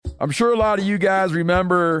I'm sure a lot of you guys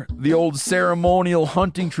remember the old ceremonial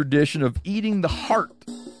hunting tradition of eating the heart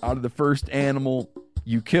out of the first animal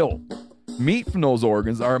you kill. Meat from those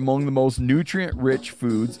organs are among the most nutrient-rich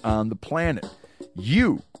foods on the planet.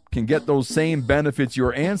 You can get those same benefits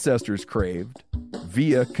your ancestors craved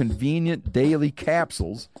via convenient daily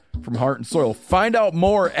capsules from Heart and Soil. Find out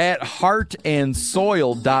more at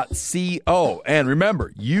heartandsoil.co. And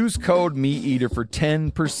remember, use code MeatEater for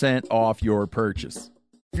 10% off your purchase.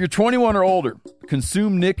 If you're 21 or older,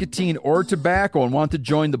 consume nicotine or tobacco, and want to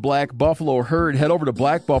join the Black Buffalo herd, head over to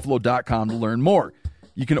blackbuffalo.com to learn more.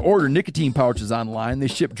 You can order nicotine pouches online. They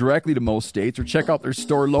ship directly to most states, or check out their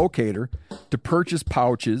store locator to purchase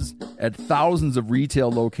pouches at thousands of retail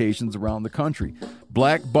locations around the country.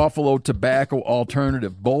 Black Buffalo Tobacco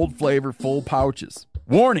Alternative. Bold flavor, full pouches.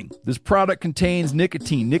 Warning, this product contains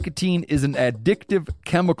nicotine. Nicotine is an addictive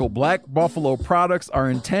chemical. Black Buffalo products are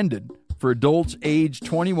intended for adults aged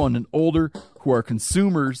 21 and older who are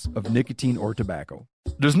consumers of nicotine or tobacco.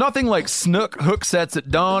 There's nothing like snook hook sets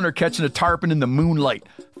at dawn or catching a tarpon in the moonlight.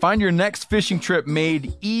 Find your next fishing trip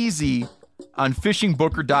made easy on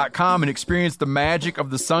fishingbooker.com and experience the magic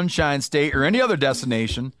of the Sunshine State or any other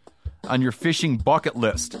destination on your fishing bucket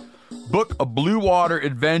list. Book a blue water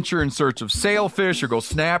adventure in search of sailfish or go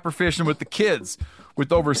snapper fishing with the kids.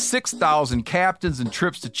 With over 6,000 captains and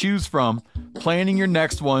trips to choose from, planning your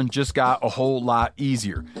next one just got a whole lot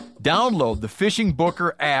easier. Download the Fishing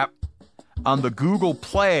Booker app on the Google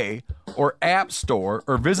Play or App Store,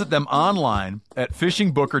 or visit them online at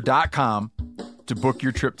fishingbooker.com to book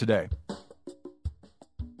your trip today.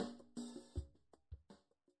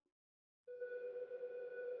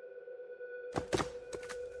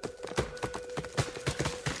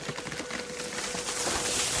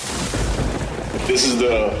 This is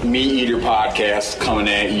the Meat Eater podcast coming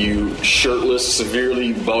at you shirtless,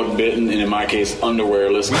 severely bug bitten, and in my case,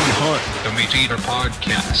 underwearless. We hunt the Meat Eater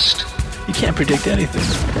podcast. You can't predict anything.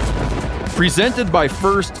 Presented by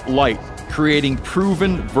First Light, creating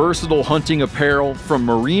proven, versatile hunting apparel from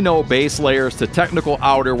merino base layers to technical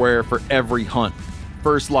outerwear for every hunt.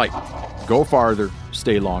 First Light. Go farther,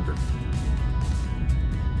 stay longer.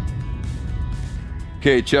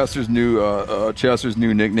 Okay, Chester's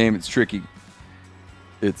new nickname. It's tricky.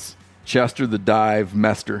 It's Chester the Dive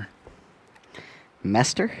Mester.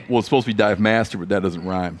 Mester? Well, it's supposed to be Dive Master, but that doesn't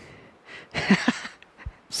rhyme.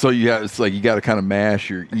 So it's like you got to kind of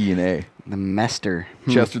mash your E and A. The Mester.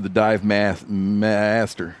 Chester the Dive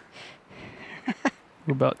Master. What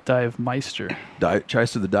about Dive Meister?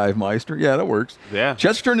 Chester the Dive Meister? Yeah, that works. Yeah.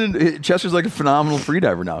 Chester's like a phenomenal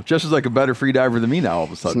freediver now. Chester's like a better freediver than me now all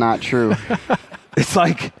of a sudden. It's not true. It's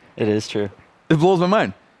like... It is true. It blows my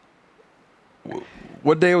mind.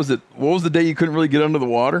 What day was it? What was the day you couldn't really get under the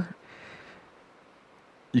water?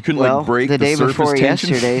 You couldn't break the surface tension? The day before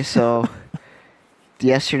yesterday, so...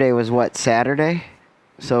 Yesterday was what, Saturday?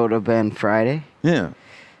 So it would have been Friday? Yeah.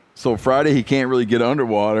 So Friday he can't really get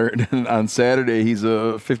underwater, and then on Saturday he's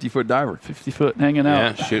a 50-foot diver. 50-foot hanging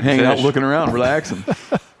out. Yeah, shooting hanging fish. out, looking around, relaxing.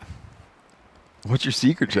 What's your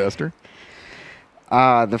secret, Chester?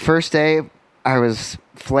 The first day I was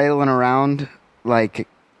flailing around like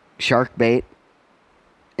shark bait,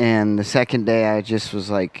 and the second day I just was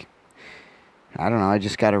like, I don't know, I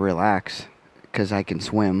just got to relax because I can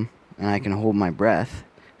swim. And I can hold my breath,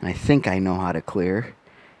 and I think I know how to clear,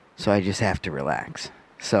 so I just have to relax.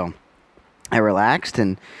 So I relaxed,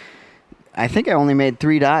 and I think I only made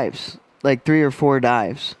 3 dives, like 3 or 4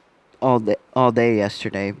 dives all day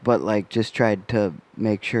yesterday, but like just tried to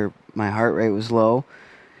make sure my heart rate was low,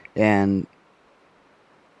 and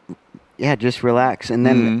yeah, just relax. And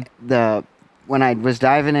then when I was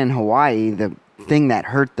diving in Hawaii, the thing that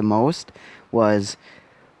hurt the most was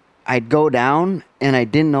I'd go down and I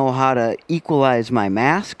didn't know how to equalize my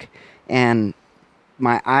mask, and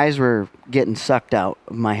my eyes were getting sucked out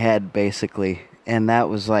of my head basically, and that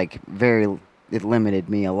was like it limited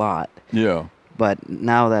me a lot. Yeah. But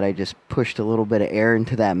now that I just pushed a little bit of air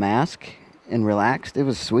into that mask and relaxed, it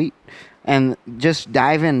was sweet. And just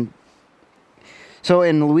diving. So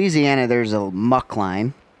in Louisiana, there's a muck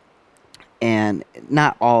line, and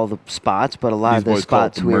not all the spots, but a lot of the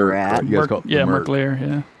spots we were at. Merc Lair,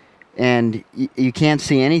 yeah. And you can't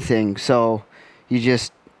see anything, so it's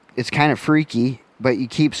kind of freaky, but you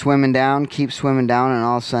keep swimming down, and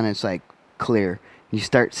all of a sudden it's like clear. You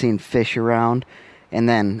start seeing fish around, and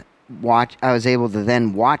then I was able to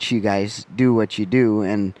then watch you guys do what you do,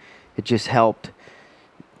 and it just helped.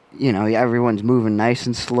 You know, everyone's moving nice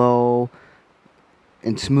and slow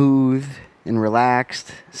and smooth and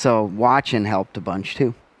relaxed, so watching helped a bunch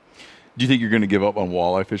too. Do you think you're going to give up on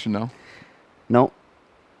walleye fishing now? Nope.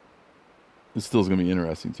 It still is going to be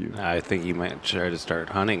interesting to you. I think you might try to start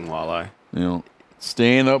hunting walleye. You know,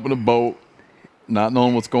 staying up in a boat, not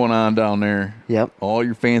knowing what's going on down there. Yep. All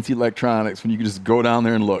your fancy electronics when you can just go down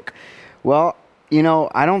there and look. Well, you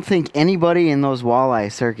know, I don't think anybody in those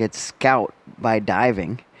walleye circuits scout by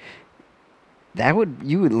diving.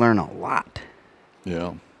 You would learn a lot.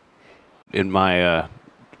 Yeah. In my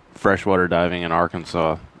freshwater diving in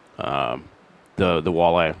Arkansas, the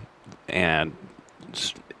walleye and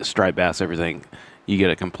striped bass, everything, you get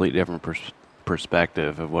a complete different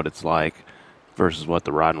perspective of what it's like versus what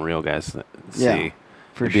the rod and reel guys see. Yeah,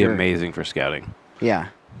 for It'd sure. be amazing for scouting. Yeah.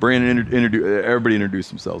 Brandon, everybody introduce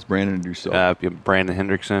themselves. Brandon, introduce yourself. Brandon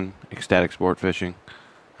Hendrickson, Ecstatic Sport Fishing,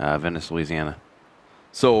 Venice, Louisiana.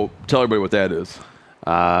 So tell everybody what that is.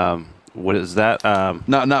 What is that?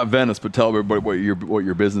 Not Venice, but tell everybody what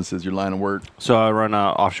your business is, your line of work. So I run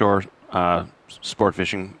offshore sport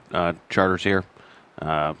fishing charters here.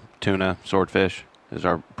 Tuna, swordfish is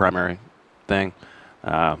our primary thing.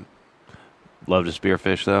 Love to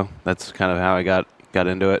spearfish, though. That's kind of how I got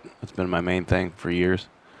into it. It's been my main thing for years.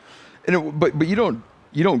 But you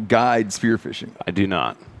don't guide spearfishing. I do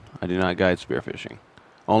not guide spearfishing,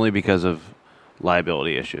 only because of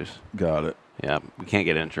liability issues. Got it. Yeah, we can't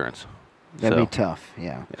get insurance. That'd So, be tough,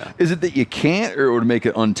 yeah. Is it that you can't, or it would make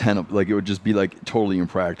it untenable? Like it would just be like totally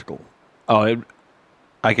impractical? Oh,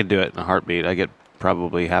 I could do it in a heartbeat. I get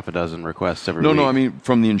probably half a dozen requests every week. No, I mean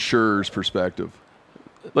from the insurer's perspective.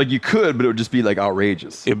 Like you could, but it would just be like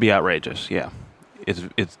outrageous. It'd be outrageous, yeah.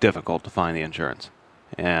 It's difficult to find the insurance.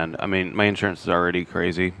 And I mean, my insurance is already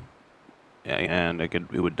crazy, and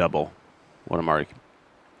it would double what I'm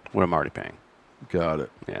already paying. Got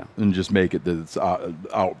it. Yeah. And just make it that it's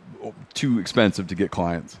out too expensive to get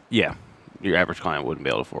clients. Yeah. Your average client wouldn't be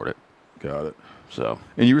able to afford it. Got it. So.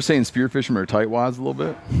 And you were saying spear fishermen are tightwads a little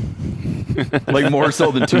bit? Like more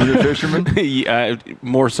so than tuna fishermen? Yeah,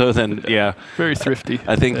 more so than, yeah. Very thrifty.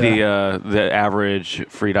 I think the average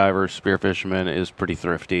freediver spear fisherman is pretty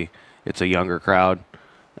thrifty. It's a younger crowd.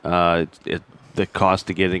 The cost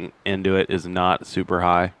of getting into it is not super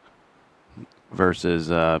high versus,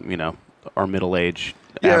 our middle-aged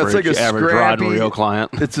it's like a average rod and reel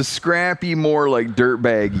client. It's a scrappy, more like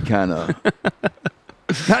dirtbaggy kind of.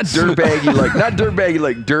 Not dirtbaggy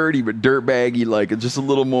like dirty, but dirtbaggy like just a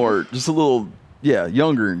little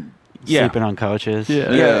younger. Yeah. Sleeping on couches.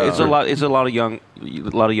 Yeah, it's a lot of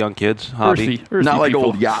young kids hobby. Earthy Not like people.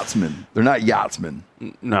 old yachtsmen. They're not yachtsmen.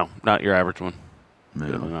 No, not your average one.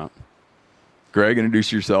 Definitely not. Greg,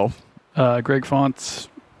 introduce yourself. Greg Fonts,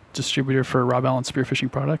 distributor for Rob Allen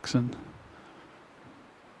Spearfishing Products, and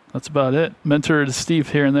that's about it. Mentor to Steve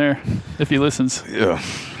here and there, if he listens. Yeah.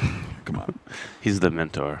 Come on. He's the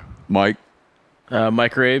mentor. Mike.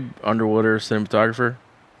 Mike Rabe, underwater cinematographer.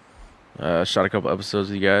 Shot a couple episodes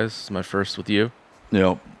with you guys. It's my first with you.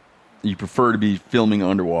 You prefer to be filming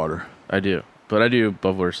underwater. I do. But I do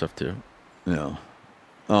above water stuff too. Yeah.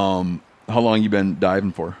 How long you been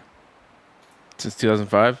diving for? Since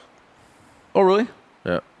 2005. Oh, really?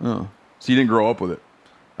 Yeah. Oh. So you didn't grow up with it?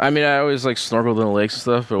 I mean, I always like snorkeled in the lakes and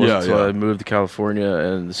stuff, but it wasn't until Yeah. I moved to California.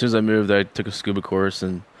 And as soon as I moved, I took a scuba course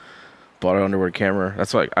and bought an underwater camera.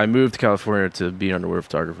 That's why I moved to California to be an underwater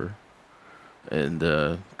photographer. And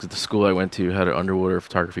because the school I went to had an underwater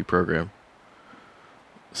photography program.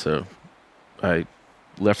 So I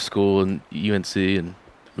left school in UNC and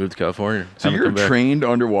moved to California. So Haven't you're a come back. trained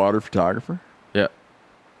underwater photographer? Yeah.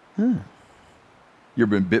 You ever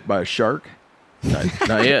been bit by a shark?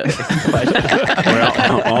 Not yet.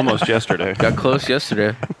 Well, almost yesterday. Got close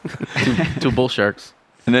yesterday. Two bull sharks.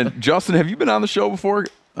 And then, Justin, have you been on the show before?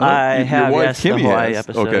 I Your have, wife, yes, the Kimmy Hawaii has.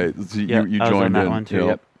 episode. Okay, so Yep, you I was on joined that in. one too,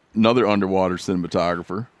 yep. Another underwater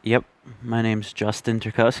cinematographer. Yep. My name's Justin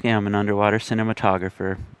Turkowski. I'm an underwater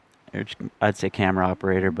cinematographer. I'd say camera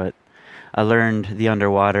operator, but I learned the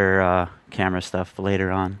underwater camera stuff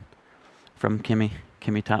later on from Kimmy.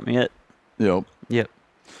 Kimmy taught me it. Yep. Yep.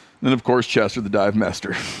 And then, of course, Chester, the dive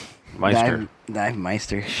master. Meister. Dive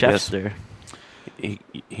Meister. Chefster.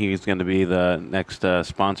 He's going to be the next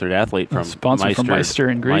sponsored athlete from Sponsored from Meister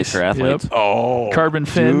in Greece. Meister Athletes. Yep. Oh, Carbon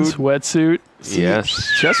fins, dude. wetsuit. Yes.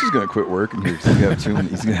 Chester's going to quit working here. He's going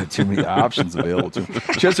to have too many options available to him.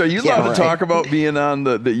 Chester, are you allowed to talk about being on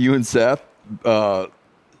the you and Seth?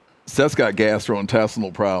 Seth's got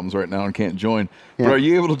gastrointestinal problems right now and can't join. Yeah. But are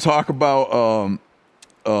you able to talk about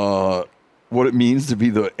what it means to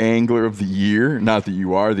be the angler of the year? Not that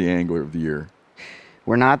you are the angler of the year.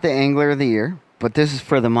 We're not the angler of the year, but this is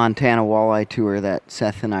for the Montana Walleye Tour that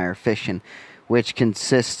Seth and I are fishing, which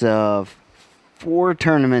consists of 4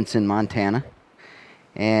 tournaments in Montana.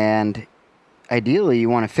 And ideally, you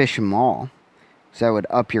want to fish them all. So that would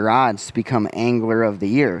up your odds to become Angler of the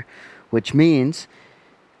Year, which means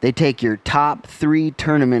they take your top 3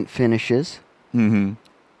 tournament finishes and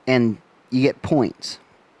you get points.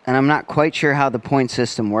 And I'm not quite sure how the point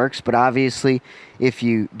system works, but obviously if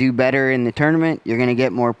you do better in the tournament, you're going to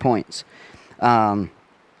get more points. And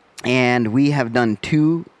we have done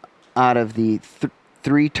 2 out of the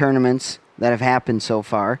 3 tournaments that have happened so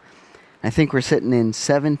far. I think we're sitting in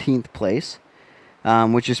 17th place,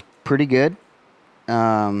 which is pretty good.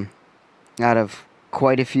 Out of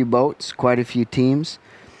quite a few boats, quite a few teams.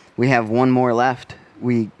 We have 1 more left.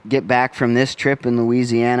 We get back from this trip in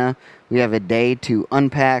Louisiana. We have a day to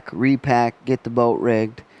unpack, repack, get the boat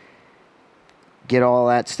rigged, get all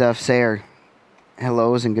that stuff, say our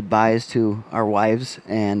hellos and goodbyes to our wives,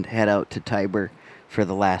 and head out to Tiber for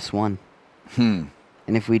the last one. And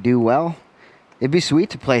if we do well, it'd be sweet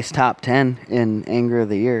to place top 10 in Angler of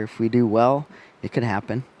the Year. If we do well, it could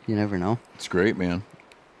happen. You never know. It's great, man.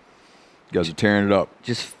 You guys are tearing it up.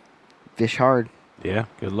 Just fish hard. Yeah,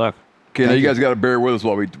 good luck. Okay, now you guys got to bear with us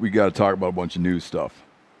while we got to talk about a bunch of news stuff.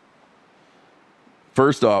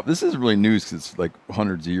 First off, this isn't really news because it's like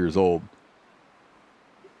hundreds of years old.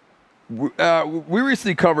 We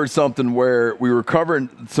recently covered something where we were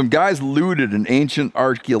covering some guys looted an ancient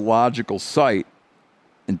archaeological site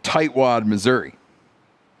in Tightwad, Missouri.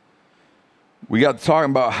 We got to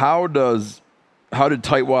talking about how did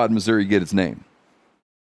Tightwad, Missouri get its name?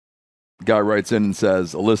 A guy writes in and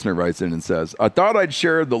says, a listener writes in and says, I thought I'd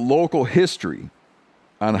share the local history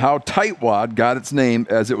on how Tightwad got its name,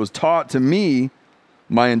 as it was taught to me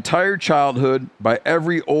my entire childhood by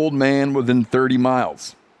every old man within 30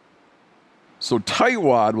 miles. So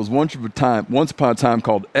Tightwad was once upon a time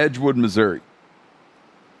called Edgewood, Missouri.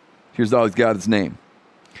 Here's how it got its name.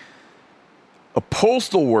 A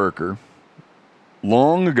postal worker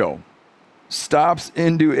long ago stops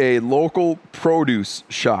into a local produce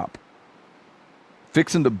shop,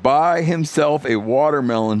 fixing to buy himself a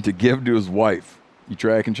watermelon to give to his wife. You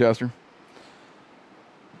tracking, Chester?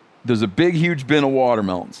 There's a big, huge bin of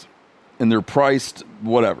watermelons, and they're priced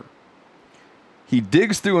whatever. He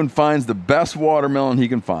digs through and finds the best watermelon he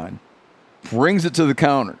can find, brings it to the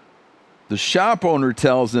counter. The shop owner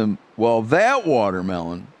tells him, well, that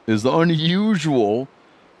watermelon is unusual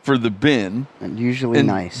for the bin. Unusually and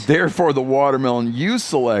nice. Therefore, the watermelon you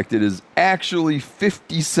selected is actually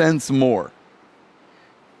 50 cents more.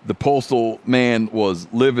 The postal man was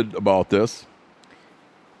livid about this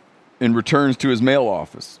and returns to his mail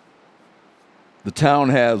office. The town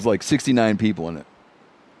has like 69 people in it.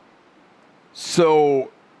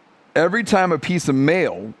 So every time a piece of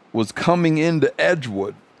mail was coming into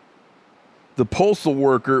Edgewood, the postal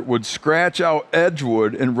worker would scratch out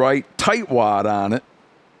Edgewood and write Tightwad on it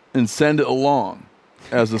and send it along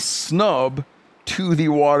as a snub to the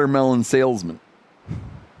watermelon salesman.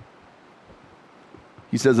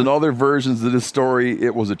 He says in other versions of this story,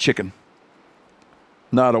 it was a chicken,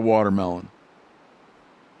 not a watermelon.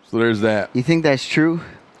 So there's that. You think that's true?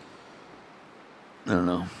 I don't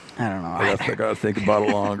know. I don't know. I gotta think about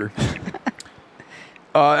it longer.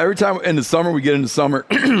 Every time in the summer, we get into summer,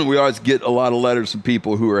 we always get a lot of letters from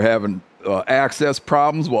people who are having access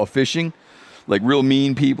problems while fishing. Like real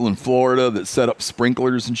mean people in Florida that set up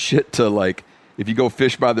sprinklers and shit to, like, if you go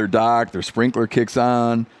fish by their dock, their sprinkler kicks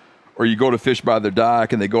on. Or you go to fish by their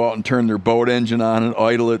dock and they go out and turn their boat engine on and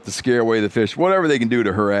idle it to scare away the fish. Whatever they can do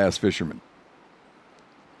to harass fishermen.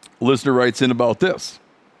 A listener writes in about this.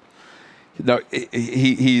 Now,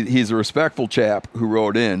 he's a respectful chap who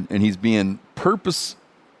wrote in, and he's being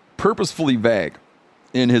purposefully vague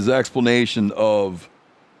in his explanation of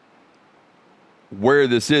where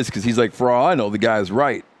this is, because he's like, for all I know, the guy's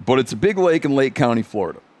right. But it's a big lake in Lake County,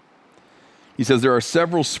 Florida. He says there are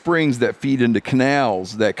several springs that feed into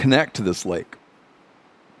canals that connect to this lake.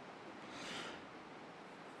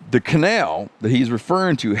 The canal that he's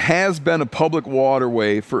referring to has been a public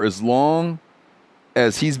waterway for as long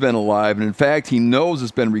as he's been alive. And in fact, he knows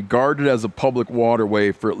it's been regarded as a public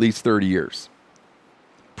waterway for at least 30 years.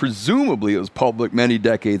 Presumably, it was public many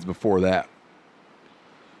decades before that.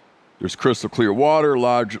 There's crystal clear water, a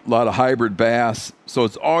lot of hybrid bass. So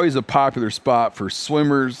it's always a popular spot for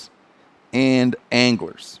swimmers and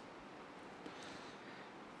anglers.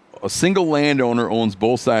 A single landowner owns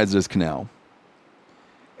both sides of this canal.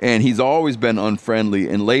 And he's always been unfriendly,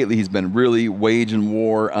 and lately he's been really waging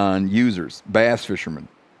war on users, bass fishermen.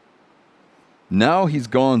 Now he's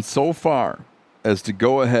gone so far as to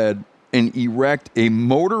go ahead and erect a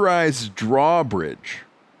motorized drawbridge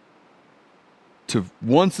to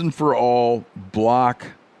once and for all block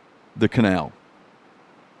the canal.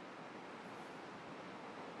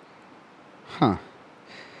 Huh.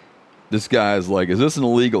 this guy's like, is this an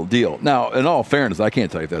illegal deal? Now, in all fairness, I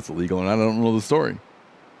can't tell you if that's illegal, and I don't know the story.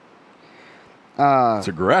 It's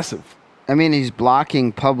aggressive. I mean, he's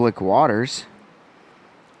blocking public waters.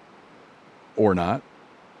 Or not.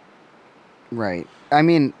 Right. I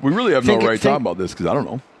mean, we really have no right to talk about this because I don't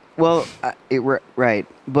know. Well, right.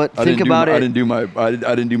 But think about it. I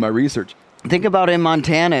didn't do my research. Think about in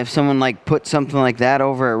Montana if someone like put something like that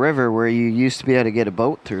over a river where you used to be able to get a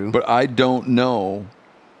boat through. But I don't know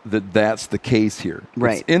that that's the case here.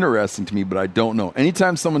 Right. It's interesting to me, but I don't know.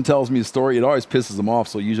 Anytime someone tells me a story, it always pisses them off,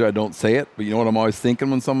 so usually I don't say it. But you know what I'm always thinking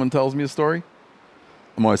when someone tells me a story?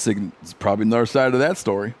 I'm always thinking, it's probably another side of that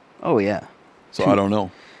story. Oh, yeah. So I don't know.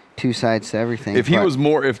 Two sides to everything. If he was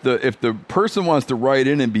more, if the person wants to write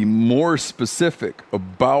in and be more specific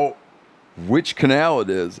about which canal it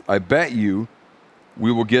is, I bet you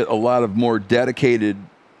we will get a lot of more dedicated,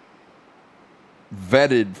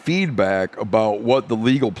 vetted feedback about what the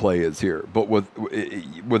legal play is here. But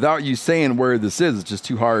without you saying where this is, it's just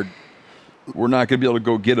too hard. We're not going to be able to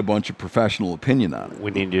go get a bunch of professional opinion on it.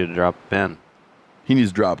 We need you to drop a pin. He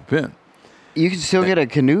needs to drop a pin. You can still get a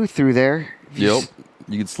canoe through there. Yep.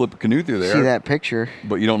 You can slip a canoe through there. See that picture.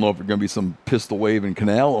 But you don't know if there's going to be some pistol-waving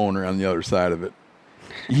canal owner on the other side of it.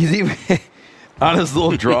 He's even, on his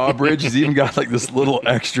little drawbridge, he's even got like this little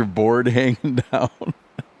extra board hanging down.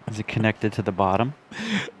 Is it connected to the bottom?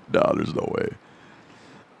 No, there's no way.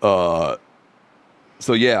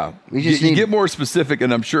 So, yeah. You get more specific,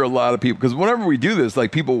 and I'm sure a lot of people, because whenever we do this,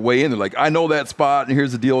 like people weigh in, they're like, I know that spot, and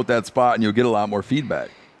here's the deal with that spot, and you'll get a lot more feedback.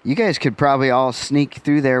 You guys could probably all sneak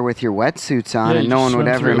through there with your wetsuits on, and no one would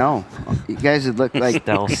ever know. You guys would look like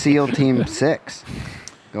SEAL Team 6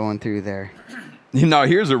 going through there. Now,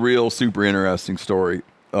 here's a real super interesting story.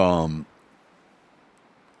 It's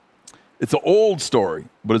an old story,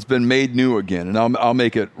 but it's been made new again. And I'll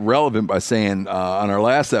make it relevant by saying on our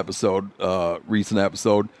last episode, recent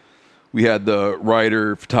episode, we had the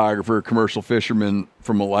writer, photographer, commercial fisherman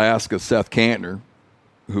from Alaska, Seth Kantner,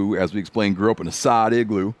 who, as we explained, grew up in a sod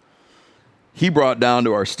igloo. He brought down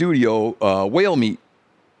to our studio whale meat,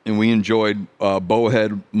 and we enjoyed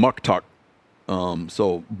bowhead muktuk.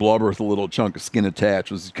 So blubber with a little chunk of skin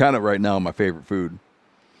attached was kind of right now my favorite food.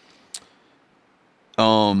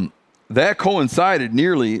 That coincided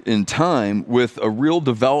nearly in time with a real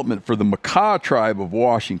development for the Makah tribe of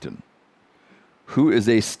Washington, who is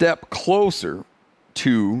a step closer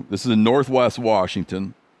to, this is in Northwest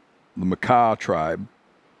Washington, the Makah tribe.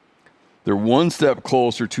 They're one step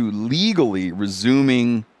closer to legally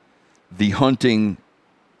resuming the hunting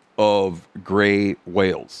of gray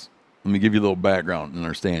whales. Let me give you a little background in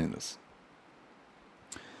understanding this.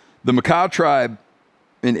 The Makah tribe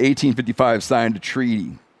in 1855 signed a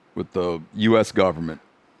treaty with the U.S. government,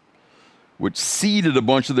 which ceded a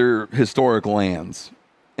bunch of their historic lands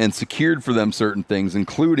and secured for them certain things,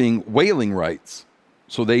 including whaling rights.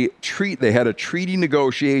 So they had a treaty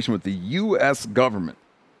negotiation with the U.S. government,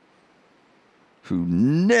 who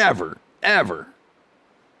never, ever,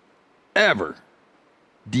 ever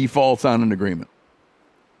defaults on an agreement,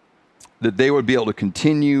 that they would be able to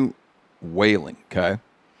continue whaling, okay?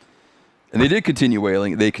 And they did continue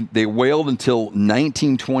whaling. They whaled until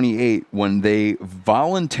 1928, when they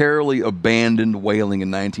voluntarily abandoned whaling in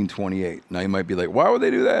 1928. Now you might be like, why would they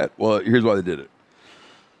do that? Well, here's why they did it.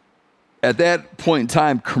 At that point in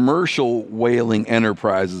time, commercial whaling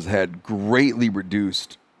enterprises had greatly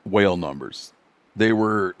reduced whale numbers. They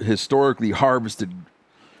were historically harvested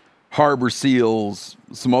harbor seals,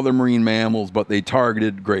 some other marine mammals, but they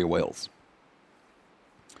targeted gray whales.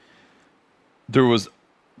 There was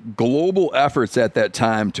global efforts at that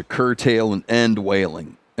time to curtail and end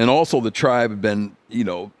whaling. And also the tribe had been,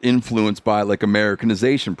 influenced by like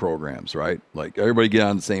Americanization programs, right? Like everybody get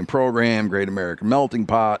on the same program, Great American Melting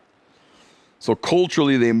Pot. So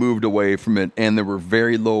culturally they moved away from it, and there were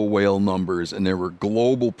very low whale numbers, and there were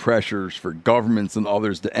global pressures for governments and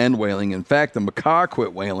others to end whaling. In fact, the Makah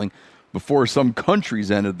quit whaling before some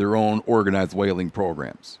countries ended their own organized whaling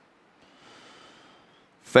programs.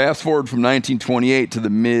 Fast forward from 1928 to the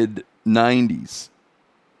mid-90s,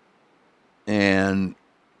 and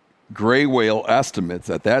gray whale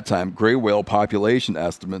estimates at that time, gray whale population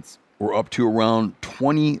estimates, were up to around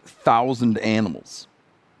 20,000 animals.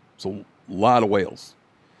 So a lot of whales.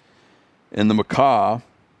 And the Makah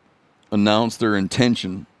announced their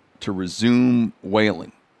intention to resume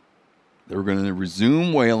whaling. They were going to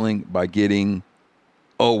resume whaling by getting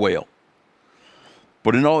a whale.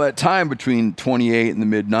 But in all that time between 28 and the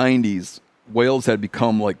mid-90s, whales had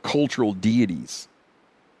become like cultural deities.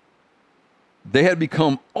 They had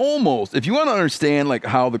become almost, if you want to understand like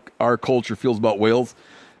how our culture feels about whales,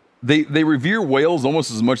 They revere whales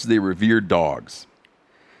almost as much as they revere dogs.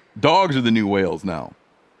 Dogs are the new whales now.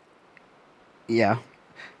 Yeah.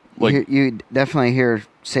 Like you definitely hear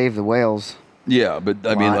save the whales. Yeah, but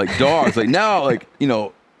I mean, like dogs, like now, like, you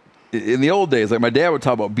know, in the old days, like my dad would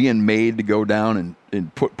talk about being made to go down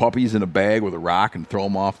and put puppies in a bag with a rock and throw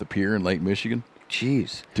them off the pier in Lake Michigan.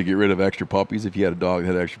 Jeez. To get rid of extra puppies if you had a dog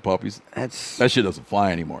that had extra puppies. That shit doesn't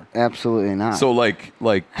fly anymore. Absolutely not. So like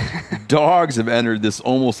dogs have entered this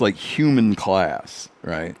almost like human class,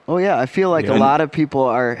 right? Oh yeah, I feel like a lot of people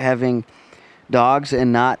are having dogs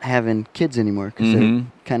and not having kids anymore because they're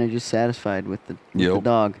kind of just satisfied with the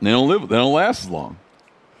dog. They don't last as long.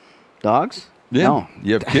 Dogs? Yeah. No.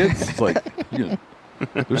 You have kids, it's like, you know,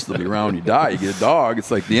 they'll still be around when you die. You get a dog,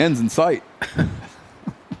 it's like the end's in sight.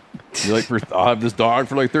 You're like, I'll have this dog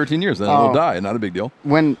for like 13 years, then it'll die. Not a big deal.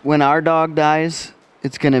 When our dog dies,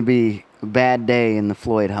 it's going to be a bad day in the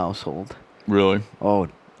Floyd household. Really? Oh.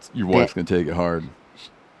 Your wife's going to take it hard.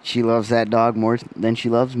 She loves that dog more than she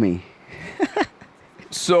loves me.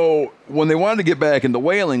 So when they wanted to get back into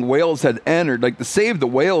whaling, whales had entered, like the Save the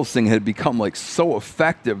Whales thing had become like so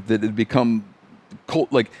effective that it had become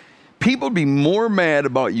like people would be more mad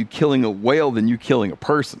about you killing a whale than you killing a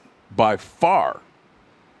person by far.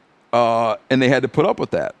 And they had to put up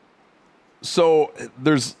with that. So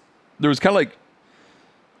there was kind of like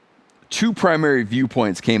two primary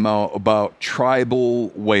viewpoints came out about tribal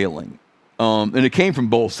whaling. And it came from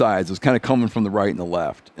both sides. It was kind of coming from the right and the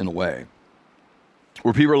left in a way.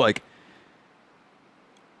 Where people are like,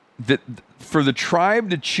 that for the tribe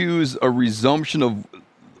to choose a resumption of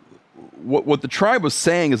what the tribe was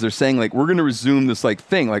saying is they're saying like, we're going to resume this like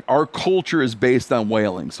thing. Like our culture is based on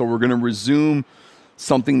whaling. So we're going to resume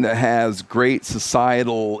something that has great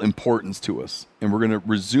societal importance to us. And we're going to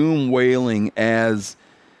resume whaling as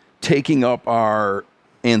taking up our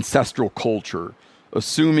ancestral culture,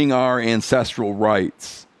 assuming our ancestral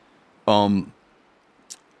rights,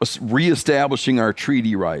 reestablishing our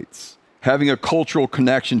treaty rights, having a cultural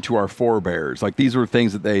connection to our forebears. Like these were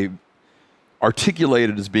things that they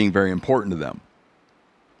articulated as being very important to them.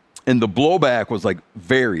 And the blowback was like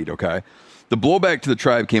varied, okay? The blowback to the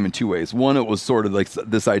tribe came in two ways. One, it was sort of like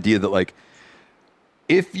this idea that like,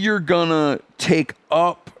 if you're gonna take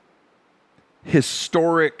up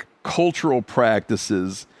historic cultural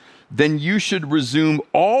practices, then you should resume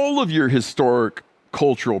all of your historic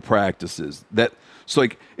cultural practices. So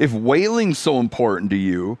like, if whaling's so important to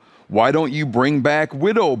you, why don't you bring back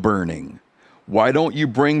widow burning? Why don't you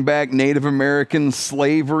bring back Native American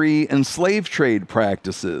slavery and slave trade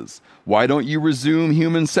practices? Why don't you resume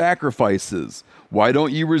human sacrifices? Why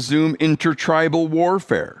don't you resume intertribal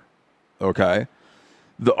warfare? Okay.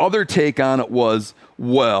 The other take on it was,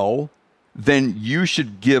 well, then you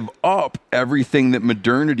should give up everything that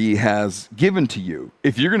modernity has given to you.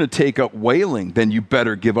 If you're going to take up whaling, then you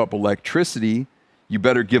better give up electricity. You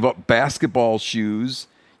better give up basketball shoes.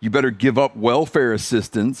 You better give up welfare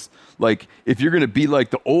assistance. Like, if you're going to be like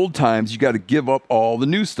the old times, you got to give up all the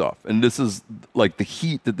new stuff. And this is like the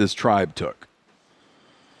heat that this tribe took.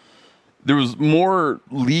 There was more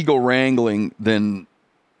legal wrangling than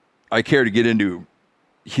I care to get into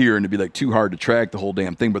here, and it'd be like too hard to track the whole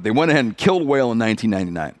damn thing. But they went ahead and killed a whale in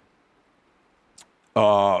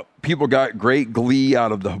 1999. People got great glee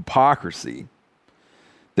out of the hypocrisy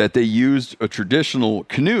that they used a traditional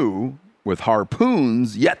canoe with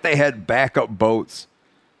harpoons, yet they had backup boats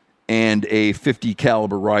and a .50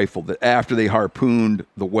 caliber rifle that after they harpooned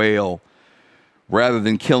the whale, rather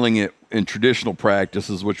than killing it in traditional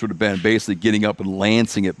practices, which would have been basically getting up and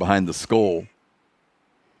lancing it behind the skull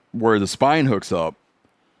where the spine hooks up,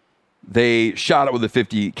 they shot it with a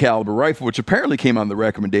 .50 caliber rifle, which apparently came on the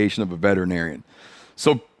recommendation of a veterinarian.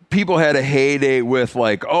 So people had a heyday with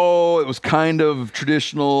like, oh, it was kind of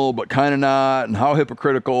traditional, but kind of not, and how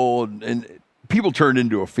hypocritical. And people turned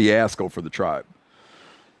into a fiasco for the tribe.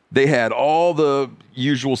 They had all the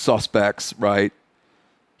usual suspects, right?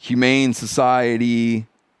 Humane Society.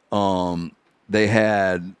 They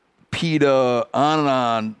had PETA, on and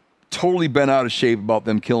on, totally bent out of shape about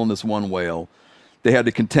them killing this one whale. They had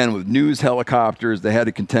to contend with news helicopters. They had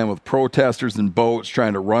to contend with protesters and boats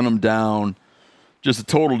trying to run them down. Just a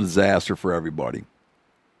total disaster for everybody.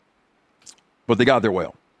 But they got their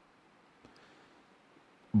whale.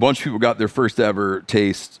 A bunch of people got their first ever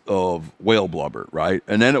taste of whale blubber, right?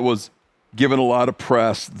 And then it was given a lot of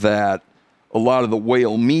press that a lot of the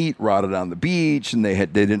whale meat rotted on the beach and they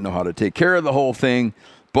didn't know how to take care of the whole thing.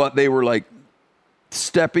 But they were like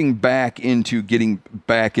stepping back into getting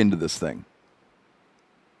back into this thing.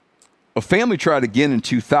 A family tried again in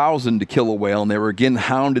 2000 to kill a whale, and they were again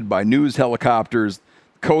hounded by news helicopters.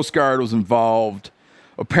 Coast Guard was involved.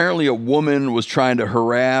 Apparently, a woman was trying to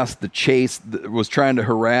harass the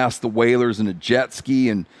whalers in a jet ski,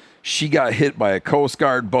 and she got hit by a Coast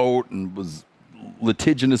Guard boat and was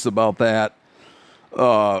litigious about that.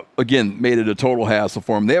 Again, made it a total hassle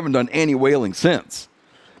for them. They haven't done any whaling since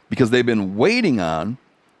because they've been waiting on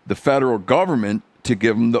the federal government to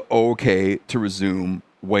give them the okay to resume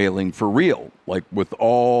whaling for real, like with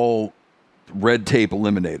all red tape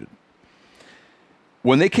eliminated.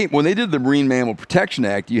 When they did the Marine Mammal Protection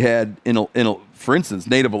Act, you had, for instance,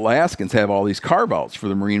 Native Alaskans have all these carve-outs for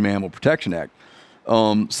the Marine Mammal Protection Act.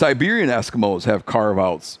 Siberian Eskimos have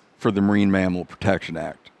carve-outs for the Marine Mammal Protection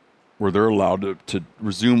Act, where they're allowed to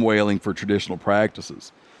resume whaling for traditional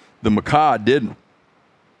practices. The Makah didn't.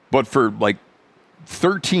 But for like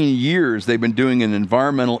 13 years, they've been doing an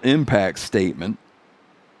environmental impact statement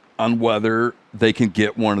on whether they can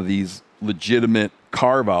get one of these legitimate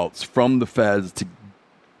carve-outs from the feds to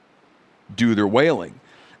do their whaling.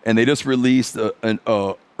 And they just released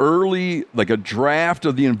a draft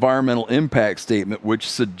of the environmental impact statement, which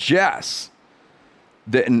suggests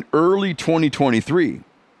that in early 2023,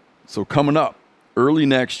 so coming up early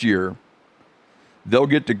next year, they'll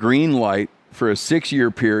get the green light for a 6-year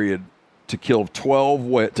period to kill 12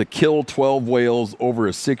 whales over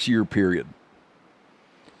a 6-year period.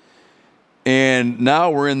 And now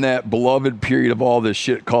we're in that beloved period of all this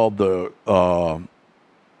shit called the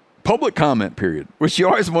public comment period, which you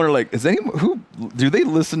always wonder, like, do they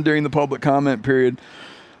listen during the public comment period?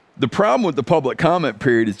 The problem with the public comment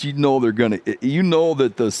period is you know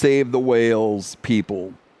that the Save the Whales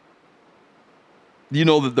people, you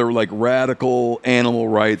know that their like radical animal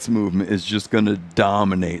rights movement is just going to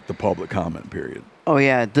dominate the public comment period. Oh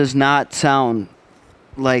yeah, it does not sound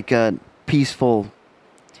like a peaceful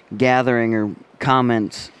gathering or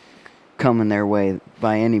comments coming their way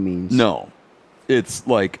by any means. No, it's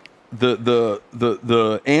like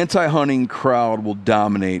the anti-hunting crowd will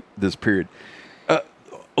dominate this period.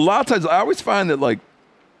 A lot of times, I always find that like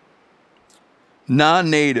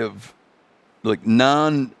non-Native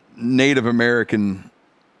American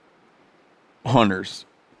hunters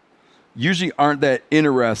usually aren't that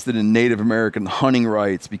interested in Native American hunting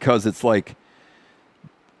rights because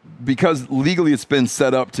legally it's been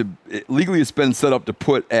set up to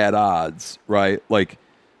put at odds, right? Like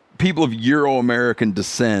people of Euro-American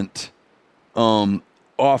descent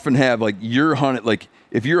often have like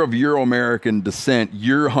if you're of Euro-American descent,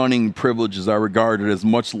 your hunting privileges are regarded as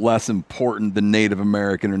much less important than Native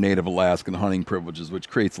American or Native Alaskan hunting privileges, which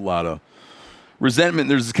creates a lot of resentment.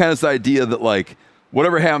 There's this kind of idea that like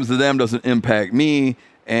whatever happens to them doesn't impact me,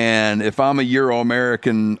 and if I'm a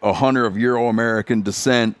hunter of Euro-American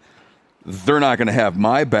descent, they're not going to have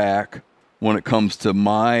my back when it comes to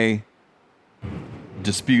my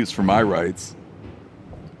disputes for my rights.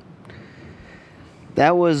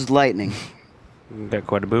 That was lightning. Got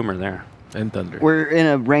quite a boomer there. And thunder. We're in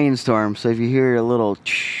a rainstorm, so if you hear a little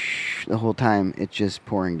the whole time, it's just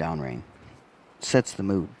pouring down rain. Sets the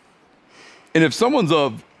mood. And if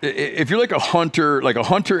you're like a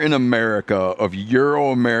hunter in America of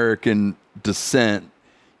Euro-American descent,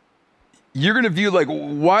 you're going to view like,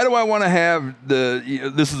 why do I want to have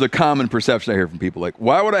this is a common perception I hear from people. Like,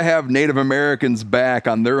 why would I have Native Americans back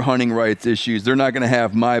on their hunting rights issues? They're not going to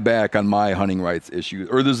have my back on my hunting rights issues.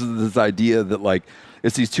 Or there's this idea that like,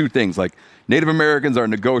 it's these two things. Like Native Americans are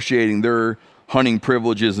negotiating their hunting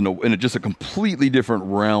privileges in just a completely different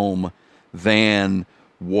realm than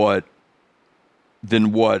what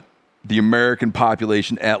the American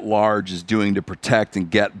population at large is doing to protect and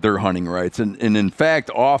get their hunting rights. And in fact,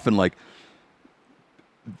 often like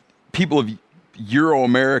people of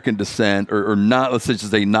Euro-American descent or not, let's just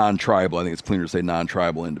say non-tribal, I think it's cleaner to say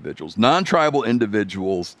non-tribal individuals. Non-tribal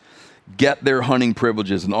individuals get their hunting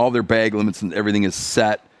privileges and all their bag limits and everything is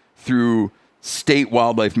set through state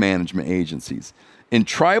wildlife management agencies. In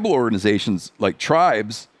tribal organizations like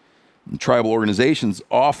tribes, tribal organizations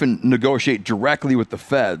often negotiate directly with the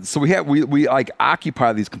feds. So we like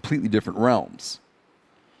occupy these completely different realms.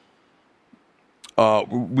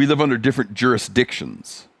 We live under different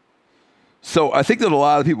jurisdictions. So I think that a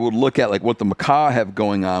lot of people would look at like what the Makah have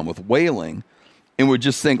going on with whaling and would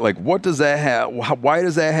just think like, what does that have? Why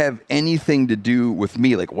does that have anything to do with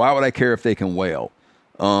me? Like, why would I care if they can whale?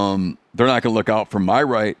 They're not going to look out for my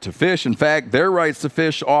right to fish. In fact, their rights to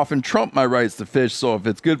fish often trump my rights to fish. So if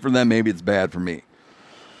it's good for them, maybe it's bad for me.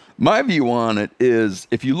 My view on it is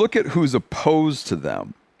if you look at who's opposed to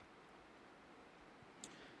them,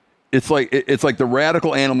 it's like the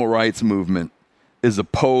radical animal rights movement is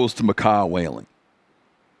opposed to Makah whaling.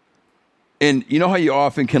 And you know how you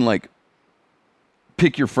often can like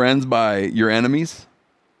pick your friends by your enemies?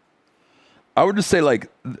 I would just say, like,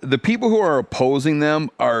 the people who are opposing them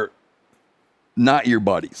are not your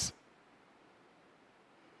buddies.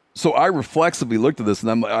 So I reflexively looked at this,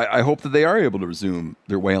 and I hope that they are able to resume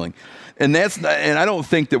their whaling. And and I don't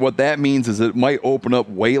think that what that means is it might open up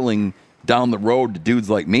whaling down the road to dudes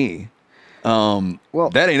like me. Well,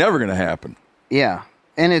 that ain't ever going to happen. Yeah.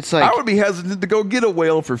 And it's like, I would be hesitant to go get a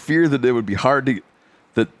whale for fear that it would be hard to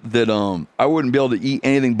that I wouldn't be able to eat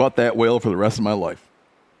anything but that whale for the rest of my life.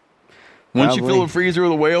 Once you fill a freezer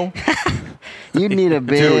with a whale, you need a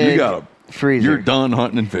big dude, you got a freezer. You're done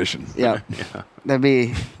hunting and fishing. Yeah. That'd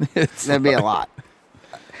be a lot.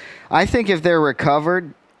 I think if they're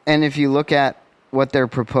recovered, and if you look at what they're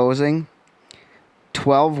proposing,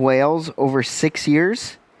 12 whales over 6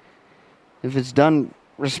 years, if it's done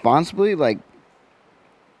responsibly, like,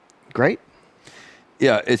 great.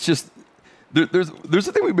 Yeah, it's just there's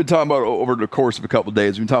a thing we've been talking about over the course of a couple of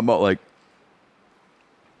days. We've been talking about, like,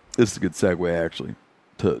 this is a good segue actually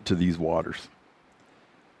to these waters.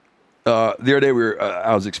 The other day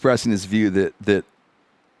I was expressing this view that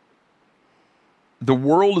the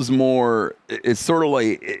world is more. It's sort of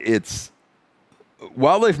like it's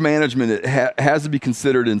wildlife management. It has to be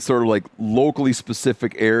considered in sort of like locally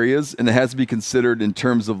specific areas, and it has to be considered in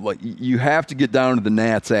terms of, like, you have to get down to the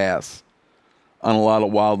gnat's ass on a lot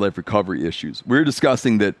of wildlife recovery issues. We're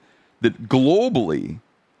discussing that globally,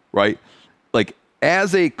 right? Like,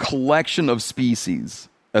 as a collection of species,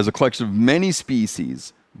 as a collection of many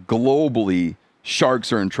species, globally,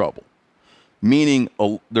 sharks are in trouble. Meaning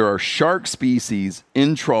there are shark species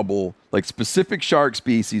in trouble, like specific shark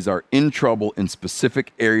species are in trouble in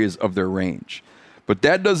specific areas of their range. But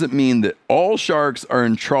that doesn't mean that all sharks are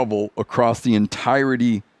in trouble across the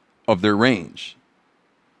entirety of their range.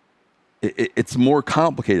 It's more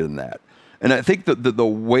complicated than that. And I think that the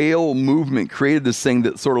whale movement created this thing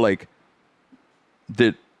that sort of like,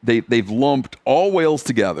 that they've lumped all whales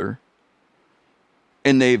together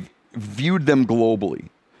and they've viewed them globally.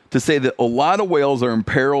 To say that a lot of whales are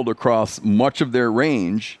imperiled across much of their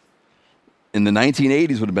range in the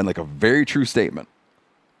 1980s would have been like a very true statement.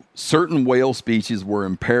 Certain whale species were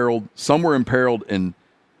imperiled. Some were imperiled in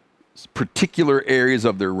particular areas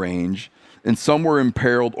of their range, and some were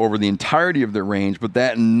imperiled over the entirety of their range, but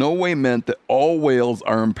that in no way meant that all whales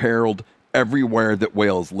are imperiled everywhere that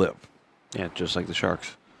whales live. Yeah, just like the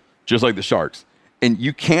sharks. Just like the sharks. And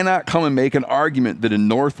you cannot come and make an argument that in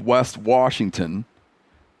Northwest Washington,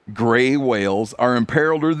 gray whales are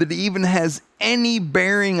imperiled, or that it even has any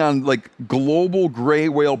bearing on, like, global gray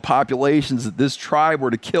whale populations, that this tribe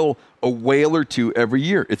were to kill a whale or two every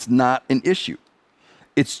year. It's not an issue.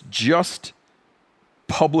 It's just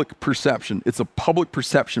public perception. It's a public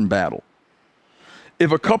perception battle.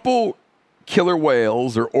 If a couple killer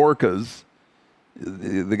whales or orcas,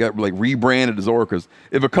 they got like rebranded as orcas.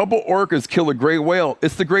 If a couple orcas kill a gray whale,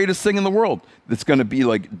 it's the greatest thing in the world. It's going to be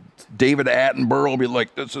like David Attenborough will be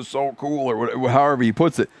like, "This is so cool," or whatever, however he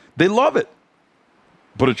puts it. They love it.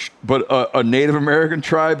 But a Native American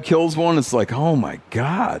tribe kills one, it's like, oh my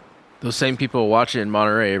God. Those same people watch it in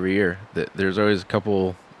Monterey every year. There's always a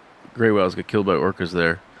couple gray whales get killed by orcas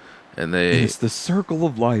there, and it's the circle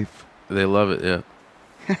of life. They love it.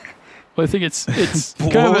 Yeah. Well, I think it's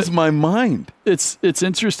blows kind of my mind. It's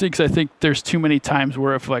interesting because I think there's too many times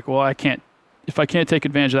where if I can't take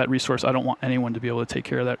advantage of that resource, I don't want anyone to be able to take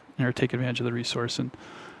care of that or take advantage of the resource. And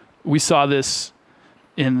we saw this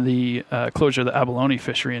in the closure of the abalone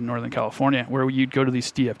fishery in Northern California, where you'd go to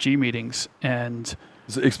these DFG meetings and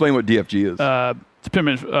explain what DFG is.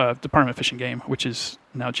 Department of Fish and Game, which is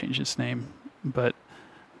now changed its name, but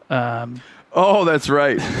oh, that's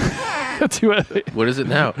right. What is it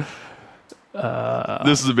now?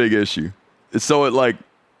 This is a big issue. So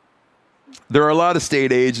there are a lot of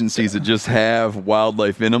state agencies that just have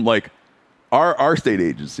wildlife in them, like our state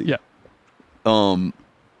agency. Yeah.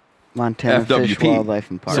 Montana FWP. Fish,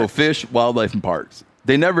 Wildlife, and Parks. So Fish, Wildlife, and Parks.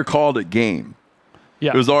 They never called it game.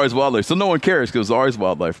 Yeah. It was always wildlife. So no one cares because it was always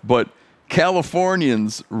wildlife. But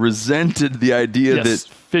Californians resented the idea that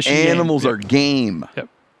fish and animals game. are game. Yep.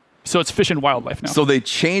 So it's fish and wildlife now. So they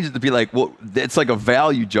changed it to be like, well, it's like a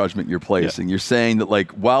value judgment you're placing. You're saying that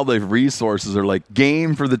like wildlife resources are like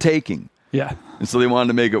game for the taking. Yeah. And so they wanted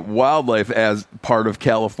to make it wildlife as part of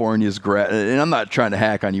California's and I'm not trying to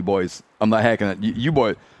hack on you boys. I'm not hacking on you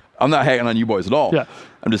boys. I'm not hacking on you boys at all. Yeah.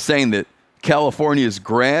 I'm just saying that California is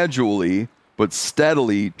gradually but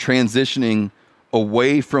steadily transitioning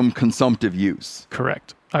away from consumptive use.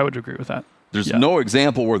 Correct. I would agree with that. There's no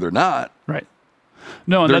example where they're not. Right.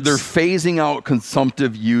 No, and they're phasing out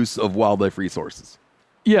consumptive use of wildlife resources.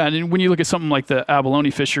 Yeah, and when you look at something like the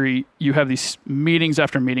abalone fishery, you have these meetings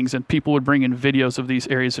after meetings, and people would bring in videos of these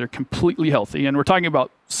areas that are completely healthy. And we're talking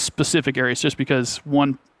about specific areas. Just because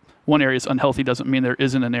one area is unhealthy doesn't mean there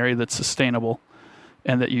isn't an area that's sustainable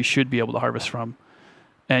and that you should be able to harvest from.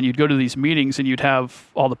 And you'd go to these meetings, and you'd have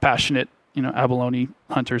all the passionate, abalone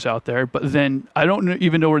hunters out there. But then I don't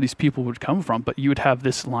even know where these people would come from, but you would have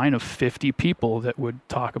this line of 50 people that would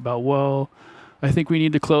talk about, well, I think we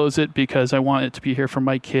need to close it because I want it to be here for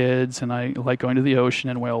my kids, and I like going to the ocean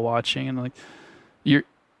and whale watching, and like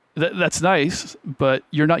that's nice, but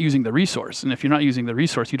you're not using the resource. And if you're not using the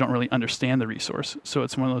resource, you don't really understand the resource. So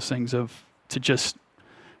it's one of those things to just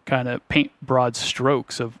kind of paint broad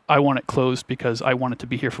strokes of I want it closed because I want it to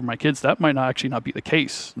be here for my kids. That might actually not be the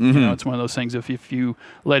case. Mm-hmm. It's one of those things. If you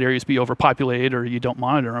let areas be overpopulated or you don't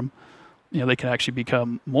monitor them, they can actually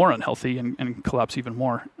become more unhealthy and collapse even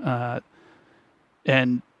more.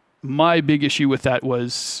 And my big issue with that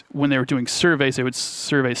was when they were doing surveys, they would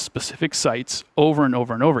survey specific sites over and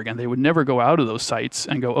over and over again. They would never go out of those sites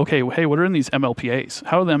and go, okay, hey, what are in these MLPAs?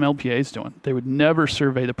 How are the MLPAs doing? They would never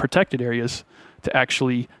survey the protected areas to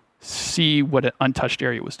actually see what an untouched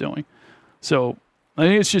area was doing. So I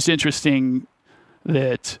think it's just interesting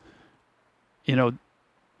that,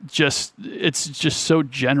 it's just so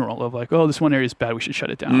general of like, oh, this one area is bad, we should shut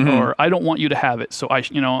it down. Mm-hmm. Or I don't want you to have it, so I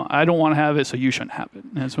don't want to have it, so you shouldn't have it.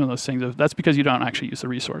 And it's one of those things that's because you don't actually use the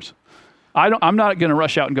resource. I'm not going to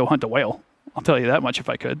rush out and go hunt a whale. I'll tell you that much if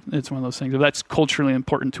I could. It's one of those things. If that's culturally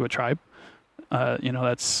important to a tribe,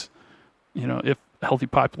 that's, if healthy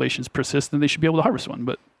populations persist, then they should be able to harvest one.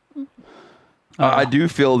 But I do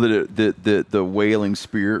feel that the whaling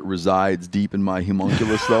spirit resides deep in my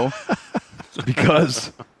homunculus, though,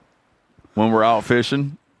 because when we're out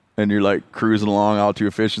fishing and you're like cruising along out to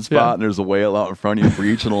a fishing spot and there's a whale out in front of you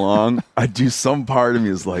breaching along, some part of me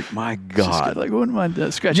is like, my God, like wouldn't mind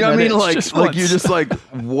scratching. You know what I mean? Like you're just like,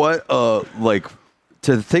 what?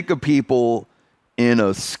 To think of people in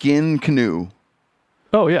a skin canoe.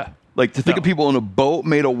 Oh yeah. Like to think of people in a boat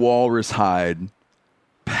made of walrus hide,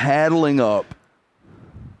 paddling up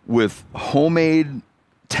with homemade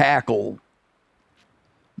tackle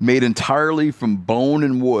made entirely from bone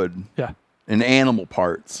and wood and animal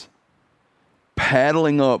parts,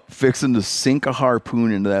 paddling up, fixing to sink a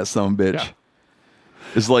harpoon into that sumbitch. Yeah.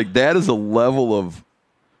 It's like, that is a level of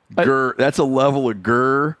that's a level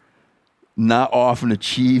of not often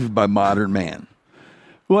achieved by modern man.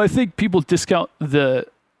 Well, I think people discount the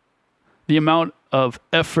amount of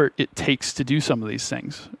effort it takes to do some of these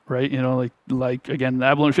things, right? Like again, the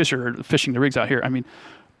abalone fisher are fishing the rigs out here. I mean,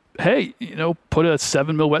 hey, put a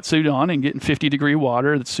 7 mil wetsuit on and get in 50-degree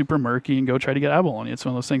water that's super murky and go try to get abalone. It's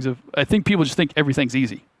one of those things I think people just think everything's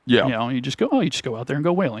easy. Yeah. You just go out there and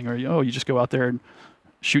go whaling, or you just go out there and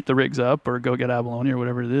shoot the rigs up or go get abalone or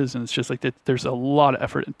whatever it is. And it's just like there's a lot of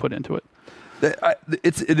effort put into it.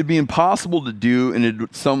 It'd be impossible to do, and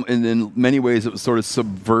in many ways it would sort of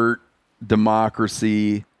subvert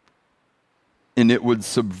democracy, and it would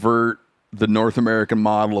subvert the North American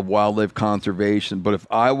model of wildlife conservation. But if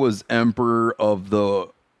I was emperor of the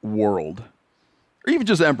world, or even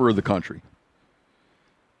just emperor of the country,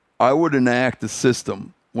 I would enact a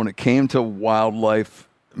system when it came to wildlife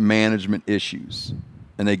management issues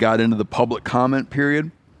and they got into the public comment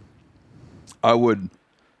period. I would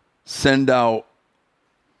send out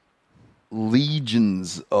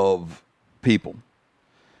legions of people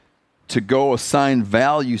to go assign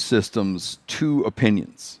value systems to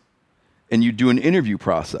opinions. And you do an interview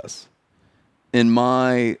process. And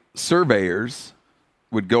my surveyors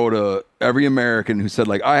would go to every American who said,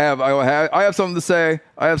 like, I have something to say.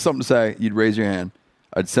 I have something to say. You'd raise your hand.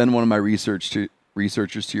 I'd send one of my researchers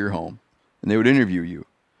to your home, and they would interview you.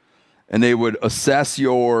 And they would assess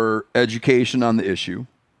your education on the issue.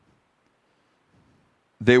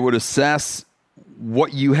 They would assess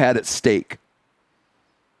what you had at stake.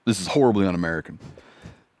 This is horribly un-American.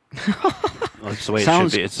 That's the way it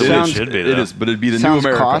should be. It's the way it should be. It is, but it'd be the new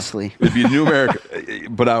America. Costly. It'd be the new America,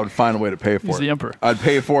 but I would find a way to pay for He's it. the emperor. I'd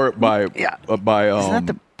pay for it by Isn't that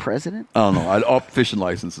the president? I don't know. I'd up fishing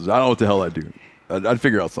licenses. I don't know what the hell I'd do. I'd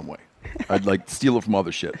figure out some way. I'd like steal it from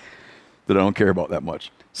other shit that I don't care about that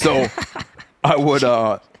much. So I would.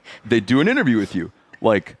 They'd do an interview with you,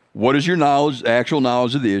 like, what is your knowledge, actual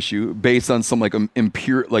knowledge of the issue, based on some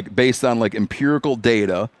based on empirical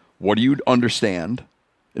data? What do you understand?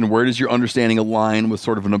 And where does your understanding align with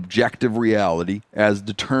sort of an objective reality as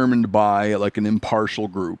determined by like an impartial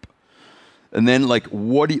group? And then like,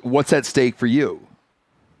 what's at stake for you?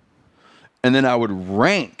 And then I would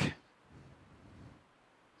rank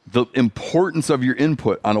the importance of your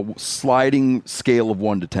input on a sliding scale of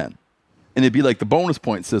 1 to 10. And it'd be like the bonus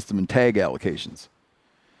point system and tag allocations.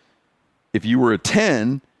 If you were a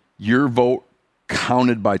 10, your vote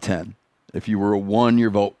counted by 10. If you were a 1, your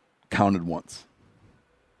vote counted once.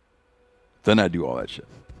 Then I'd do all that shit.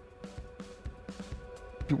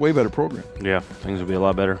 Be a way better program. Yeah, things would be a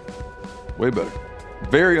lot better. Way better.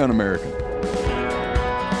 Very un-American.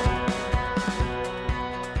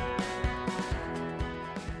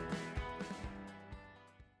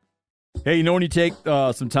 Hey, you know when you take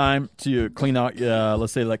some time to clean out,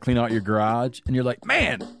 let's say clean out your garage, and you're like,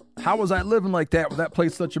 man, how was I living like that with that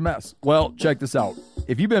place such a mess? Well, check this out.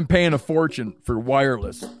 If you've been paying a fortune for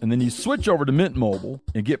wireless, and then you switch over to Mint Mobile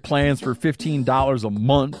and get plans for $15 a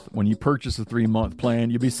month when you purchase a 3-month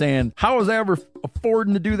plan, you'll be saying, how was I ever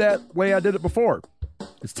affording to do that way I did it before?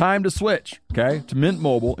 It's time to switch, okay, to Mint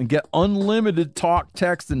Mobile and get unlimited talk,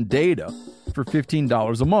 text, and data for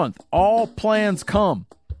 $15 a month. All plans come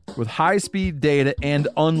with high-speed data and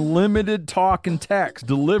unlimited talk and text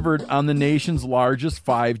delivered on the nation's largest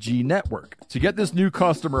 5G network. To get this new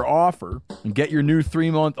customer offer and get your new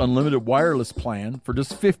 3-month unlimited wireless plan for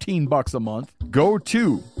just $15 a month, go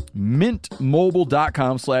to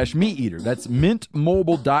mintmobile.com/meateater. That's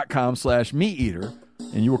mintmobile.com/meateater,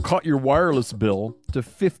 and you will cut your wireless bill to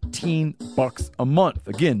 $15 a month.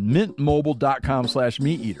 Again,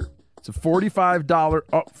 mintmobile.com/meateater. It's a $45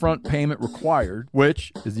 upfront payment required,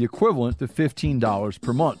 which is the equivalent to $15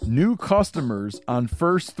 per month. New customers on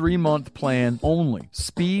first 3-month plan only.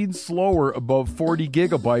 Speed slower above 40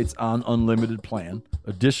 gigabytes on unlimited plan.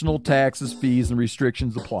 Additional taxes, fees, and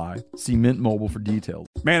restrictions apply. See Mint Mobile for details.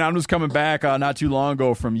 Man, I'm just coming back not too long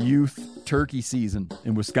ago from youth turkey season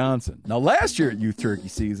in Wisconsin. Now, last year at youth turkey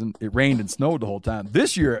season, it rained and snowed the whole time.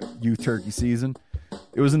 This year at youth turkey season,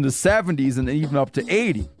 it was in the 70s and even up to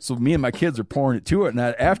 80. So me and my kids are pouring it to it. And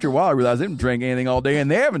after a while, I realized they didn't drink anything all day, and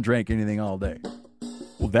they haven't drank anything all day.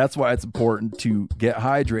 Well, that's why it's important to get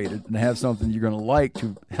hydrated and have something you're going to like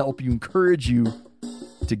to help you, encourage you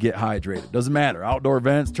to get hydrated. Doesn't matter. Outdoor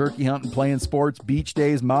events, turkey hunting, playing sports, beach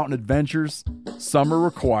days, mountain adventures. Summer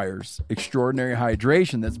requires extraordinary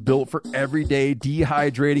hydration that's built for everyday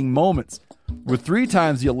dehydrating moments. With 3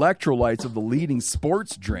 times the electrolytes of the leading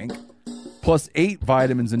sports drink, plus 8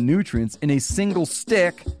 vitamins and nutrients in a single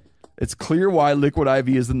stick, it's clear why Liquid IV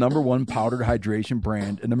is the #1 powdered hydration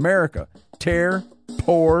brand in America. Tear,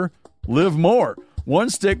 pour, live more. 1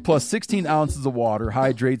 stick plus 16 ounces of water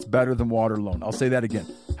hydrates better than water alone. I'll say that again.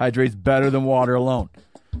 Hydrates better than water alone.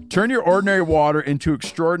 Turn your ordinary water into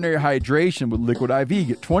extraordinary hydration with Liquid IV.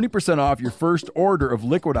 Get 20% off your first order of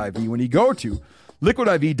Liquid IV when you go to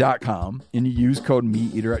liquidiv.com and you use code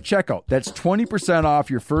MeatEater at checkout. That's 20%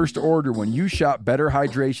 off your first order when you shop Better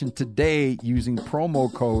Hydration today using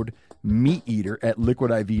promo code MeatEater at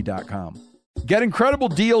liquidiv.com. Get incredible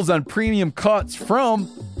deals on premium cuts from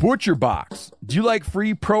ButcherBox. Do you like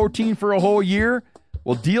free protein for a whole year?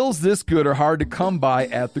 Well, deals this good are hard to come by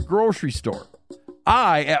at the grocery store.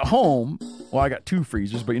 At home, I got 2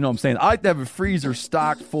 freezers, but you know what I'm saying. I like to have a freezer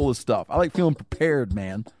stocked full of stuff. I like feeling prepared,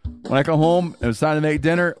 man. When I come home and it's time to make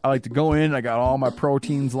dinner, I like to go in. I got all my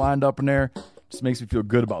proteins lined up in there. Just makes me feel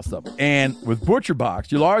good about stuff. And with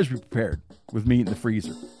ButcherBox, you'll always be prepared with meat in the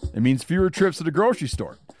freezer. It means fewer trips to the grocery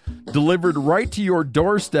store. Delivered right to your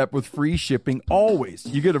doorstep with free shipping always.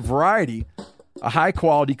 You get a variety of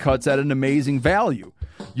high-quality cuts at an amazing value.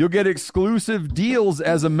 You'll get exclusive deals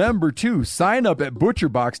as a member, too. Sign up at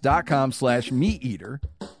butcherbox.com/meateater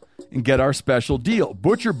and get our special deal.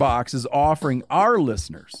 ButcherBox is offering our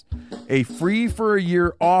listeners a free for a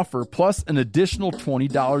year offer plus an additional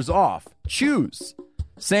 $20 off. Choose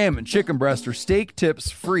salmon, chicken breast, or steak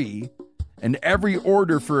tips free, and every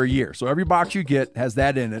order for a year. So every box you get has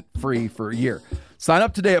that in it, free for a year. Sign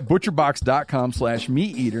up today at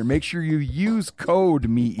butcherbox.com/meateater. Make sure you use code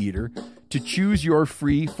MeatEater to choose your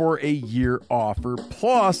free for a year offer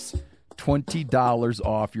plus $20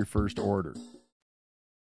 off your first order.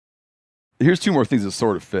 Here's 2 more things that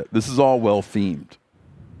sort of fit. This is all well themed.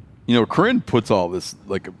 You know, Corinne puts all this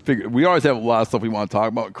like a figure. We always have a lot of stuff we want to talk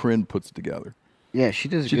about. Corinne puts it together. Yeah, she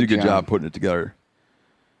does. She did a good job putting it together.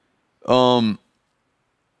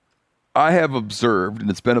 I have observed, and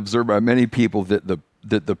it's been observed by many people, that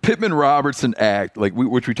the Pittman-Robertson Act,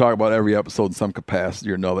 which we talk about every episode in some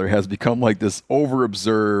capacity or another, has become like this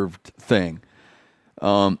over-observed thing.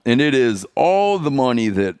 And it is all the money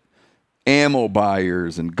that ammo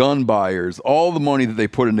buyers and gun buyers, all the money that they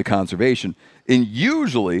put into conservation. And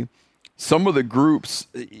usually some of the groups,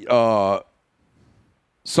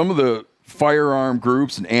 some of the firearm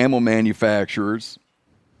groups and ammo manufacturers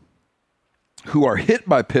who are hit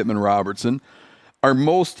by Pittman-Robertson are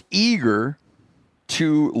most eager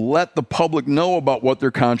to let the public know about what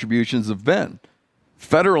their contributions have been.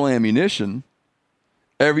 Federal ammunition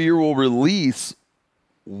every year will release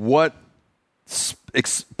what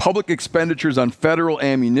public expenditures on federal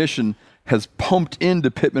ammunition has pumped into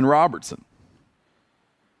Pittman Robertson,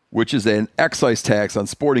 which is an excise tax on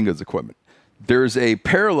sporting goods equipment. There's a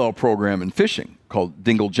parallel program in fishing called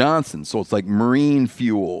Dingle Johnson. So it's like marine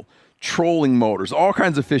fuel, trolling motors, all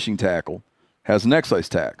kinds of fishing tackle has an excise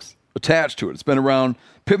tax attached to it. It's been around,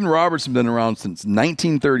 Pittman Robertson's been around since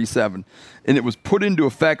 1937, and it was put into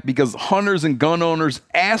effect because hunters and gun owners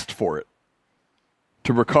asked for it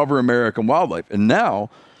to recover American wildlife. And now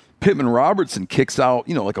Pittman Robertson kicks out,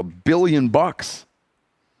 like $1 billion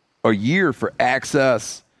a year for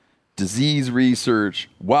access, disease research,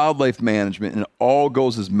 wildlife management, and it all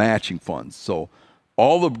goes as matching funds. So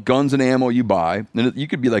all the guns and ammo you buy, and you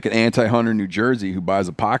could be like an anti-hunter in New Jersey who buys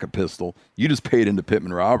a pocket pistol, you just paid into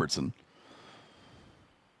Pittman Robertson.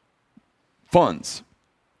 Funds.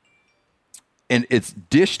 And it's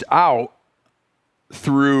dished out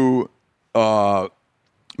through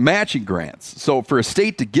matching grants. So for a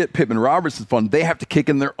state to get Pittman Robertson fund, they have to kick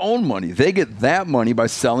in their own money. They get that money by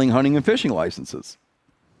selling hunting and fishing licenses.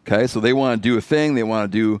 Okay, so they want to do a thing. They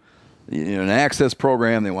want to do an access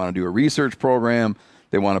program. They want to do a research program.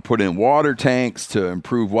 They want to put in water tanks to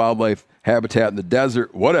improve wildlife habitat in the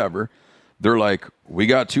desert, whatever. They're like, we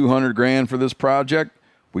got $200,000 for this project.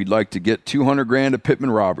 We'd like to get $200,000 of Pittman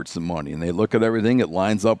Robertson money. And they look at everything. It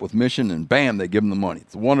lines up with mission, and bam, they give them the money.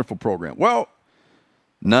 It's a wonderful program. Well,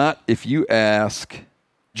 not if you ask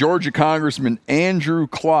Georgia Congressman Andrew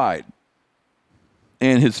Clyde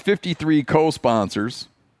and his 53 co-sponsors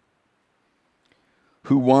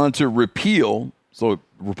who want to repeal, so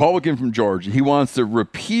Republican from Georgia, he wants to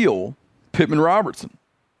repeal Pittman Robertson.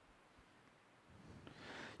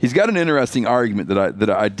 He's got an interesting argument that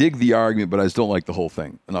I dig the argument, but I just don't like the whole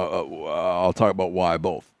thing. And I'll talk about why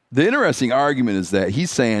both. The interesting argument is that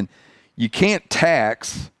he's saying you can't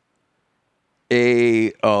tax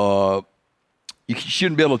you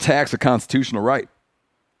shouldn't be able to tax a constitutional right.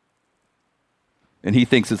 And he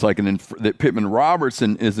thinks it's like that Pittman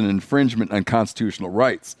Robertson is an infringement on constitutional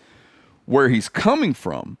rights. Where he's coming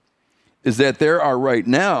from is that there are right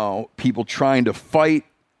now people trying to fight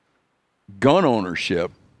gun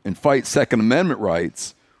ownership and fight Second Amendment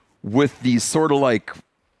rights with these sort of like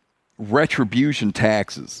retribution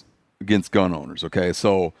taxes against gun owners. Okay,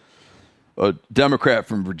 so a Democrat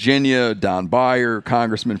from Virginia, Don Beyer,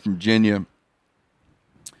 congressman from Virginia,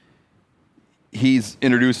 he's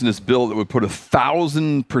introducing this bill that would put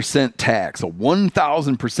 1,000% tax, a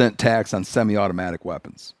 1,000% tax on semi-automatic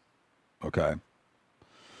weapons. Okay.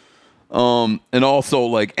 And also,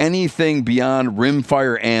 like, anything beyond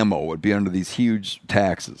rimfire ammo would be under these huge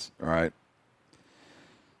taxes. All right.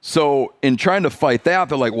 So in trying to fight that,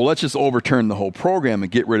 they're like, well, let's just overturn the whole program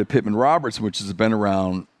and get rid of Pittman Robertson, which has been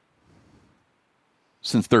around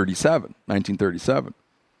since 1937.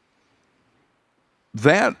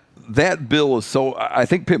 That bill is so, I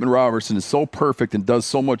think Pittman Robertson is so perfect and does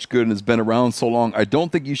so much good and has been around so long. I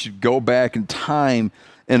don't think you should go back in time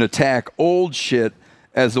and attack old shit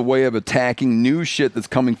as a way of attacking new shit that's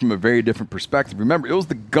coming from a very different perspective. Remember, it was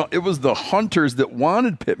the hunters that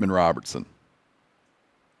wanted Pittman Robertson.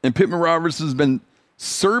 And Pittman Robertson has been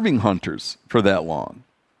serving hunters for that long.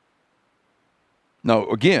 Now,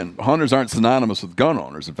 again, hunters aren't synonymous with gun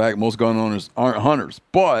owners. In fact, most gun owners aren't hunters.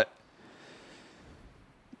 But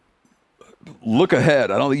look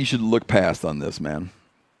ahead. I don't think you should look past on this, man.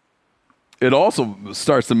 It also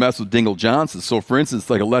starts to mess with Dingle Johnson. So, for instance,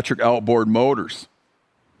 like electric outboard motors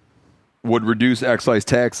would reduce excise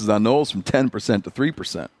taxes on those from 10% to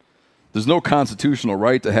 3%. There's no constitutional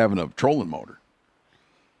right to having a trolling motor.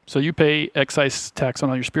 So you pay excise tax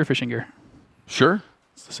on all your spearfishing gear. Sure.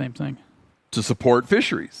 It's the same thing. To support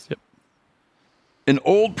fisheries. Yep. An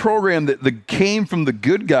old program that came from the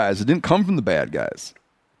good guys. It didn't come from the bad guys.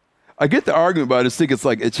 I get the argument, but I just think it's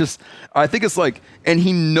like, and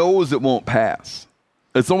he knows it won't pass.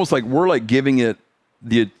 It's almost like we're like giving it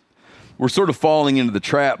we're sort of falling into the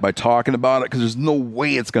trap by talking about it because there's no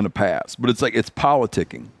way it's going to pass. But it's like, it's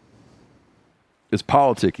politicking. It's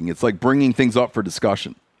politicking. It's like bringing things up for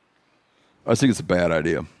discussion. I think it's a bad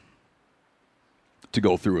idea to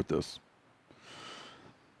go through with this.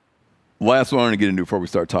 Last one I want to get into before we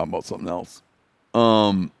start talking about something else.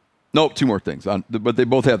 Nope, two more things. But they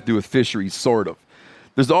both have to do with fisheries, sort of.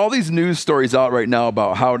 There's all these news stories out right now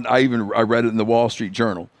about how I read it in the Wall Street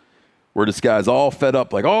Journal, where this guy's all fed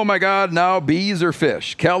up, like, oh my God, now bees are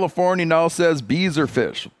fish. California now says bees are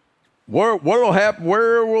fish. What will happen?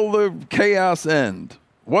 Where will the chaos end?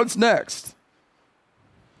 What's next?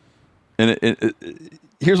 And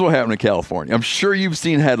here's what happened in California. I'm sure you've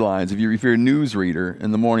seen headlines. If you're a news reader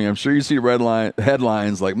in the morning, I'm sure you see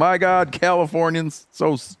headlines like, my God, Californians,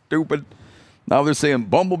 so stupid. Now they're saying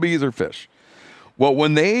bumblebees are fish. Well,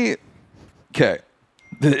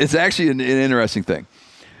 it's actually an interesting thing.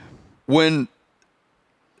 When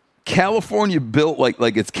California built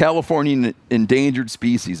like its California Endangered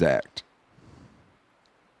Species Act,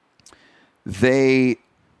 they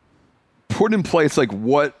put in place like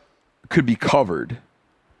what could be covered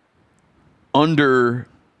under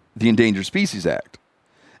the Endangered Species Act.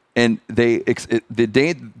 And the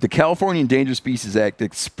California Endangered Species Act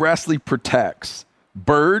expressly protects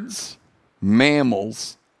birds,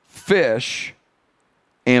 mammals, fish,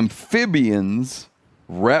 amphibians,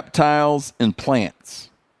 reptiles, and plants.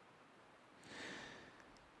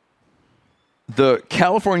 The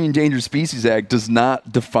California Endangered Species Act does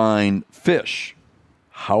not define fish.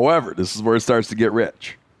 However, this is where it starts to get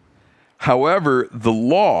rich. However,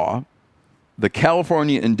 the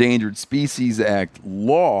California Endangered Species Act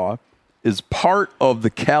law is part of the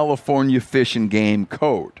California Fish and Game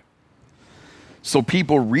Code. So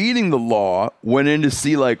people reading the law went in to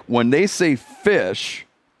see, like, when they say fish,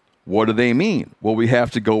 what do they mean? Well, we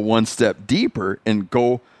have to go one step deeper and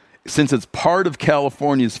go, since it's part of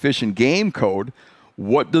California's Fish and Game Code,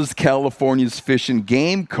 what does California's Fish and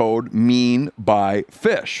Game Code mean by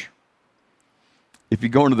fish? If you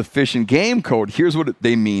go into the Fish and Game Code, here's what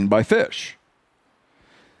they mean by fish.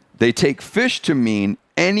 They take fish to mean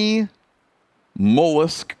any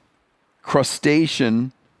mollusk,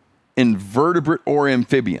 crustacean, invertebrate, or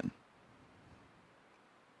amphibian.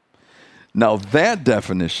 Now that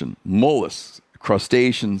definition, mollusks,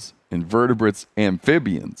 crustaceans, invertebrates,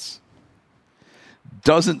 amphibians,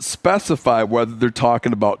 doesn't specify whether they're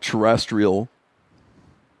talking about terrestrial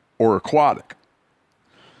or aquatic.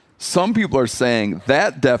 Some people are saying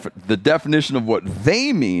that the definition of what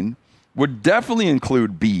they mean would definitely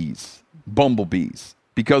include bees, bumblebees,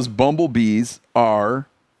 because bumblebees are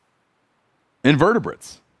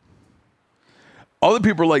invertebrates. Other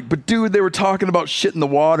people are like, but dude, they were talking about shit in the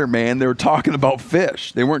water, man. They were talking about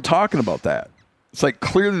fish. They weren't talking about that. It's like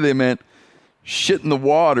clearly they meant shit in the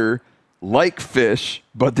water like fish,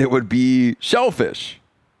 but they would be shellfish.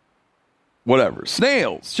 Whatever.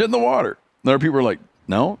 Snails, shit in the water. And other people are like,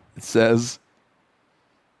 no, it says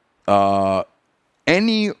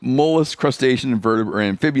any mollusk, crustacean, invertebrate, or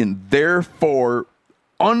amphibian. Therefore,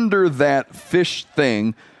 under that fish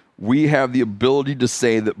thing, we have the ability to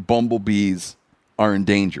say that bumblebees are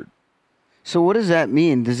endangered. So what does that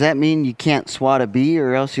mean? Does that mean you can't swat a bee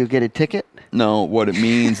or else you'll get a ticket? No, what it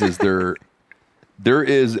means is there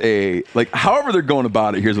is a, like, however they're going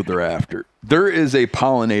about it, here's what they're after. There is a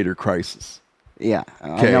pollinator crisis. Yeah,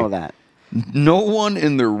 I know that. No one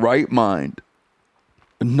in their right mind,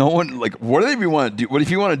 like, what do they want to do? What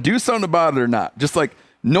if you want to do something about it or not? Just like,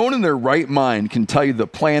 no one in their right mind can tell you the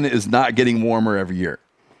planet is not getting warmer every year.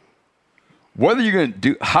 Whether you're going to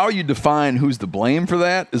do, how you define who's to blame for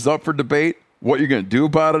that is up for debate. What you're going to do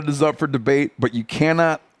about it is up for debate, but you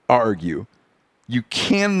cannot argue. You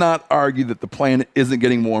cannot argue that the planet isn't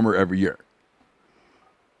getting warmer every year.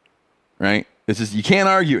 Right? It's just, you can't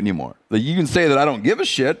argue it anymore. Like, you can say that I don't give a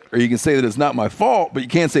shit, or you can say that it's not my fault, but you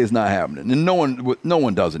can't say it's not happening. And no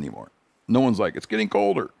one does anymore. No one's like, it's getting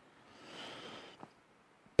colder.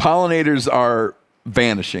 Pollinators are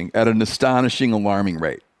vanishing at an astonishing, alarming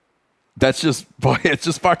rate. That's just, it's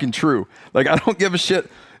just fucking true. Like, I don't give a shit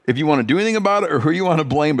if you want to do anything about it or who you want to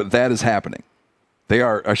blame, but that is happening. They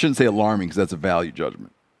are, I shouldn't say alarming because that's a value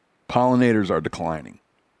judgment. Pollinators are declining.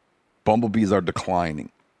 Bumblebees are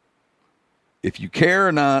declining. If you care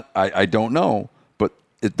or not, I don't know, but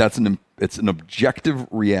it's an objective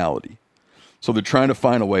reality. So they're trying to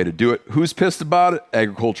find a way to do it. Who's pissed about it?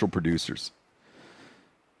 Agricultural producers.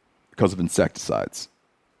 Because of insecticides.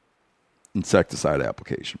 Insecticide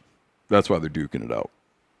application. That's why they're duking it out.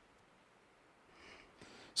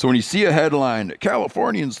 So when you see a headline that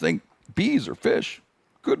Californians think bees are fish,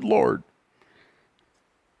 good Lord.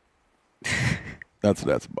 That's what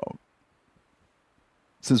that's about.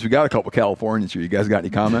 Since we got a couple Californians here, you guys got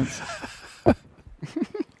any comments?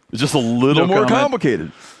 It's just a little more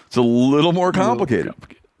complicated. It's a little more complicated.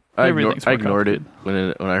 I ignored it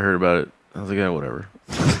when I heard about it. I was like, yeah, whatever.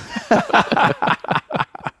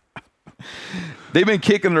 They've been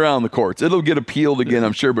kicking it around the courts. It'll get appealed again,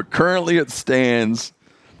 I'm sure. But currently it stands,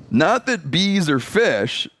 not that bees are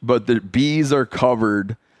fish, but that bees are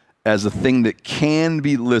covered as a thing that can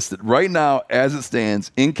be listed. Right now, as it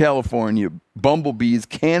stands, in California, bumblebees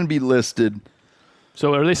can be listed.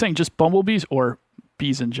 So are they saying just bumblebees or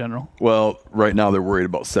bees in general? Well, right now they're worried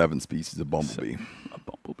about 7 species of bumblebee. A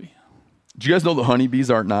bumblebee. Do you guys know the honeybees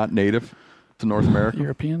are not native to North America?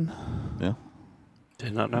 European. Yeah.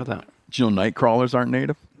 Did not know that. Do you know night crawlers aren't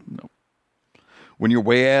native? No. When you're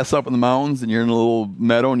way ass up in the mountains and you're in a little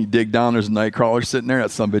meadow and you dig down, there's a night crawler sitting there. That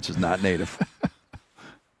sumbitch is not native.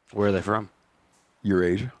 Where are they from?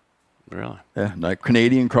 Eurasia. Really? Yeah, not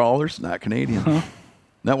Canadian crawlers, not Canadian. Isn't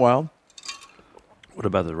that wild? What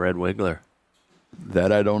about the red wiggler?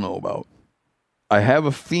 That I don't know about. I have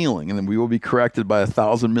a feeling, and then we will be corrected by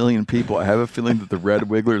 1,000 million people. I have a feeling that the red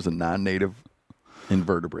wiggler is a non-native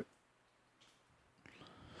invertebrate.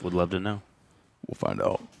 Would love to know. We'll find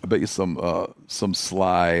out. I bet you some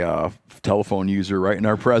sly telephone user right in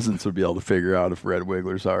our presence would be able to figure out if red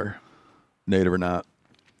wigglers are native or not.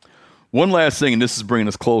 One last thing, and this is bringing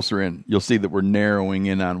us closer in. You'll see that we're narrowing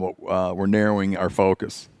in on what we're narrowing our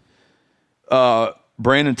focus.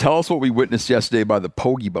 Brandon, tell us what we witnessed yesterday by the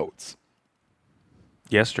pogie boats.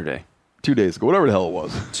 Yesterday. 2 days ago, whatever the hell it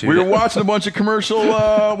was. We were watching a bunch of commercial,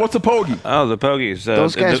 what's a pogie? Oh, the pogies.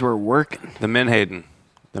 Those guys were working. The menhaden.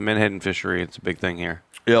 The menhaden fishery, it's a big thing here.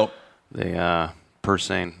 Yep. The purse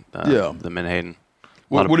seine, yeah. The menhaden.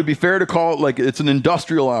 Would it be fair to call it like it's an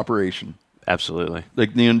industrial operation? Absolutely.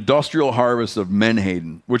 Like the industrial harvest of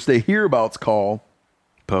menhaden, which they hereabouts call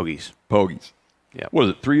pogies. Pogies. Yeah. What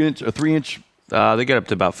is it, 3 inch? A 3 inch? They get up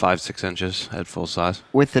to about 5-6 inches at full size.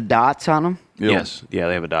 With the dots on them? Yep. Yes. Yeah,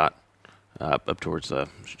 they have a dot up towards the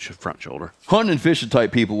front shoulder. Hunting and fishing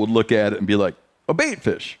type people would look at it and be like, a bait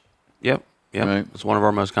fish. Yep. Right. It's one of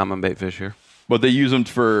our most common bait fish here. But they use them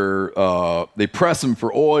for, they press them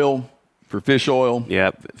for oil, for fish oil.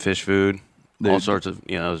 Yep. Fish food. All sorts of,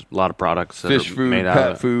 there's a lot of products that fish are food, made out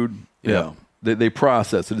pet of it. food. Yeah. They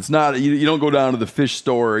process it. It's not, you don't go down to the fish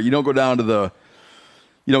store. You don't go down to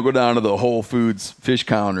the Whole Foods fish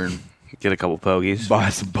counter and get a couple pogies. Buy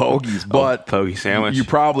some pogies. But pogie sandwich. You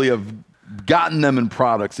probably have gotten them in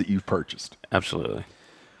products that you've purchased. Absolutely.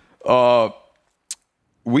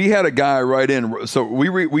 We had a guy write in. So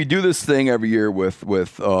we do this thing every year with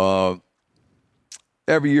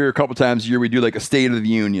every year, a couple times a year, we do like a State of the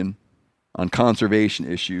Union on conservation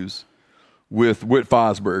issues with Whit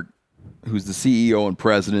Fosberg, who's the CEO and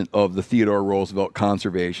president of the Theodore Roosevelt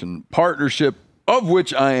Conservation Partnership, of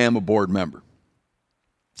which I am a board member.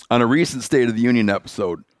 On a recent State of the Union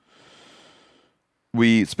episode,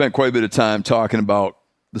 we spent quite a bit of time talking about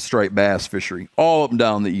the striped bass fishery all up and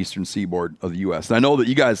down the eastern seaboard of the U.S. And I know that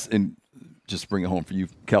you guys, and just bring it home for you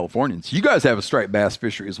Californians, you guys have a striped bass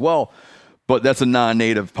fishery as well, but that's a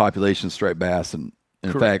non-native population of striped bass. And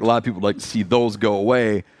in fact, a lot of people would like to see those go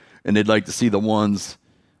away, and they'd like to see the ones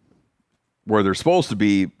where they're supposed to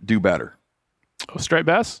be do better. Oh, striped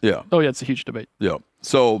bass? Yeah. Oh, yeah, it's a huge debate. Yeah.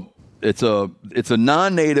 So it's a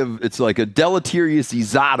non-native, it's like a deleterious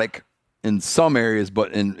exotic in some areas,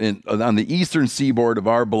 but in on the eastern seaboard of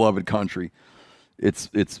our beloved country, it's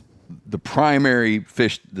the primary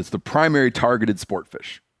fish, it's the primary targeted sport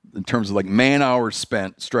fish. In terms of like man hours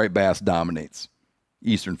spent, striped bass dominates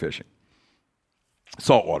eastern fishing.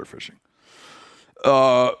 Saltwater fishing.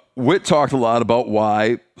 Whit talked a lot about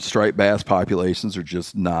why striped bass populations are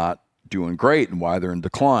just not doing great and why they're in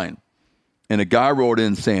decline. And a guy wrote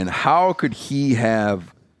in saying, how could he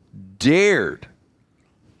have dared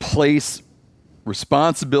place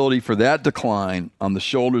responsibility for that decline on the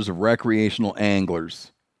shoulders of recreational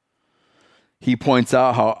anglers? He points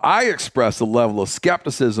out how I express a level of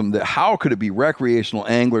skepticism that how could it be recreational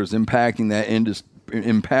anglers impacting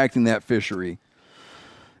that fishery?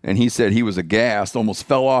 And he said he was aghast, almost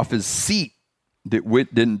fell off his seat that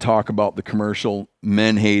Whit didn't talk about the commercial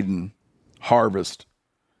menhaden harvest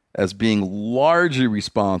as being largely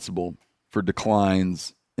responsible for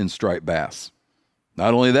declines in striped bass.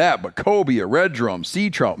 Not only that, but cobia, red drum, sea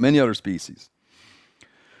trout, many other species.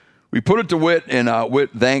 We put it to Whit, and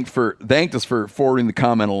Whit thanked us for forwarding the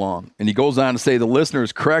comment along. And he goes on to say the listener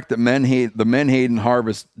is correct that the menhaden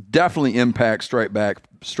harvest definitely impacts striped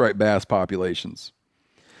bass populations.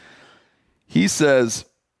 He says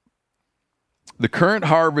the current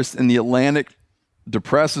harvest in the Atlantic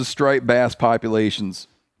depresses striped bass populations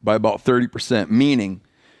by about 30%, meaning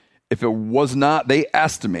if it was not, they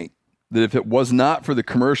estimate that if it was not for the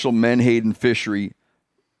commercial menhaden fishery,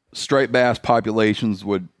 striped bass populations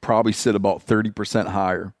would probably sit about 30%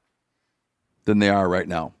 higher than they are right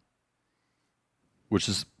now, which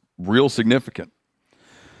is real significant.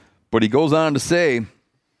 But he goes on to say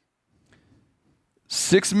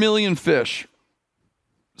 6 million fish.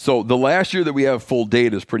 So the last year that we have full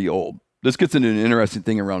data is pretty old. This gets into an interesting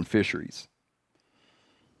thing around fisheries.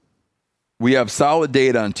 We have solid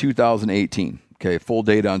data on 2018. Okay, full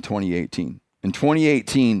data on 2018. In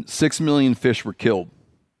 2018, 6 million fish were killed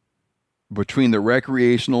between the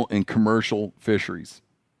recreational and commercial fisheries.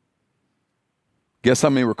 Guess how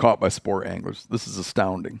many were caught by sport anglers? This is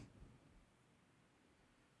astounding.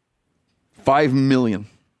 5 million.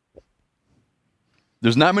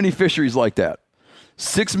 There's not many fisheries like that.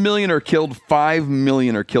 6 million are killed, 5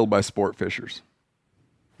 million are killed by sport fishers.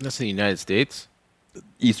 That's in the United States?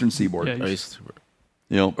 Eastern seaboard. Yeah,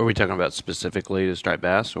 You know, Are we talking about specifically to striped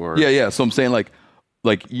bass, or yeah. So I'm saying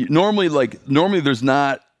normally there's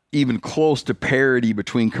not even close to parity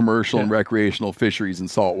between commercial and recreational fisheries in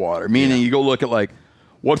saltwater. Meaning you go look at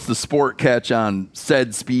what's the sport catch on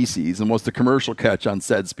said species and what's the commercial catch on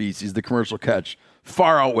said species. The commercial catch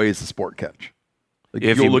far outweighs the sport catch. Like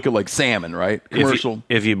if you go look at salmon, right? Commercial.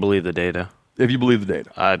 if you believe the data. If you believe the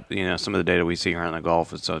data. Some of the data we see here in the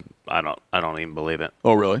Gulf is I don't even believe it.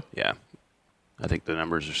 Oh, really? Yeah. I think the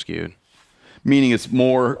numbers are skewed. Meaning it's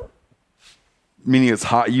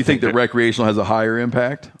high. You think that recreational has a higher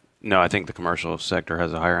impact? No, I think the commercial sector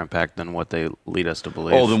has a higher impact than what they lead us to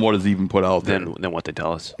believe. Oh, than what is even put out there. Than what they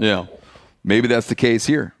tell us. Yeah. Maybe that's the case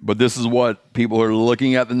here. But this is what people are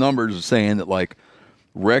looking at the numbers are saying that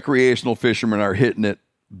recreational fishermen are hitting it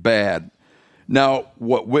bad. Now,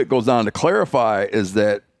 what Witt goes on to clarify is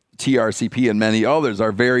that TRCP and many others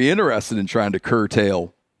are very interested in trying to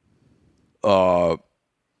curtail the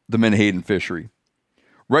menhaden fishery.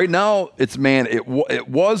 Right now, it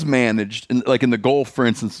was managed in the Gulf, for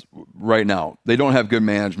instance. Right now, they don't have good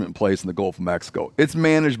management in place in the Gulf of Mexico. It's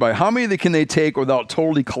managed by how many can they take without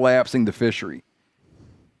totally collapsing the fishery,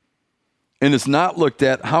 and it's not looked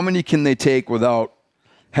at how many can they take without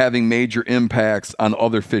having major impacts on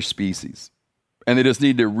other fish species, and they just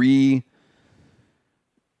need to rethink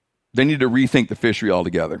the fishery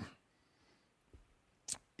altogether.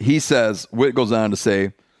 He says, Witt goes on to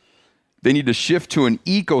say, they need to shift to an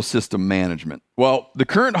ecosystem management. Well, the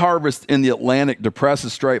current harvest in the Atlantic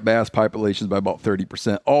depresses striped bass populations by about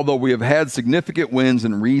 30%, although we have had significant wins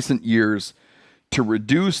in recent years to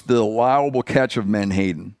reduce the allowable catch of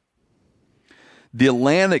menhaden. The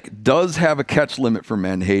Atlantic does have a catch limit for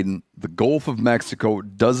menhaden. The Gulf of Mexico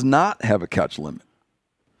does not have a catch limit.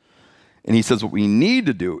 And he says what we need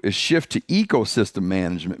to do is shift to ecosystem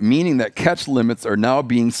management, meaning that catch limits are now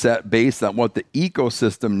being set based on what the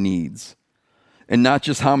ecosystem needs and not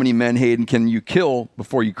just how many menhaden can you kill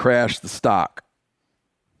before you crash the stock.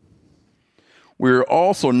 We're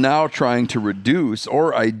also now trying to reduce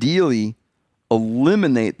or ideally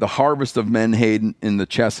eliminate the harvest of menhaden in the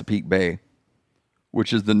Chesapeake Bay,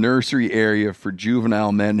 which is the nursery area for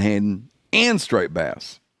juvenile menhaden and striped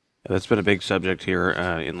bass. That's been a big subject here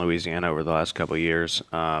in Louisiana over the last couple of years.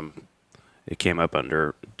 It came up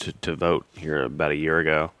to vote here about a year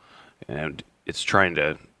ago, and it's trying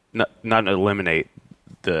to not eliminate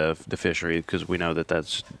the fishery, because we know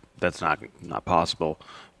that's not possible,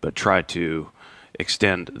 but try to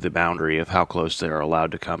extend the boundary of how close they are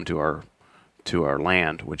allowed to come to our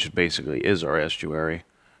land, which basically is our estuary,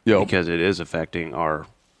 because it is affecting our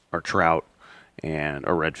trout and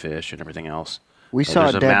our redfish and everything else. We saw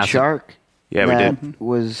a dead shark. Yeah, we did.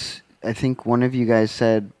 Was, I think one of you guys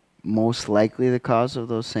said, most likely the cause of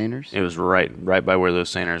those seiners? It was right by where those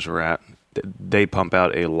seiners were at. They pump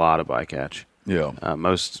out a lot of bycatch. Yeah.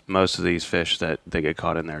 Most of these fish that they get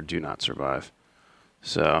caught in there do not survive.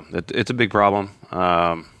 So it's a big problem.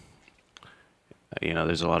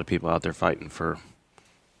 There's a lot of people out there fighting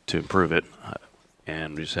to improve it,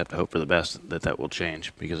 and we just have to hope for the best that will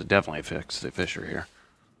change, because it definitely affects the fishery here.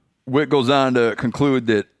 Witt goes on to conclude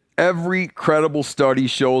that every credible study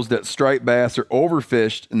shows that striped bass are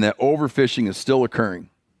overfished and that overfishing is still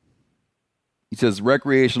occurring. He says,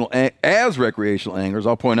 recreational anglers,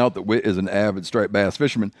 I'll point out that Witt is an avid striped bass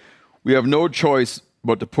fisherman, we have no choice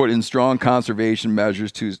but to put in strong conservation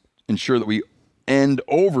measures to ensure that we end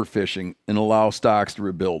overfishing and allow stocks to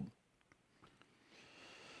rebuild.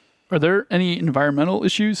 Are there any environmental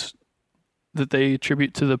issues that they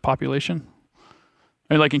attribute to the population?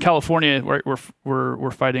 I mean, like in California,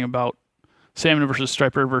 we're fighting about salmon versus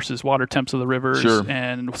striper versus water temps of the rivers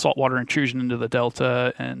and saltwater intrusion into the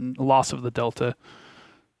delta and loss of the delta.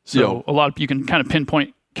 So you can kind of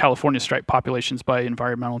pinpoint California striped populations by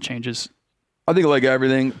environmental changes. I think like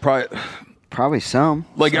everything, probably some.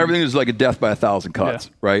 Everything is like a death by 1,000 cuts,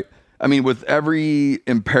 right? I mean, with every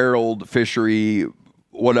imperiled fishery,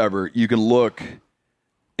 whatever, you can look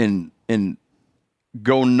and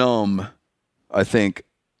go numb. I think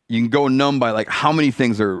you can go numb by how many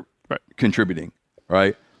things are contributing,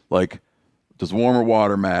 right? Like, does warmer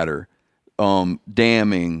water matter?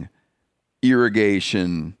 Damming,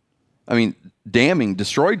 irrigation. I mean, damming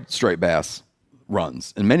destroyed striped bass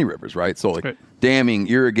runs in many rivers, right? So damming,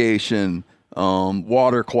 irrigation,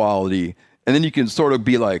 water quality, and then you can sort of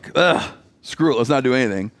be like, ugh, screw it, let's not do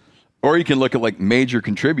anything. Or you can look at like major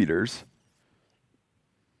contributors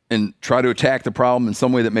and try to attack the problem in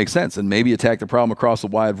some way that makes sense, and maybe attack the problem across a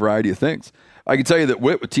wide variety of things. I can tell you that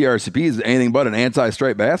Whit with TRCP is anything but an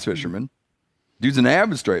anti-striped bass fisherman. Dude's an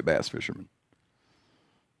avid striped bass fisherman.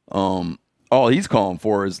 All he's calling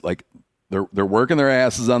for is like they're working their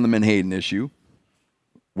asses on the menhaden issue,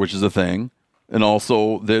 which is a thing, and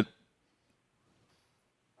also that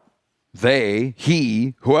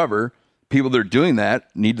whoever, people that are doing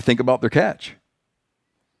that need to think about their catch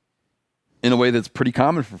in a way that's pretty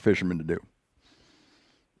common for fishermen to do.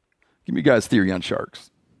 Give me you guys' theory on sharks.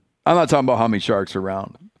 I'm not talking about how many sharks are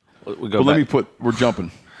around. We're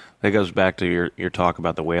jumping. That goes back to your talk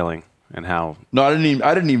about the whaling and how. No, I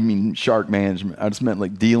didn't even mean shark management. I just meant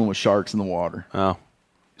like dealing with sharks in the water. Oh.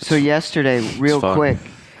 So yesterday, real quick,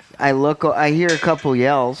 I hear a couple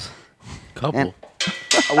yells. Couple.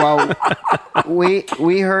 Well,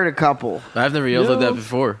 we heard a couple. I've never yelled like that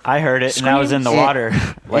before. I heard it, and I was in the water,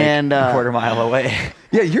 like a quarter mile away.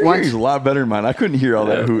 Yeah, your hearing's a lot better than mine. I couldn't hear all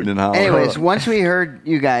that hooting and hollering. Anyways, once we heard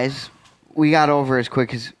you guys, we got over as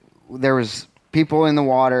quick as there was people in the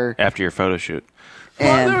water. After your photo shoot.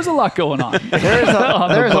 Well, there was a lot going on. There's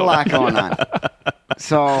a lot going on.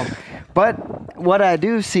 So, but what I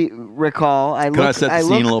do recall, Can I set the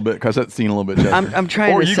scene a little bit? Jessica? I'm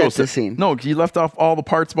trying to set the scene. No, you left off all the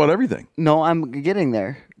parts about everything. No, I'm getting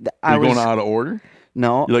there. You're going out of order?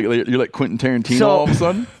 No. You're like Quentin Tarantino all of a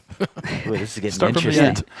sudden? Ooh, this is getting Start from the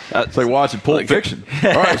interesting. end. It's like watching Pulp Fiction.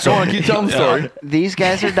 All right, so on, keep telling the story. These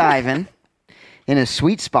guys are diving in a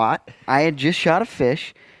sweet spot. I had just shot a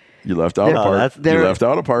fish. You left out a part. You left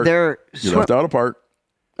out a part. You left out a part.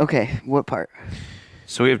 Okay, what part?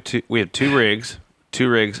 So we have two rigs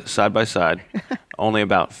side by side, only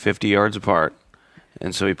about 50 yards apart,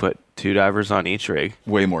 and so we put two divers on each rig.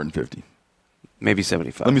 Way more than 50. Maybe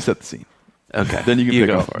 75. Let me set the scene. Okay. Then you can pick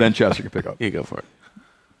up. Then Chester can pick up. You go for it.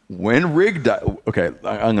 When rig dive, okay,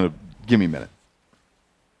 I'm gonna give me a minute.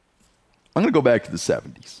 I'm gonna go back to the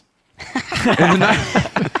 70s.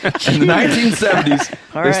 In the 1970s,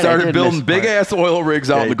 they started building big-ass oil rigs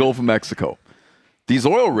out in the Gulf of Mexico. These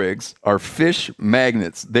oil rigs are fish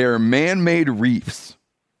magnets. They are man-made reefs.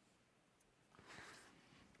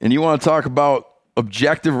 And you want to talk about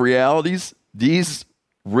objective realities? These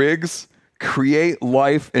rigs create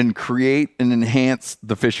life and create and enhance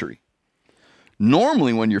the fishery.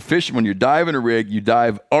 Normally, when you're fishing, when you're diving a rig, you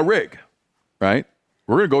dive a rig, right?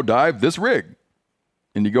 We're going to go dive this rig.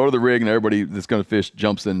 And you go to the rig, and everybody that's going to fish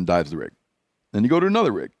jumps in and dives the rig. Then you go to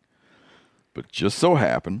another rig. But it just so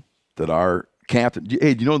happened that our captain,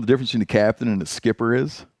 hey, do you know what the difference between a captain and a skipper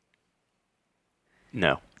is?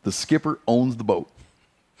 No. The skipper owns the boat.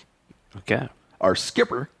 Okay. Our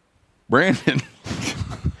skipper, Brandon,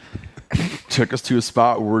 took us to a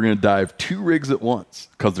spot where we're going to dive two rigs at once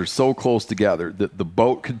because they're so close together that the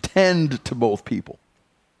boat could tend to both people.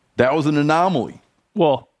 That was an anomaly.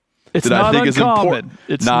 Well, it's not uncommon.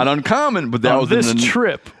 It's not uncommon, but that was this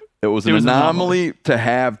trip. It was an anomaly to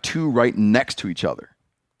have two right next to each other.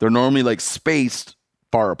 They're normally like spaced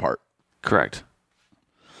far apart. Correct.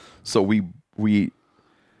 So we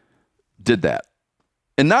did that.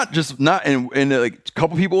 And not and like a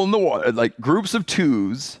couple people in the water, like groups of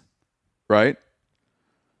twos, right?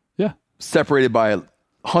 Yeah. Separated by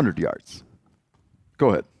 100 yards.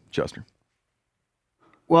 Go ahead, Chester.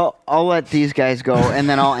 Well, I'll let these guys go, and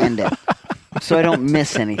then I'll end it, so I don't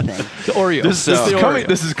miss anything. The Oreo.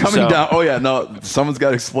 This is coming down. Oh yeah, no, someone's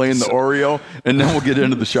got to explain the Oreo, and then we'll get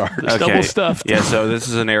into the sharks. Okay. Double stuffed. Yeah, so this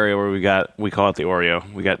is an area where we call it the Oreo.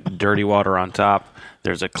 We got dirty water on top.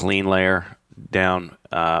 There's a clean layer down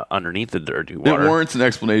underneath the dirty water. It warrants an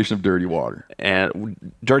explanation of dirty water.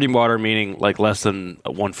 And dirty water meaning like less than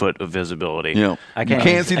 1 foot of visibility. You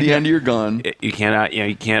can't see the end of your gun. You cannot.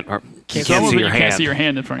 You can't see your hand. You can't see your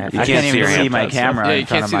hand in front of you. I can't even see my camera. Yeah, you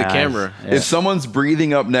can't see the camera. Yeah. If someone's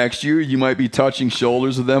breathing up next to you, you might be touching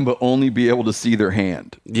shoulders with them, but only be able to see their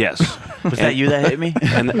hand. Yes. Was that you that hit me?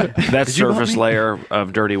 And that surface layer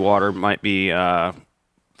of dirty water might be 5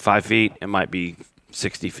 feet. It might be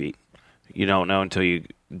 60 feet. You don't know until you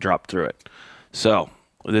drop through it. So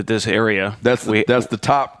that this area, that's the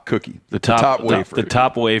top cookie, the top wafer. The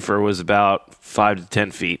top wafer was about 5 to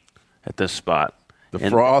 10 feet at this spot.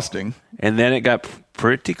 Frosting, and then it got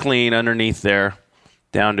pretty clean underneath there,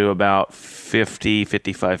 down to about 50,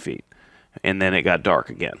 55 feet, and then it got dark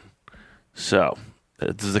again. So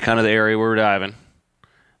this is the kind of the area we're diving.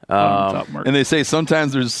 And they say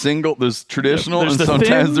sometimes there's traditional, and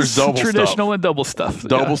sometimes there's double traditional stuff. And double stuff.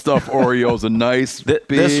 Double stuff Oreos, a nice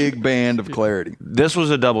big band of clarity. This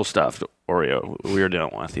was a double stuffed Oreo we were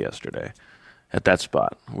dealing with yesterday at that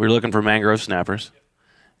spot. We were looking for mangrove snappers,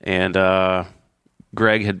 and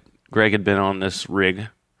Greg had been on this rig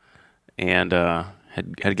and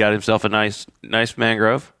had got himself a nice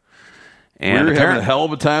mangrove. And we were having a hell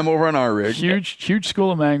of a time over on our rig. Huge school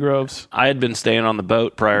of mangroves. I had been staying on the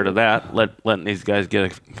boat prior to that, letting these guys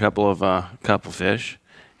get a couple fish,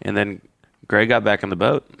 and then Greg got back in the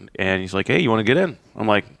boat, and he's like, "Hey, you want to get in?" I'm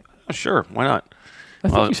like, oh, "Sure, why not?" I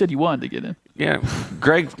think you said you wanted to get in. Yeah,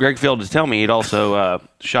 Greg failed to tell me he'd also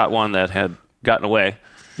shot one that had gotten away.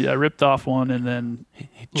 Yeah, ripped off one and then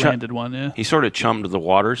landed one. Yeah, he sort of chummed the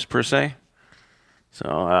waters per se.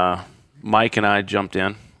 So Mike and I jumped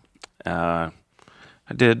in. I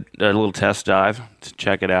did a little test dive to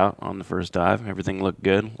check it out on the first dive. Everything looked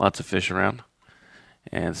good. Lots of fish around.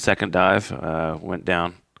 And second dive, went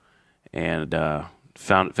down and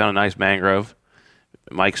found a nice mangrove.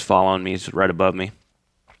 Mike's following me. He's right above me.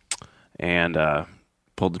 And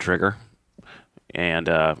pulled the trigger. And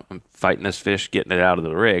I'm fighting this fish, getting it out of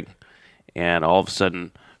the rig. And all of a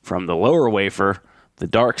sudden, from the lower wafer, the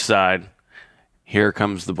dark side, here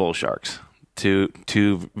comes the bull sharks.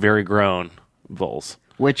 Two very grown bulls.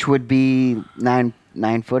 Which would be nine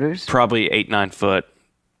footers? Probably 8-9 foot,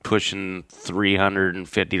 pushing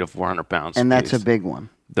 350 to 400 pounds. And that's a big one.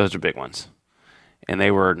 Those are big ones. And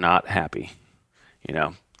they were not happy,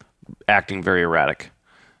 acting very erratic.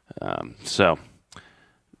 So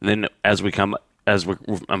then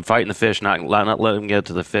I'm fighting the fish, not letting them get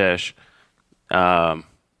to the fish. But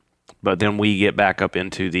then we get back up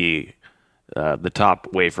into the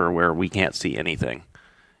top wafer where we can't see anything.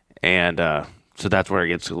 And so that's where it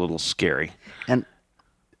gets a little scary. And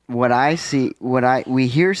what I see, we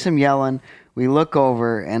hear some yelling, we look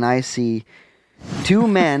over, and I see two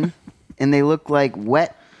men, and they look like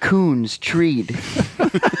wet coons treed.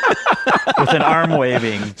 With an arm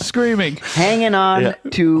waving. Screaming. Hanging on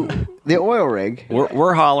to the oil rig.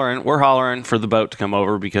 We're hollering for the boat to come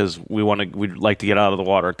over because we'd like to get out of the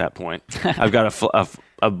water at that point. I've got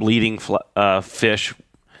a bleeding fish.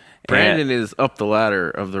 Brandon is up the ladder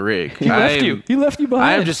of the rig. He left you behind.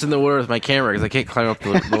 I am just in the water with my camera because I can't climb up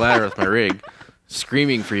the ladder with my rig,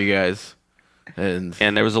 screaming for you guys. And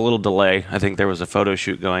there was a little delay. I think there was a photo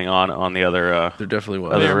shoot going on the other. There definitely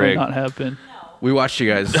was. Other There rig. may not have been. We watched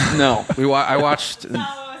you guys. No, I watched. That's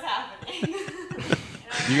not what was happening.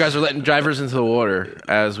 You guys were letting drivers into the water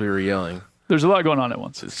as we were yelling. There's a lot going on at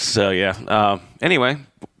once. So yeah. Anyway,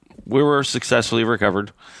 we were successfully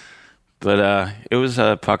recovered, but it was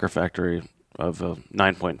a pucker factory of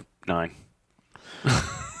 9.9.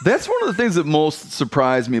 That's one of the things that most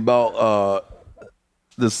surprised me about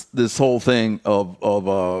this whole thing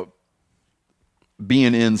of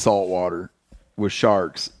being in saltwater with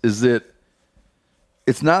sharks is that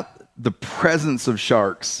it's not the presence of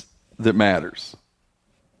sharks that matters,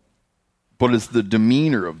 but it's the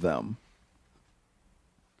demeanor of them.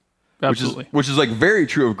 Absolutely. Which is like very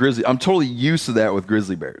true of grizzly. I'm totally used to that with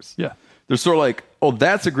grizzly bears. Yeah. They're sort of like, oh,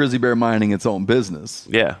 that's a grizzly bear minding its own business.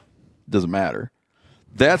 Yeah. Doesn't matter.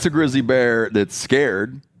 That's a grizzly bear that's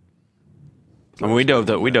scared. I mean, we dove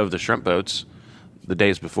the shrimp boats the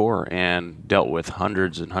days before and dealt with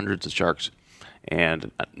hundreds and hundreds of sharks,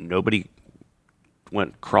 and nobody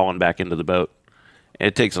went crawling back into the boat.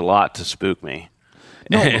 It takes a lot to spook me.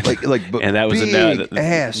 No, but and that was big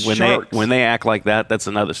ass when sharks. when they act like that. That's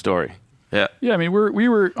another story. Yeah. Yeah, I mean, we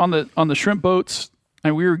were on the shrimp boats,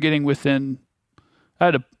 and we were getting within. I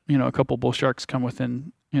had a couple bull sharks come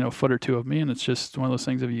within a foot or two of me, and it's just one of those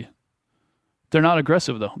things they're not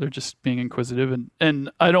aggressive though. They're just being inquisitive, and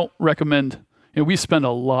I don't recommend. We spend a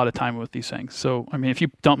lot of time with these things. So I mean, if you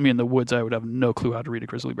dumped me in the woods, I would have no clue how to read a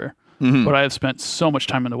grizzly bear. Mm-hmm. But I have spent so much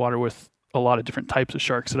time in the water with a lot of different types of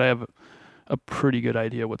sharks that I have a pretty good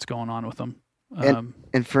idea what's going on with them.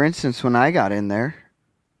 And for instance, when I got in there,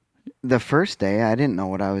 the first day I didn't know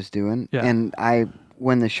what I was doing, Yeah. and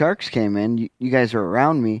when the sharks came in, you guys were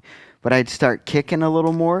around me, but I'd start kicking a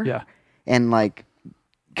little more, Yeah. and like,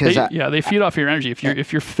 because they feed off your energy.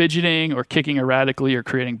 If you're fidgeting or kicking erratically or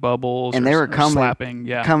creating bubbles, and or, they were or coming slapping,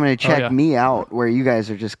 to check yeah. me out, where you guys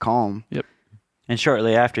are just calm. Yep. And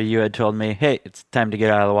shortly after, you had told me, "Hey, it's time to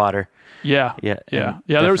get out of the water." Yeah. Yeah. Yeah. and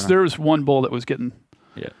Yeah. There definitely. was one bull that was getting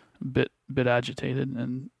Yeah. a bit agitated,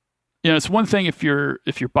 and it's one thing if you're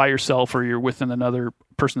by yourself or you're with another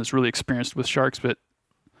person that's really experienced with sharks, but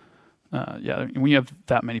when you have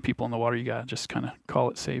that many people in the water, you gotta just kind of call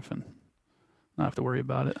it safe and not have to worry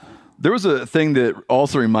about it. There was a thing that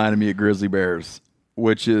also reminded me of grizzly bears,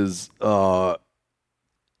 which is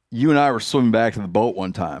you and I were swimming back to the boat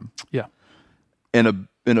one time. Yeah. And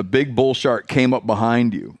a big bull shark came up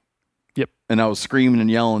behind you. Yep. and I was screaming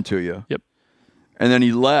and yelling to you. Yep. And then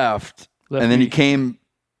he left and then me. he came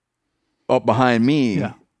up behind me,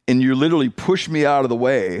 Yeah. and you literally pushed me out of the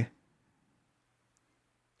way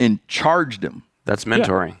and charged him. That's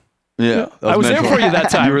mentoring. Yeah. I was there for you that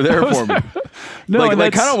time. You were there for me. No, like and kind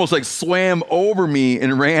of that's- almost like swam over me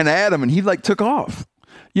and ran at him, and he like took off,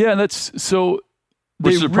 Yeah, and that's so.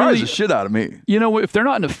 which They surprised really, the shit out of me. you know, if they're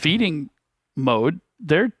not in a feeding mode,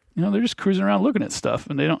 they're they're just cruising around looking at stuff,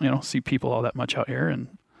 and they don't see people all that much out here. And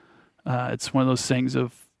it's one of those things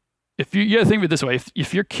of if you got to think of it this way: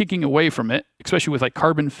 if you're kicking away from it, especially with like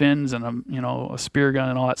carbon fins and a spear gun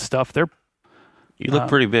and all that stuff, You look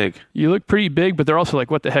pretty big. you look pretty big, but they're also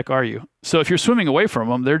like, what the heck are you? So if you're swimming away from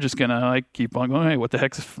them, they're just gonna like keep on going. Hey, what the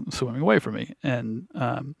heck's swimming away from me? And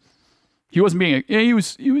he wasn't being. He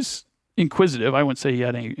was inquisitive. I wouldn't say he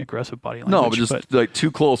had any aggressive body language. No, but just like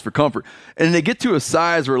too close for comfort. And they get to a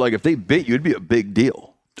size where like if they bit you, it'd be a big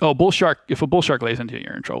deal. Oh, bull shark! If a bull shark lays into you,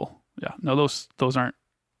 you're in trouble. Yeah, no, those aren't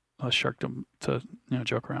a shark to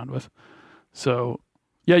joke around with. So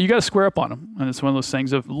yeah, you got to square up on them, and it's one of those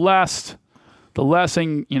things of the last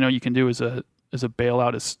thing you can do as a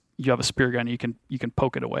bailout is you have a spear gun, you can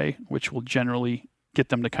poke it away, which will generally get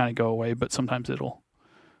them to kind of go away, but sometimes it'll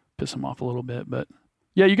piss them off a little bit. But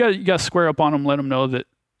yeah, you got to square up on them, let them know that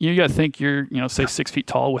you got to think you're say 6 feet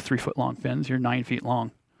tall with 3 foot long fins, you're 9 feet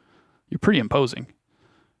long, you're pretty imposing.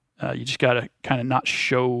 You just got to kind of not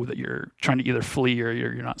show that you're trying to either flee or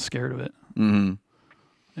you're not scared of it. Mm-hmm.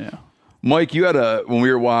 Yeah. Mike, you had when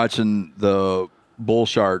we were watching the bull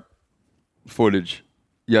shark footage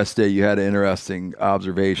yesterday, you had an interesting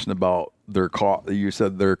observation about you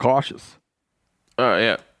said they're cautious. Oh,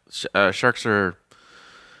 yeah. Sharks are...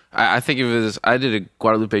 I think of it as... I did a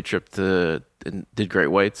Guadalupe trip and did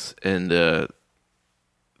great whites, and the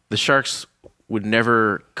sharks would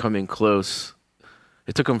never come in close.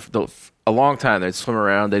 It took them a long time. They'd swim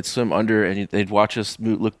around, they'd swim under, and they'd watch us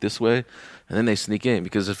look this way, and then they sneak in,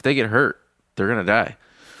 because if they get hurt, they're going to die.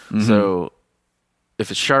 Mm-hmm. So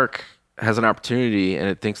if a shark has an opportunity and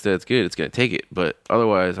it thinks that it's good, it's going to take it. But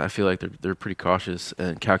otherwise, I feel like they're pretty cautious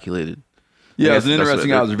and calculated. Yeah, it's an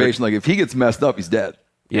interesting observation. Like if he gets messed up, he's dead.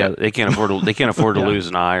 Yeah, they can't afford to lose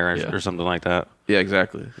an eye or something like that. Yeah,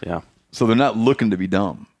 exactly. Yeah. So they're not looking to be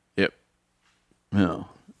dumb. Yep. Yeah,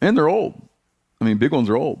 and they're old. I mean, big ones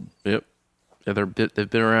are old. Yep. Yeah, they've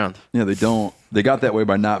been around. Yeah, they got that way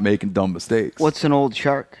by not making dumb mistakes. What's an old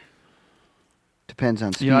shark? Depends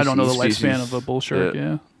on species. Yeah, I don't know the lifespan of a bull shark.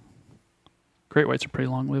 Yeah. Great whites are pretty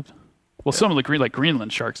long lived. Well, some of the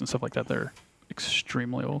Greenland sharks and stuff like that, they're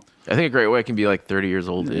extremely old. I think a great white can be like 30 years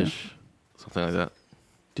old-ish, something like that.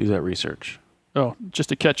 Do that research. Oh, just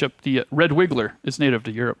to catch up, the red wiggler is native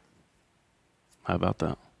to Europe. How about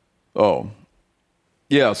that? Oh,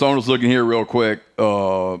 yeah. So I'm just looking here real quick.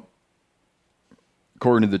 According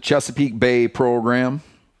to the Chesapeake Bay program,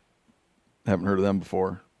 haven't heard of them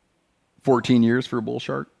before. 14 years for a bull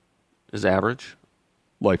shark. Is average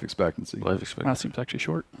life expectancy. That seems actually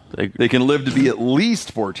short. They can live to be at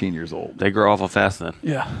least 14 years old. They grow awful fast then.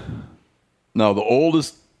 Yeah. No, the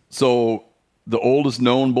oldest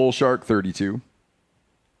known bull shark, 32.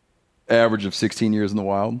 Average of 16 years in the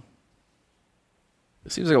wild.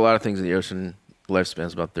 It seems like a lot of things in the ocean,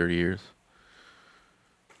 lifespan's about 30 years.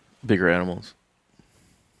 Bigger animals.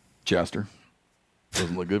 Chester.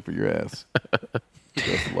 Doesn't look good for your ass.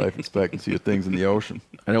 That's the life expectancy of things in the ocean.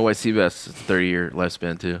 I know white sea bass is a 30-year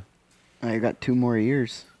lifespan, too. I got 2 more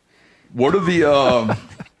years. What are the...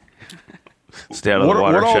 Stay out of the water,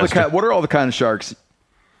 what are all the kind of sharks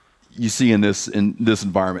you see in this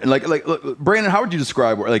environment? And like Brandon, how would you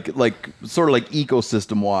describe like sort of like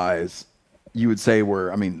ecosystem wise? You would say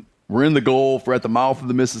we're in the Gulf, we're at the mouth of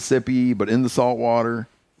the Mississippi, but in the saltwater.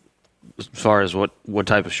 As far as what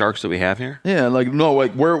type of sharks do we have here? Yeah,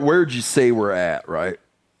 where'd you say we're at, right?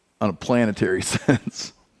 On a planetary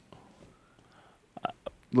sense.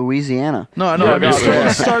 Louisiana. No, I know.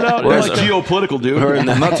 Yeah, start out. That's geopolitical, dude.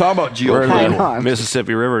 I'm not talking about geopolitical.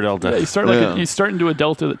 Mississippi River Delta. Yeah, you start into a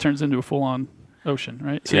delta that turns into a full-on ocean,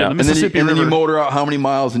 right? So yeah. the Mississippi and River. then you motor out how many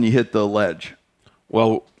miles and you hit the ledge?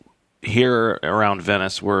 Well, here around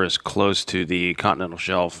Venice, we're as close to the continental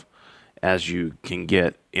shelf as you can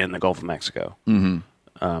get in the Gulf of Mexico.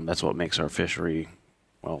 Mm-hmm. That's what makes our fishery,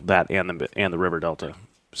 well, that and the river delta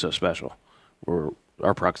so special.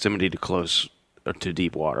 Our proximity to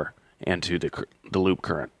deep water and to the loop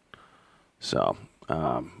current. So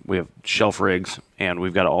we have shelf rigs, and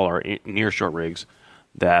we've got all our nearshore rigs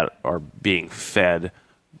that are being fed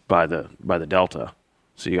by the delta.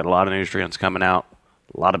 So you got a lot of nutrients coming out,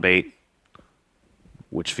 a lot of bait,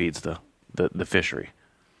 which feeds the fishery.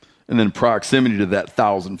 And then proximity to that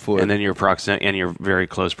 1,000-foot. And then your very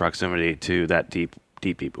close proximity to that deep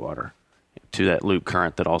water, to that loop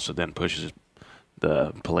current that also then pushes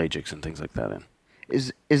the pelagics and things like that in.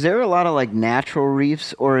 Is there a lot of like natural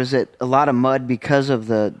reefs, or is it a lot of mud because of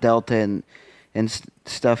the delta and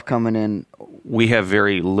stuff coming in? We have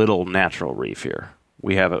very little natural reef here.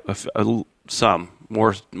 We have some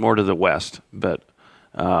more to the west, but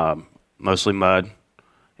mostly mud,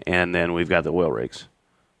 and then we've got the oil rigs.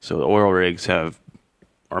 So the oil rigs are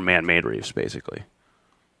man-made reefs, basically.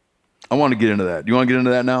 I want to get into that. Do you want to get into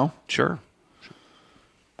that now? Sure.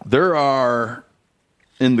 There are,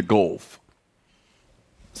 in the Gulf,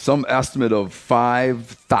 some estimate of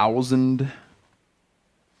 5,000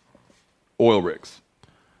 oil rigs.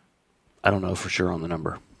 I don't know for sure on the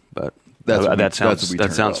number, but that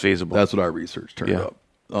sounds feasible. That's what our research turned up.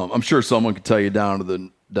 I'm sure someone could tell you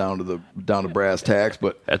down to brass tacks,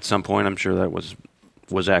 but at some point, I'm sure that was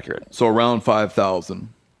accurate. So around 5,000,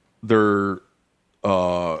 they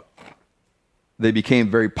became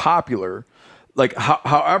very popular. Like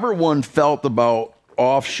however one felt about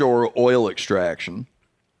offshore oil extraction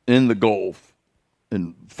in the Gulf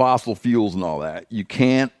and fossil fuels and all that, you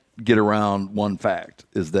can't get around one fact,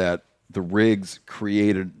 is that the rigs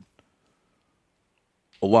created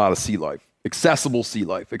a lot of sea life,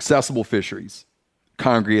 accessible fisheries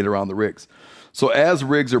congregated around the rigs. So as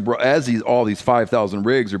rigs are all these 5,000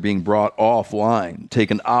 rigs are being brought offline,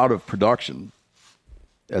 taken out of production,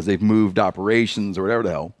 as they've moved operations or whatever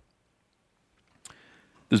the hell,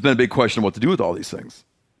 there's been a big question of what to do with all these things.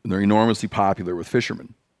 And they're enormously popular with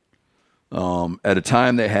fishermen. At a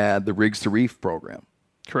time, they had the Rigs to Reef program.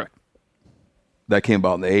 Correct. That came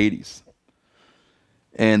about in the 80s.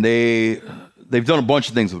 And they've done a bunch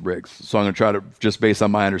of things with rigs. So I'm going to try to, just based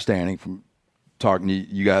on my understanding from talking to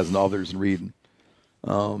you guys and others and reading,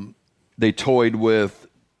 they toyed with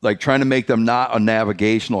like trying to make them not a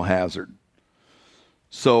navigational hazard.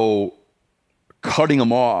 So cutting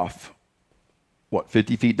them off,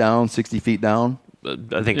 50 feet down, 60 feet down?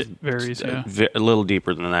 I think it varies, yeah. A little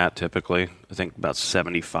deeper than that typically. I think about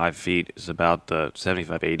 75 feet is about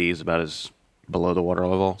 80 is about as below the water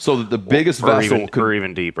level. So that the biggest vessel or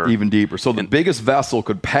even deeper. Even deeper. So the biggest vessel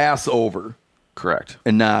could pass over. Correct.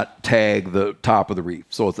 And not tag the top of the reef.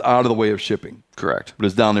 So it's out of the way of shipping. Correct. But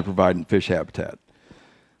it's down there providing fish habitat.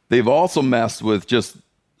 They've also messed with just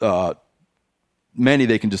many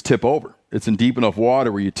they can just tip over. It's in deep enough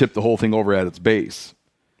water where you tip the whole thing over at its base.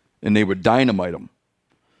 And they would dynamite them.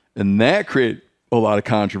 And that created a lot of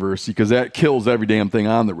controversy because that kills every damn thing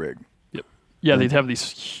on the rig. Yep. Yeah, they'd have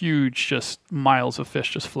these huge, just miles of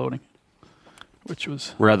fish just floating, which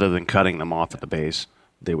was... Rather than cutting them off at the base,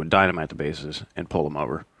 they would dynamite the bases and pull them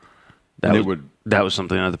over. That was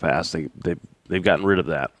something in the past. They've gotten rid of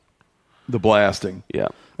that. The blasting. Yeah.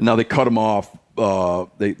 And now they cut them off.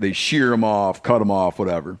 They shear them off, cut them off,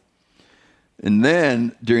 whatever. And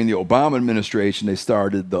then during the Obama administration, they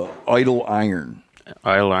started the Idle Iron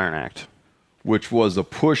Act, which was a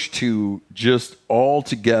push to just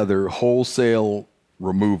altogether wholesale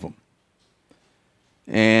remove them.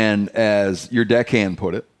 And as your deckhand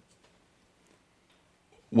put it,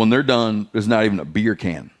 when they're done, there's not even a beer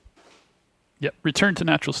can. Yep, return to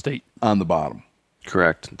natural state on the bottom.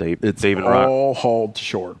 Correct. It's all hauled to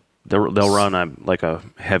shore. They'll run a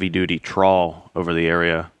heavy duty trawl over the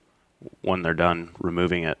area when they're done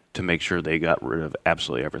removing it to make sure they got rid of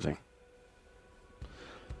absolutely everything.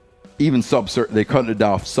 Even they cut it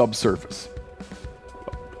off subsurface.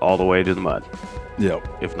 All the way to the mud. Yep.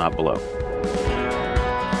 If not below.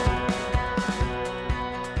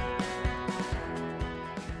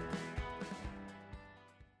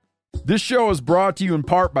 This show is brought to you in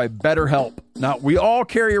part by BetterHelp. Now, we all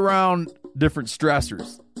carry around different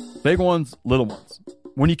stressors. Big ones, little ones.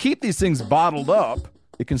 When you keep these things bottled up,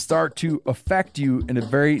 it can start to affect you in a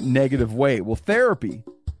very negative way. Well, therapy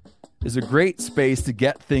is a great space to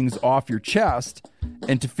get things off your chest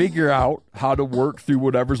and to figure out how to work through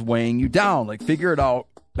whatever's weighing you down. Like figure it out.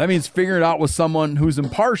 That means figure it out with someone who's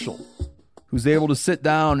impartial, who's able to sit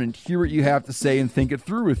down and hear what you have to say and think it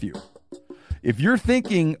through with you. If you're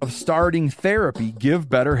thinking of starting therapy, give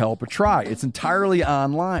BetterHelp a try. It's entirely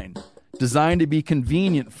online, designed to be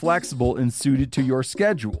convenient, flexible, and suited to your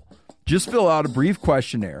schedule. Just fill out a brief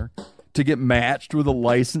questionnaire to get matched with a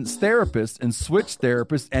licensed therapist and switch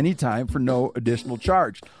therapists anytime for no additional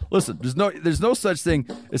charge. Listen, there's no such thing.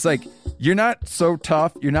 It's like you're not so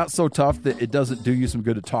tough that it doesn't do you some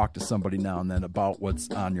good to talk to somebody now and then about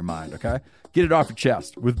what's on your mind, okay? Get it off your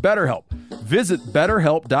chest with BetterHelp. Visit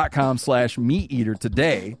betterhelp.com/meateater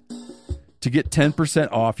today to get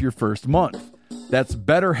 10% off your first month. That's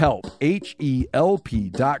BetterHelp,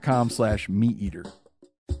 HELP.com/meateater.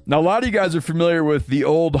 Now, a lot of you guys are familiar with the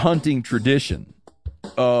old hunting tradition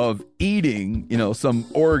of eating, some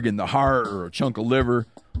organ, the heart or a chunk of liver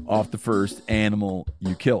off the first animal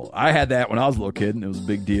you kill. I had that when I was a little kid, and it was a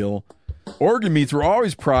big deal. Organ meats were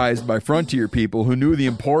always prized by frontier people who knew the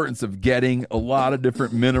importance of getting a lot of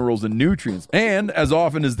different minerals and nutrients. And as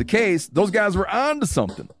often is the case, those guys were onto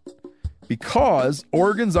something, because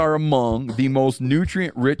organs are among the most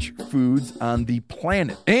nutrient-rich foods on the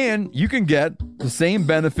planet. And you can get the same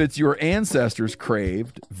benefits your ancestors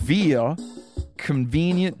craved via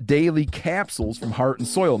convenient daily capsules from Heart and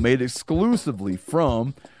Soil, made exclusively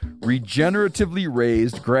from regeneratively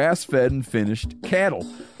raised, grass-fed, and finished cattle.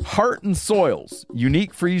 Heart and Soil's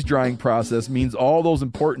unique freeze-drying process means all those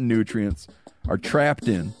important nutrients are trapped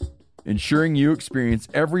in, ensuring you experience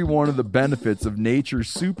every one of the benefits of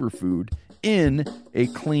nature's superfood in a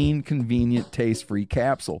clean, convenient, taste-free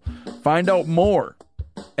capsule. Find out more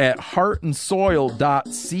at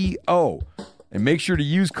heartandsoil.co. And make sure to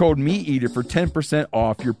use code MeatEater for 10%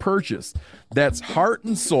 off your purchase. That's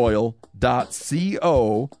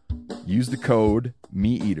heartandsoil.co. Use the code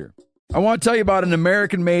MeatEater. I want to tell you about an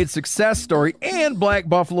American-made success story and Black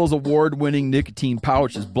Buffalo's award-winning nicotine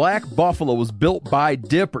pouches. Black Buffalo was built by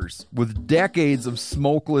dippers with decades of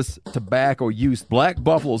smokeless tobacco use. Black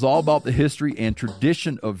Buffalo is all about the history and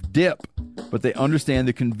tradition of dip, but they understand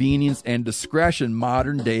the convenience and discretion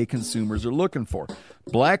modern-day consumers are looking for.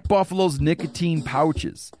 Black Buffalo's nicotine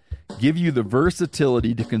pouches give you the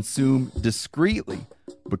versatility to consume discreetly,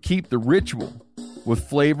 but keep the ritual with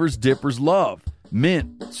flavors dippers love.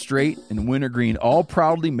 Mint, straight, and wintergreen, all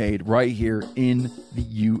proudly made right here in the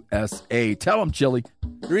USA. Tell them, Chili.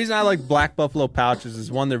 The reason I like Black Buffalo pouches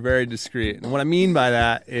is, one, they're very discreet. And what I mean by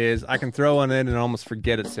that is I can throw one in and almost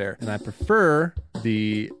forget it's there. And I prefer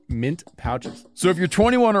the mint pouches. So if you're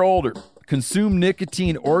 21 or older, consume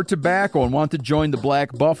nicotine or tobacco, and want to join the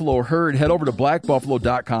Black Buffalo herd, head over to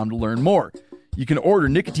blackbuffalo.com to learn more. You can order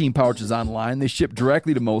nicotine pouches online. They ship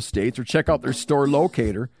directly to most states, or check out their store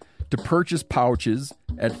locator to purchase pouches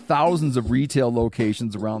at thousands of retail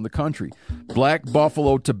locations around the country. Black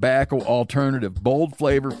Buffalo Tobacco Alternative. Bold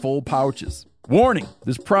flavor, full pouches. Warning,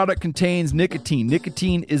 this product contains nicotine.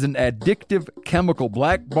 Nicotine is an addictive chemical.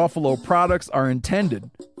 Black Buffalo products are intended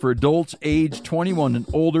for adults age 21 and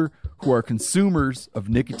older who are consumers of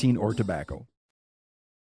nicotine or tobacco.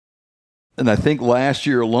 And I think last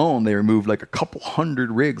year alone, they removed like a couple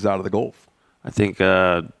hundred rigs out of the Gulf. I think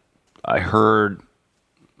I heard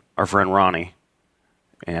our friend Ronnie,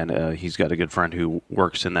 and he's got a good friend who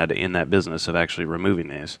works in that business of actually removing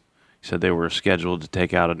these. He said they were scheduled to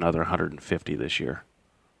take out another 150 this year.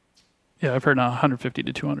 Yeah, I've heard 150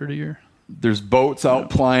 to 200 a year. There's boats out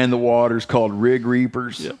plying the waters called rig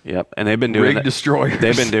reapers. Yep. And they've been doing rig destroyers.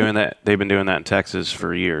 They've been doing that. They've been doing that in Texas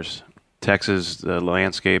for years. Texas, the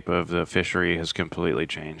landscape of the fishery has completely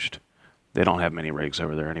changed. They don't have many rigs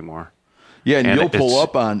over there anymore. Yeah, and you'll pull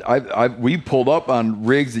up on. We pulled up on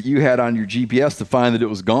rigs that you had on your GPS to find that it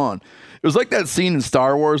was gone. It was like that scene in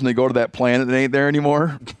Star Wars, and they go to that planet that ain't there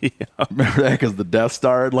anymore. Yeah, remember that? Because the Death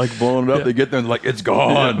Star had like blown it up. Yeah. They get there and they're like, it's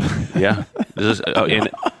gone. Yeah, and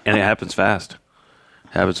it happens fast.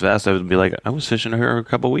 I would be like, I was fishing here a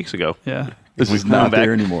couple of weeks ago. Yeah, this is not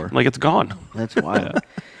there anymore. I'm like, it's gone. That's wild.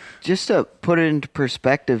 Just to put it into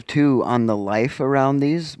perspective too on the life around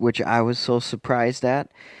these, which I was so surprised at.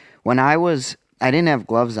 When I didn't have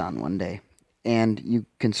gloves on one day, and you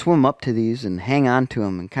can swim up to these and hang on to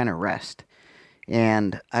them and kind of rest.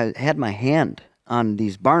 And I had my hand on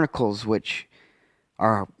these barnacles, which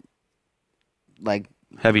are like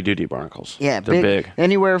heavy-duty barnacles. Yeah, they're big.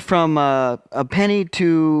 Anywhere from a penny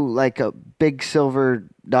to like a big silver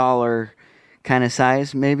dollar kind of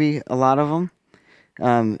size, maybe, a lot of them.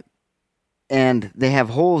 And they have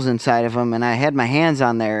holes inside of them, and I had my hands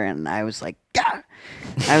on there, and I was like, Gah!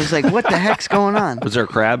 I was like, what the heck's going on? Was there a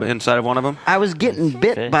crab inside of one of them? I was getting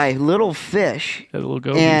bit by little fish. Little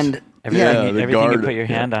gobies. And everything you put your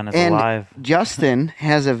hand on is alive. Justin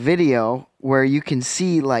has a video where you can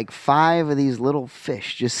see like 5 of these little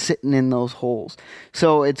fish just sitting in those holes.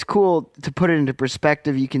 So it's cool to put it into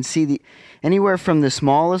perspective. You can see anywhere from the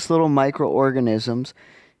smallest little microorganisms.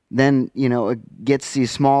 Then, it gets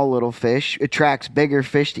these small little fish, attracts bigger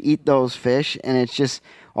fish to eat those fish, and it's just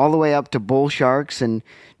all the way up to bull sharks and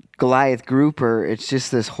Goliath grouper. It's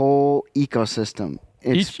just this whole ecosystem.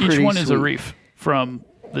 Each one sweet. Is a reef, from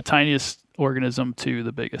the tiniest organism to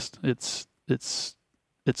the biggest. It's its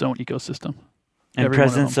own ecosystem. And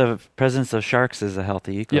presence of sharks is a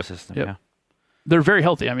healthy ecosystem. Yep. Yeah, they're very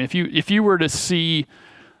healthy. I mean, if you were to see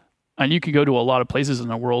And you can go to a lot of places in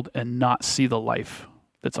the world and not see the life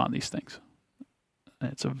that's on these things.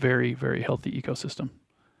 And it's a very, very healthy ecosystem.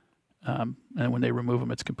 And when they remove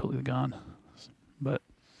them, it's completely gone. But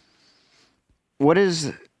what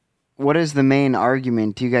is the main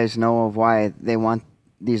argument? Do you guys know of why they want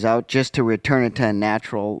these out? Just to return it to a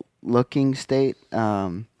natural looking state?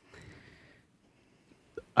 I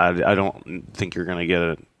don't think you're going to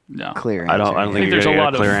get no. Clear I answer. don't think you're going to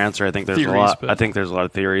get a clear answer. I think there's theories, a lot. but- I think there's a lot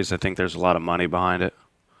of theories. I think there's a lot of money behind it.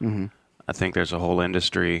 Mm-hmm. I think there's a whole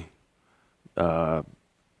industry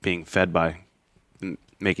being fed by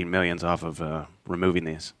making millions off of removing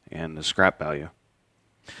these and the scrap value.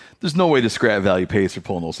 There's no way the scrap value pays for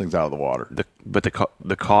pulling those things out of the water. But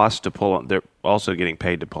the cost to pull them, they're also getting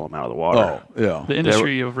paid to pull them out of the water. Oh, yeah. The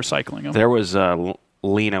industry of recycling them. There was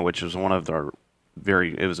Lena, which was one of our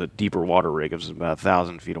it was a deeper water rig. It was about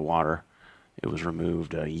 1,000 feet of water. It was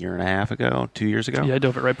removed a year and a half ago, 2 years ago. Yeah, I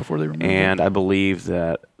dove it right before they removed it. And I believe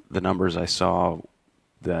that the numbers I saw,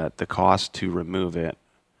 that the cost to remove it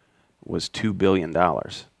was $2 billion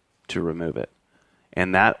to remove it.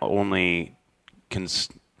 And that only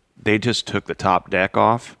they just took the top deck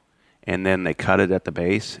off and then they cut it at the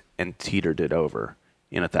base and teetered it over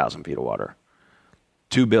in 1,000 feet of water.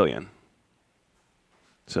 $2 billion.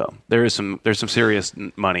 So there's some serious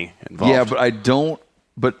money involved. Yeah,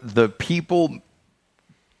 but the people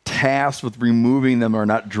tasked with removing them are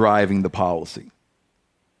not driving the policy.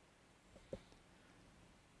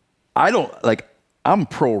 I'm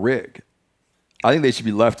pro rig. I think they should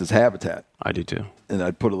be left as habitat. I do too. And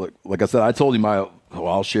I'd put it like I said, I told you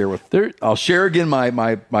I'll share again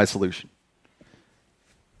my solution.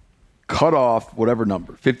 Cut off whatever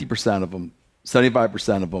number, 50% of them,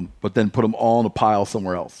 75% of them, but then put them all in a pile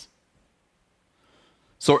somewhere else.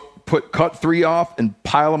 So cut 3 off and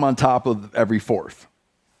pile them on top of every fourth.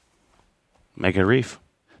 Make a reef.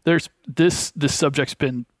 There's this subject's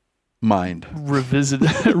been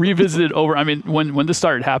revisited over. I mean, when this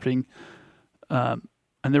started happening, and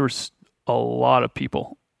there was a lot of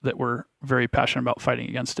people that were very passionate about fighting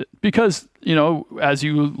against it because, as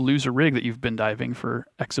you lose a rig that you've been diving for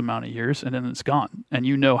X amount of years and then it's gone and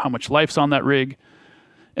you know how much life's on that rig.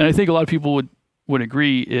 And I think a lot of people would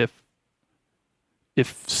agree if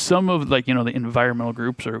some of the environmental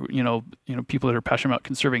groups or, people that are passionate about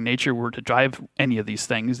conserving nature were to drive any of these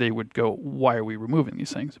things, they would go, why are we removing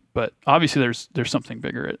these things? But obviously there's something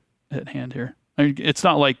bigger at hand here. I mean, it's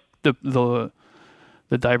not like the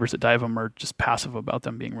divers that dive them are just passive about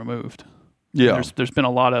them being removed. Yeah. There's been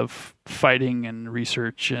a lot of fighting and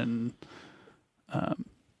research and,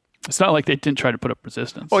 it's not like they didn't try to put up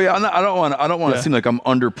resistance. Oh yeah, I don't want to seem like I'm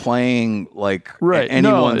underplaying right.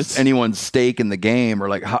 anyone's stake in the game or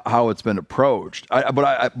like how it's been approached.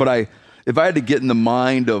 But if I had to get in the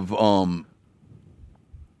mind of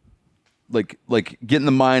get in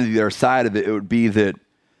the mind of the other side of it, it would be that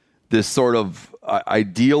this sort of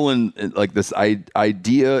ideal and like this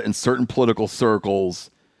idea in certain political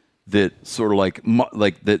circles that sort of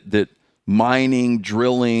that mining,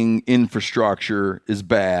 drilling, infrastructure is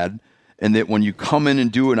bad, and that when you come in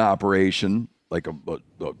and do an operation like a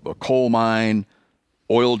coal mine,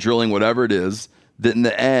 oil drilling, whatever it is, that in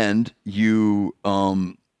the end you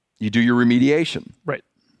do your remediation. Right?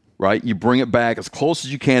 You bring it back as close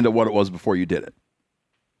as you can to what it was before you did it.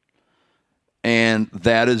 And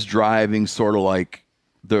that is driving sort of like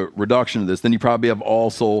the reduction of this. Then you probably have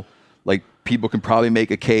also like people can probably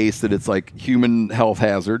make a case that it's like human health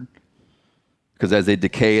hazard. Because as they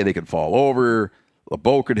decay, they could fall over. A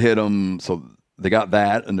boat could hit them. So they got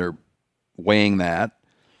that, and they're weighing that.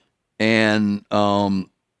 And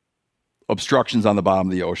obstructions on the bottom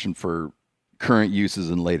of the ocean for current uses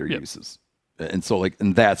and later uses. And so,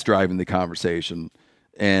 and that's driving the conversation.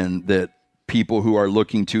 And that people who are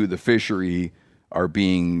looking to the fishery are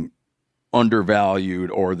being undervalued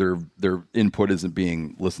or their input isn't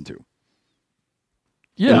being listened to.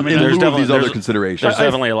 Yeah, I mean, there's definitely these other considerations. There's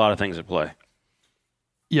definitely a lot of things at play.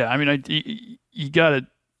 Yeah, I mean,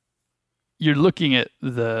 you're looking at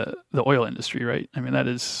the oil industry, right? I mean, that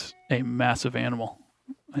is a massive animal.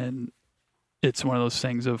 And it's one of those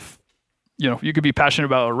things of, you could be passionate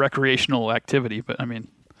about a recreational activity, but I mean,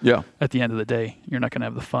 at the end of the day, you're not going to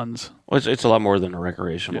have the funds. Well, it's a lot more than a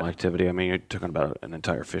recreational activity. I mean, you're talking about an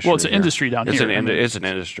entire fishery. Well, it's an industry down here. It's an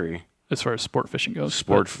industry. As far as sport fishing goes.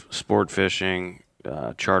 Sport fishing,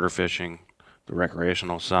 charter fishing, the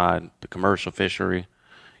recreational side, the commercial fishery.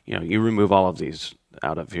 You remove all of these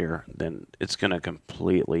out of here, then it's going to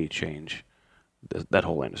completely change that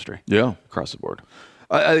whole industry. Yeah. Across the board.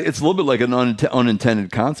 It's a little bit like an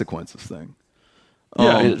unintended consequences thing.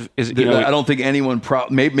 I don't think anyone.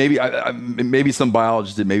 Maybe some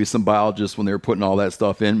biologists did. Maybe some biologists, when they were putting all that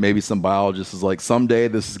stuff in, maybe some biologists is like, someday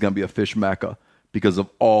this is going to be a fish mecca because of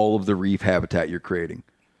all of the reef habitat you're creating.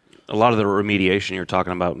 A lot of the remediation you're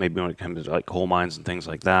talking about, maybe when it comes to like coal mines and things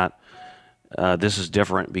like that, this is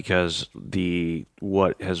different because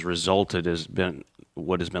what has been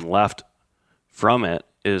left from it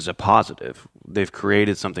is a positive. They've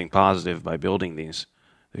created something positive by building these.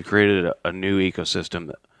 They've created a new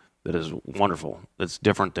ecosystem that is wonderful. That's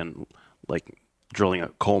different than like drilling a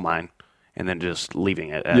coal mine and then just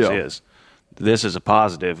leaving it as is. This is a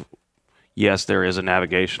positive. Yes, there is a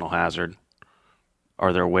navigational hazard.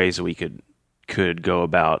 Are there ways that we could go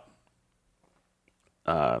about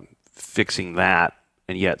fixing that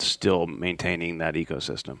and yet still maintaining that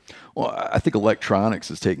ecosystem? Well, I think electronics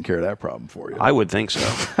is taking care of that problem for you. I would think so.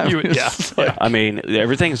 I mean,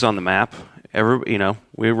 everything's on the map.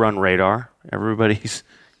 We run radar. Everybody's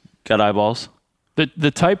got eyeballs.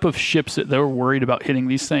 The type of ships that they're worried about hitting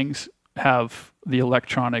these things have the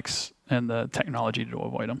electronics and the technology to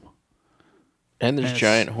avoid them. And there's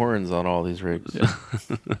giant horns on all these rigs. Yeah.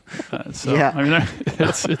 I mean,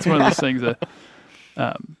 it's one of those things that.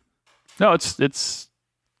 No, it's.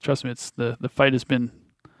 Trust me, it's the fight has been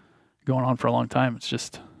going on for a long time. It's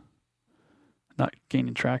just not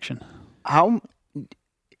gaining traction. How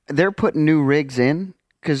they're putting new rigs in?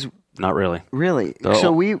 Because not really. Really? The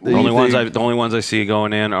only ones I see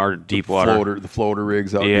going in are deep water. The floater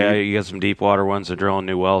rigs out there. Yeah, you got some deep water ones that are drilling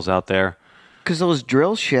new wells out there. Because those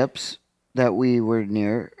drill ships that we were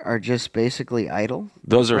near are just basically idle.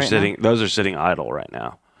 Those are sitting idle right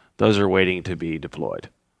now. Those are waiting to be deployed.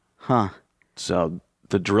 Huh. So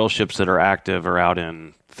the drill ships that are active are out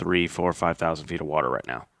in 3,000, 4,000, 5,000 feet of water right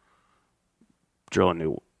now,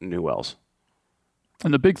 drilling new wells.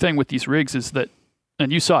 And the big thing with these rigs is that,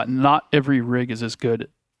 and you saw it, not every rig is as good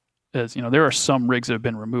as, there are some rigs that have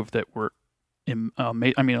been removed that were,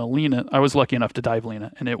 Alina, I was lucky enough to dive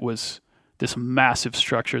Lena, and it was this massive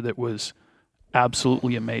structure that was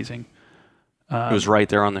absolutely amazing. It was right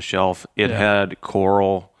there on the shelf. It had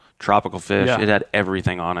coral, tropical fish. Yeah. It had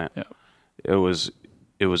everything on it. Yeah. It was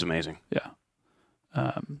amazing. Yeah.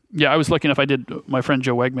 I was lucky enough. My friend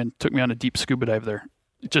Joe Wegman took me on a deep scuba dive there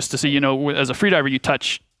just to see, as a freediver, you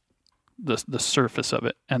touch the surface of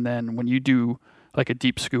it. And then when you do like a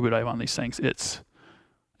deep scuba dive on these things, it's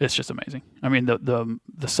just amazing. I mean, the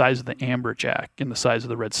size of the amberjack and the size of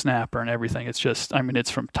the red snapper and everything, it's just,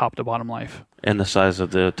 it's from top to bottom life. And the size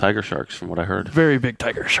of the tiger sharks, from what I heard. Very big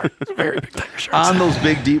tiger sharks. Very big tiger sharks. On those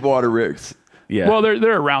big deep water rigs. Yeah. Well,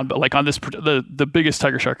 they're around, but like on this, the biggest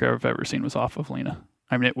tiger shark I've ever seen was off of Lena.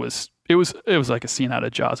 I mean, it was like a scene out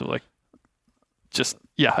of Jaws. It was like,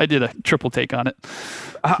 I did a triple take on it.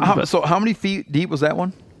 So how many feet deep was that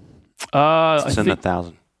one? It's in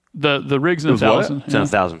 1,000. The rig's in 1,000. It's in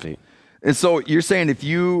 1,000 feet. And so you're saying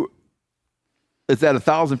it's at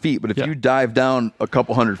 1,000 feet, but if you dive down a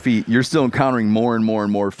couple hundred feet, you're still encountering more and more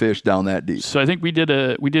and more fish down that deep. So I think we did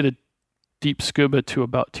a deep scuba to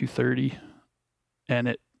about 230, and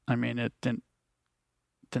it didn't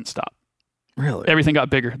stop. Really? Everything got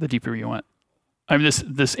bigger the deeper you went. I mean, this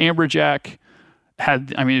amberjack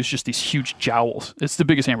had, it was just these huge jowls. It's the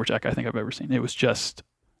biggest amberjack I think I've ever seen. It was just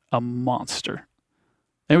a monster.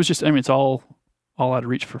 It was just, it's all out of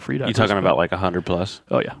reach for freedivers. You talking about like 100 plus?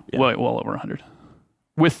 Oh yeah. Well over 100,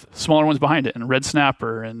 with smaller ones behind it, and red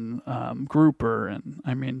snapper and grouper,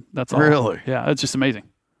 and that's all. Really? Yeah, it's just amazing.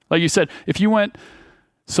 Like you said, if you went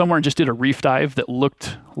somewhere and just did a reef dive that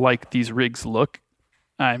looked like these rigs look,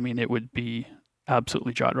 it would be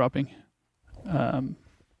absolutely jaw dropping.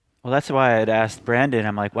 Well, that's why I'd asked Brandon,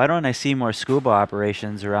 I'm like, why don't I see more scuba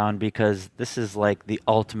operations around? Because this is like the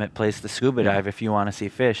ultimate place to scuba dive if you want to see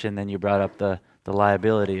fish. And then you brought up the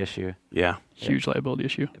liability issue. Yeah. Huge liability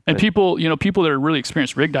issue. And people that are really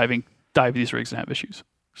experienced rig diving dive these rigs and have issues.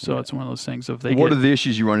 So it's one of those things of What are the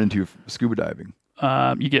issues you run into scuba diving?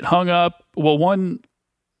 You get hung up. Well, one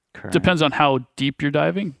Current. depends on how deep you're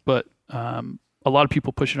diving, but a lot of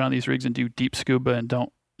people push it on these rigs and do deep scuba and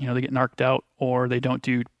don't, they get narked out, or they don't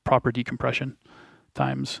do proper decompression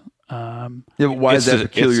times. But why is that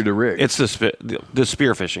peculiar to rigs? It's the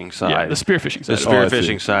spearfishing side. Yeah, the spearfishing side. The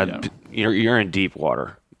spearfishing side, you're in deep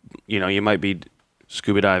water. You might be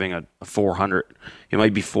scuba diving a 400. It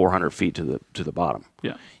might be 400 feet to the bottom.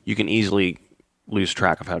 Yeah. You can easily lose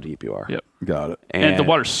track of how deep you are. Yep. Got it. And the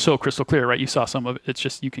water's so crystal clear, right? You saw some of it. It's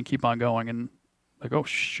just you can keep on going and like, oh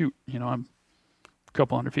shoot, I'm a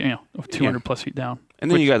couple hundred feet, 200 plus feet down. And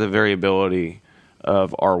then you got the variability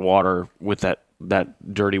of our water with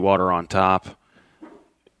that dirty water on top.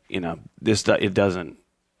 It doesn't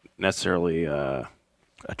necessarily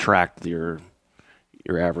attract your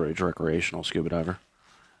average recreational scuba diver.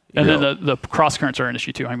 And then the cross currents are an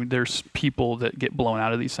issue too. I mean, there's people that get blown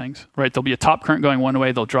out of these things, right? There'll be a top current going one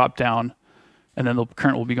way, they'll drop down, and then the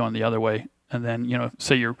current will be going the other way. And then,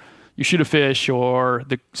 say you shoot a fish, or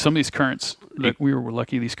some of these currents, we were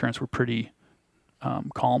lucky, these currents were pretty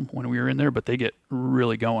calm when we were in there, but they get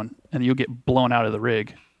really going, and you'll get blown out of the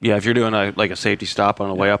rig. Yeah, if you're doing a safety stop on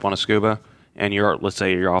the way up on a scuba, and let's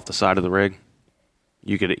say you're off the side of the rig,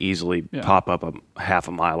 you could easily pop up a half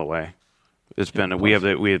a mile away. It's been we have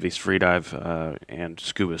these free dive and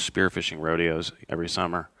scuba spearfishing rodeos every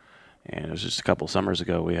summer, and it was just a couple summers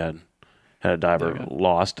ago we had a diver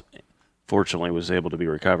lost. Fortunately, was able to be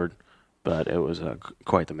recovered, but it was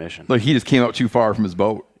quite the mission. Like he just came out too far from his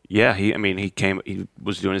boat. Yeah, he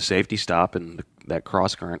was doing a safety stop, and that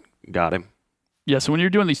cross current got him. Yeah, so when you're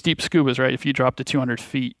doing these deep scubas, right? If you drop to 200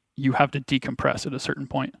 feet, you have to decompress at a certain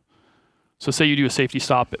point. So say you do a safety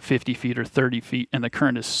stop at 50 feet or 30 feet, and the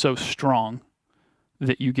current is so strong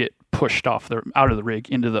that you get pushed out of the rig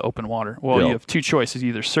into the open water. Well, you have two choices: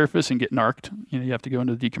 either surface and get narked. You have to go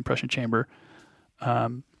into the decompression chamber,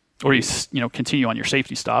 or you continue on your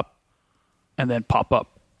safety stop and then pop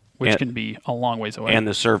up, which can be a long ways away. And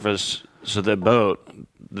the surface, so the boat,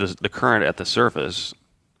 the current at the surface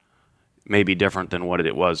may be different than what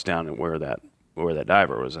it was down where that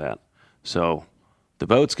diver was at. So the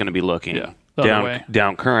boat's going to be looking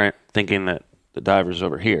down current, thinking that the diver's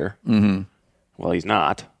over here. Mm-hmm. Well, he's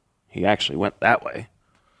not. He actually went that way.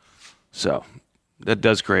 So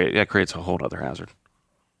that creates a whole other hazard.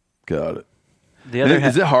 Got it.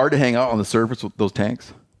 Is it hard to hang out on the surface with those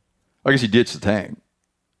tanks? I guess you ditch the tank.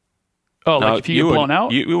 Oh, no, like if you get blown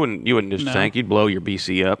out? You wouldn't ditch the tank. You'd blow your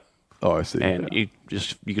BC up. Oh, I see. And you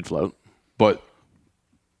could float. But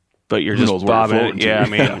you're just bobbing. Yeah, I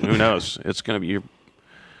mean, who knows? It's going to be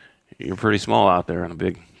you're pretty small out there in a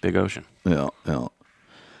big ocean. Yeah.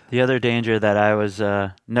 The other danger that I was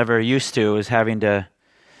never used to was having to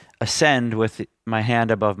ascend with my hand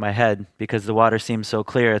above my head because the water seems so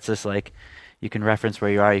clear. It's just like you can reference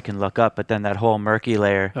where you are, you can look up, but then that whole murky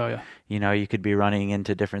layer, you could be running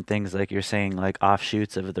into different things like you're saying, like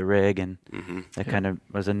offshoots of the rig, and that kind of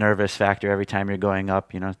was a nervous factor every time you're going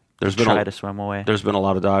up, try to swim away. There's been a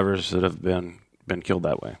lot of divers that have been killed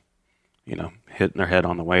that way. Hitting their head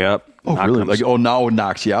on the way up. Oh, really? Now it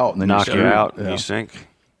knocks you out, and then and you sink.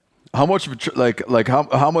 How much of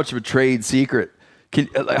how much of a trade secret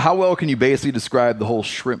how well can you basically describe the whole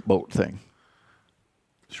shrimp boat thing?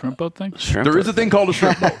 Shrimp boat thing? There is a thing called a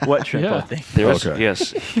shrimp boat. What shrimp boat thing?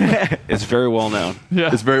 Yes. It's very well known.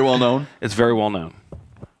 Yeah. It's very well known? It's very well known.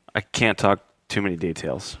 I can't talk too many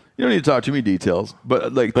details. You don't need to talk too many details.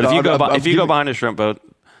 But if you go behind a shrimp boat,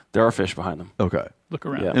 there are fish behind them. Okay. Look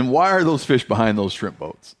around. Yeah. And why are those fish behind those shrimp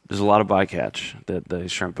boats? There's a lot of bycatch that the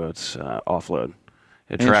shrimp boats offload.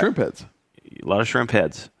 And shrimp heads. A lot of shrimp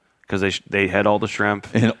heads. Because they had all the shrimp.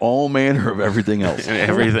 And all manner of everything else. And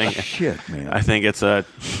everything. Oh, shit, man. I think it's a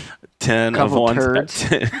 10 couple of one. Turds.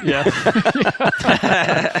 Yeah.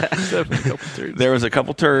 Definitely a couple turds. There was a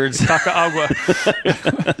couple turds. Taca agua.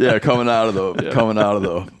 Yeah, coming out of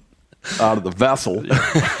the vessel.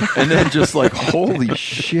 And then just like, holy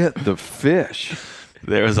shit, the fish.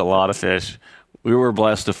 There was a lot of fish. We were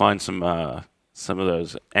blessed to find some of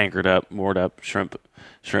those anchored up, moored up shrimp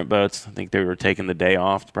boats. I think they were taking the day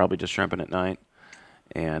off, probably just shrimping at night,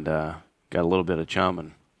 and got a little bit of chum.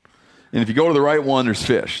 And if you go to the right one, there's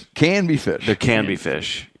fish. Can be fish. There can be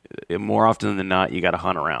fish. More often than not, you got to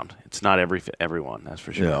hunt around. It's not everyone, that's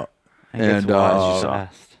for sure. Yeah. And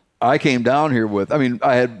I came down here with,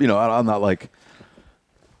 I had, I'm not like,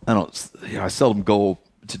 I seldom go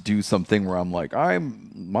to do something where I'm like,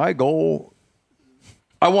 my goal,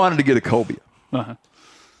 I wanted to get a cobia. Uh-huh.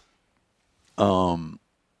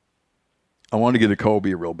 I wanted to get a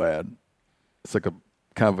cobia real bad. It's like a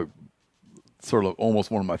kind of a sort of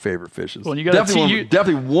almost one of my favorite fishes. Well, you got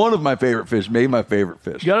definitely one of my favorite fish, maybe my favorite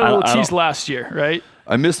fish. You got a little tease last year, right?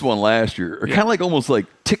 I missed one last year. Kind of like almost like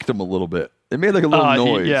ticked him a little bit. It made like a little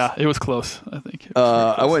noise. Yeah, it was close, I think.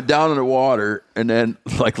 I went down in the water and then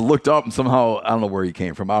like looked up and somehow, I don't know where he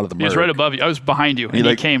came from, out of the murk. He was right above you. I was behind you, and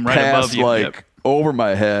he came right above you. Over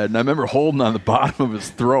my head, and I remember holding on the bottom of his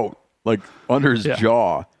throat, like under his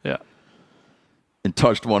jaw. Yeah. And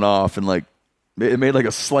touched one off, and like it made like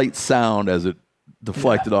a slight sound as it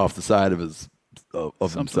deflected off the side of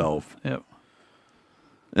himself. Yep.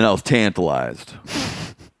 And I was tantalized.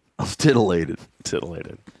 I was titillated.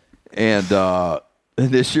 And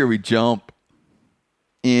this year we jump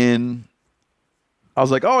in. I was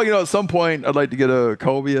like, at some point I'd like to get a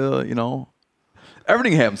cobia,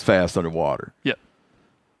 Everything happens fast underwater. Yep.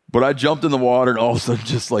 But I jumped in the water, and all of a sudden,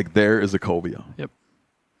 just like there is a cobia. Yep.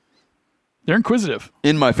 They're inquisitive.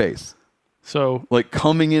 In my face. So like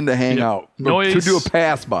coming in to hang out. Noise. To do a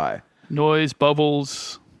pass by. Noise,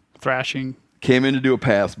 bubbles, thrashing. Came in to do a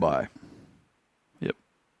pass by. Yep.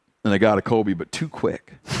 And I got a cobia, but too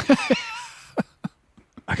quick.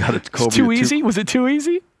 I got a cobia. It's too easy? Was it too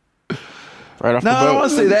easy? Right off the boat. No, I don't want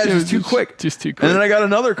to say that. Just too quick. Just too quick. And then I got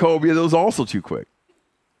another cobia that was also too quick.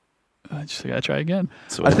 I just got to try again.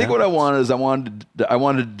 I think what I wanted is I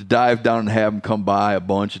wanted to dive down and have him come by a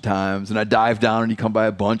bunch of times. And I dive down and he come by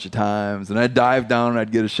a bunch of times. And I dive down and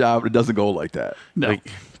I'd get a shot, but it doesn't go like that. No.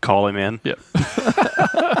 Like, call him in. Yep.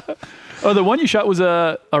 Oh, the one you shot was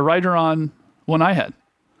a rider on one I had.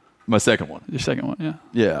 My second one. Your second one, yeah.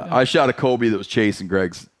 Yeah. I shot a cobia that was chasing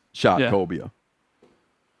Greg's shot cobia.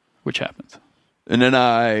 Which happens. And then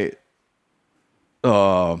I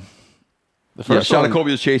shot a cobia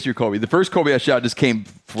that was chasing your cobia. The first cobia I shot just came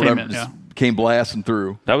blasting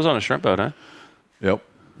through. That was on a shrimp boat, huh? Yep.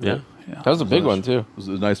 Yeah. That was a big one, too. It was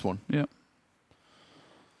a nice one. Yeah.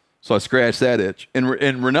 So I scratched that itch. In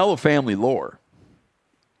Ranella family lore,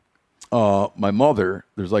 my mother,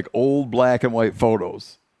 there's like old black and white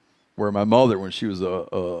photos where my mother, when she was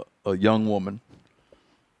a young woman,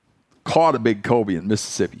 caught a big cobia in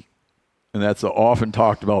Mississippi. And that's an often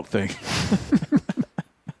talked about thing.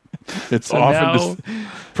 It's so often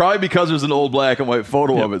probably because there's an old black and white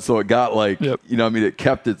photo of it, so it got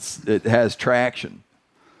it has traction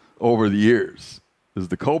over the years. Is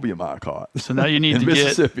the cobia I caught. So now you need to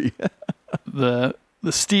Mississippi. Get the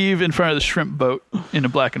Steve in front of the shrimp boat in a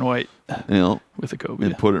black and white with a cobia.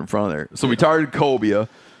 And put it in front of there. So we targeted cobia.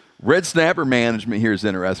 Red snapper management here is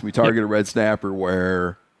interesting. We targeted a red snapper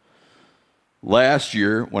where last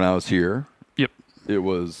year when I was here, it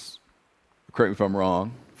was, correct me if I'm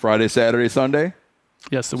wrong, Friday, Saturday, Sunday?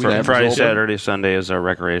 Yes, the Friday, weekend. Saturday, Sunday is our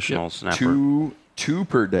recreational snapper. Two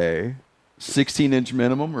per day, 16-inch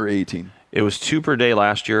minimum or 18? It was 2 per day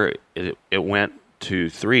last year. It went to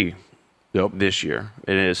 3 this year.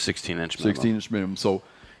 It is 16-inch minimum. 16-inch minimum. So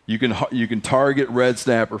you can target red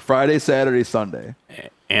snapper Friday, Saturday, Sunday.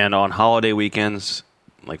 And on holiday weekends,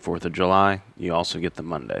 like 4th of July, you also get the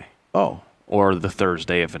Monday. Oh. Or the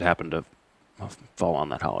Thursday if it happened to fall on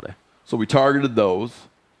that holiday. So we targeted those.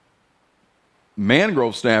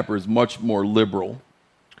 Mangrove snapper is much more liberal.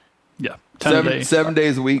 Yeah. 7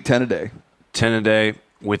 days a week, 10 a day. 10 a day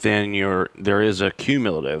within there is a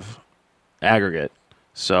cumulative aggregate.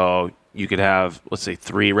 So you could have, let's say,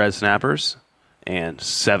 3 red snappers and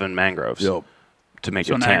 7 mangroves to make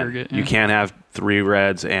it 10. Aggregate, You can't have 3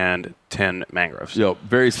 reds and 10 mangroves. Yep.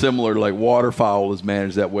 Very similar to like waterfowl is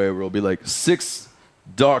managed that way, where it'll be like 6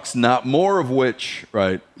 ducks, not more of which,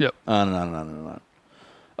 right? Yep. On and on and on and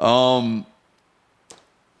on.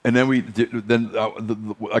 And then can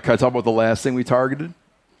I talk about the last thing we targeted?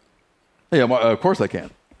 Yeah, of course I can.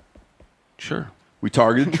 Sure. We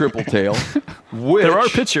targeted triple tail. Which there are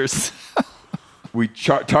pictures. We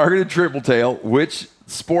targeted triple tail, which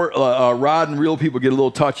sport rod and reel people get a little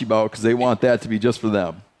touchy about because they want that to be just for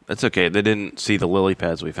them. That's okay. They didn't see the lily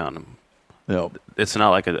pads we found them. It's not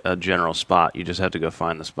like a general spot. You just have to go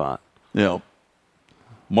find the spot.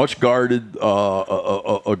 Much guarded,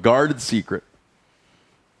 a guarded secret.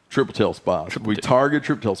 Triple tail spots. We target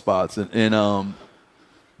triple tail spots, and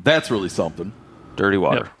that's really something. Dirty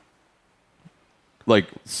water. Yep. Like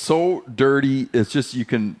so dirty, it's just you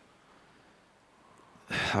can.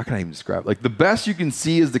 How can I even describe it? Like the best you can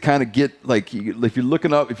see is to kind of get like if you're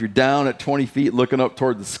looking up, if you're down at 20 feet looking up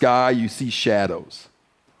toward the sky, you see shadows.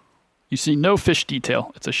 You see no fish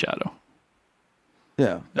detail. It's a shadow.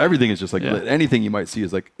 Yeah. Everything is just like anything you might see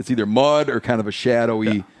is like it's either mud or kind of a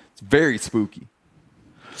shadowy. It's very spooky.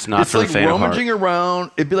 It's not for the faint of heart. Rummaging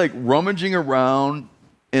around. It'd be like rummaging around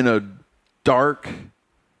in a dark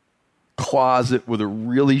closet with a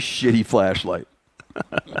really shitty flashlight.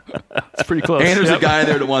 It's pretty close. And there's a guy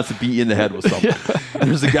there that wants to beat you in the head with something.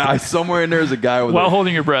 There's a guy somewhere in there's a guy with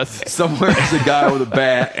holding your breath. Somewhere there's a guy with a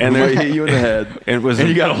bat and they hit you in the head. And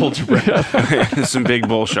you got to hold your breath. Some big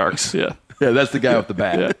bull sharks. Yeah, that's the guy with the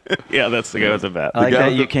bat. Yeah, that's the guy with the bat. I like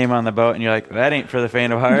that you came on the boat and you're like, that ain't for the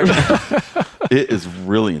faint of heart. It is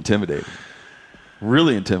really intimidating.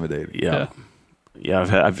 Really intimidating. Yeah,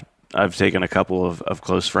 I've taken a couple of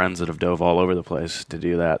close friends that have dove all over the place to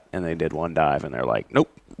do that, and they did one dive, and they're like, nope,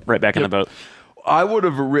 right back in the boat. I would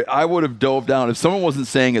have dove down if someone wasn't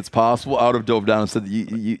saying it's possible. I would have dove down and said,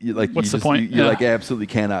 "You like, what's the point? You like absolutely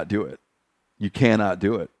cannot do it. You cannot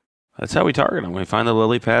do it." That's how we target them. We find the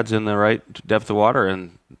lily pads in the right depth of water,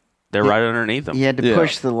 and they're right underneath them. You had to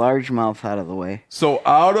push the largemouth out of the way. So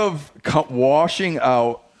out of washing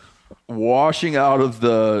out washing out of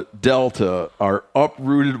the delta are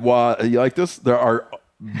uprooted. You like this? There are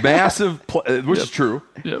massive, which is true.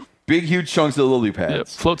 Yep. Big, huge chunks of lily pads. Yep.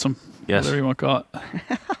 Floats them. Yes. Whatever you want to call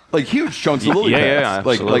it. Like huge chunks of lily pads. Yeah,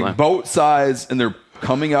 absolutely. like boat size, and they're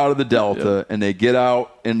coming out of the delta, and they get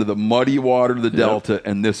out into the muddy water of the delta,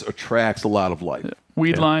 and this attracts a lot of life.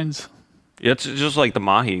 Weed lines. It's just like the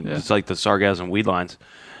mahi. It's like the sargassum weed lines.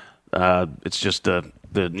 It's just the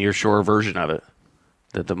near-shore version of it.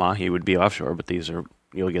 That the mahi would be offshore, but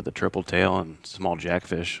you'll get the triple tail and small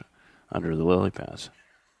jackfish under the lily pads.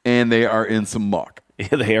 And they are in some muck.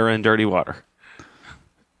 Yeah, they are in dirty water.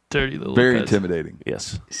 Dirty little Very bits. intimidating.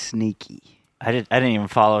 Yes. Sneaky. I didn't even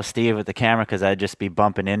follow Steve with the camera because I'd just be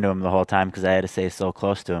bumping into him the whole time because I had to stay so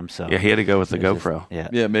close to him. So Yeah, he had to go with the it was GoPro.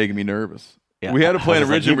 just- Yeah, making me nervous. Yeah. We had a I plan was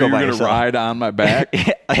like, originally you where go you were by going to yourself. ride on my back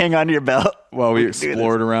Hang on to your belt. while we can do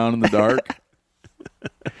explored around in the dark.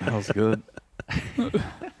 That was good. That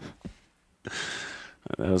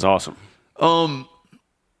was awesome.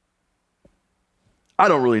 I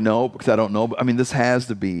don't really know because I don't know, but I mean, this has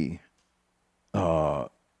to be.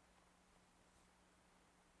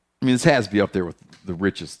 This has to be up there with the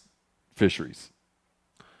richest fisheries.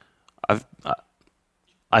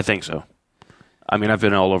 I think so. I mean, I've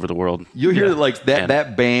been all over the world. You'll hear that like that And-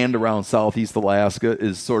 that band around Southeast Alaska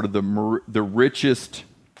is sort of the richest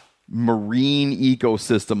marine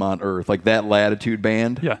ecosystem on Earth, like that latitude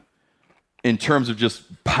band. Yeah. In terms of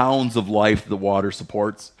just pounds of life the water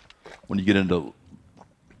supports, when you get into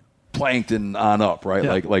plankton on up, right?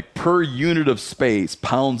 Yeah. Like per unit of space,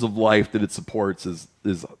 pounds of life that it supports is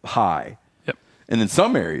high. Yep. And in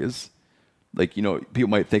some areas, like, people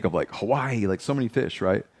might think of like Hawaii, like so many fish,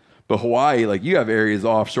 right? But Hawaii, like you have areas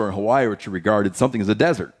offshore in Hawaii which are regarded something as a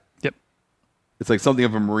desert. Yep. It's like something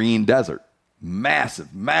of a marine desert.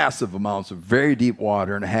 Massive, massive amounts of very deep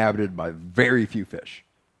water inhabited by very few fish.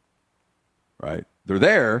 Right? They're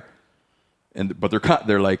there, but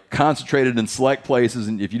they're like concentrated in select places,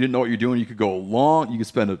 and if you didn't know what you're doing, you could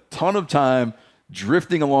spend a ton of time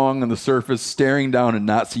drifting along on the surface, staring down and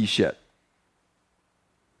not see shit.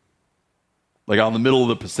 Like out in the middle of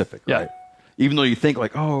the Pacific, Yeah. right? Even though you think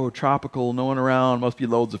like, oh, tropical, no one around, must be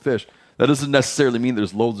loads of fish. That doesn't necessarily mean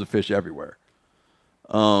there's loads of fish everywhere.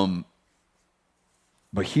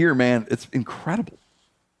 But here, man, it's incredible.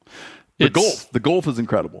 The Gulf is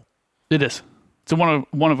incredible. It is. It's one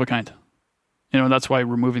of a kind. That's why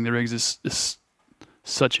removing the rigs is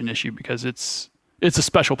such an issue because it's a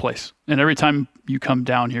special place. And every time you come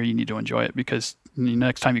down here, you need to enjoy it because the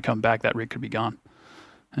next time you come back, that rig could be gone.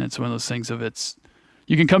 And it's one of those things of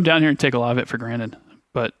you can come down here and take a lot of it for granted,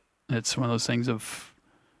 but it's one of those things of,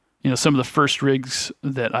 some of the first rigs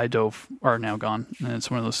that I dove are now gone. And it's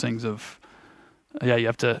one of those things of, you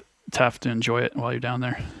have to enjoy it while you're down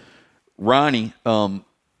there. Ronnie,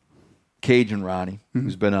 Cajun Ronnie,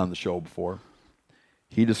 who's been on the show before,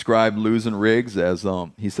 he described losing rigs as,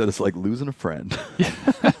 he said it's like losing a friend.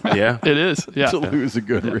 Yeah. It is. Yeah. To lose a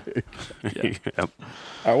good rig. Yep.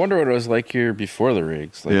 I wonder what it was like here before the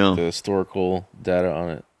rigs, like Yeah. the historical data on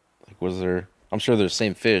it. Like, was there? I'm sure they're the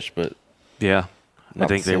same fish, but Yeah. I Not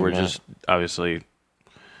think the they same were amount. just obviously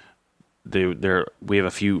we have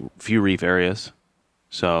a few reef areas.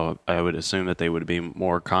 So I would assume that they would be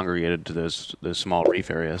more congregated to those small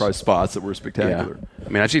reef areas. Probably spots that were spectacular. Yeah. I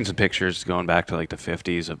mean, I've seen some pictures going back to like the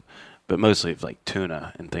 50s but mostly of like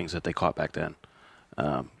tuna and things that they caught back then.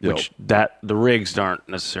 Which the rigs aren't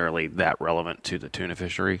necessarily that relevant to the tuna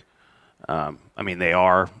fishery. I mean, they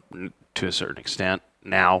are to a certain extent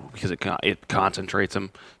now because it concentrates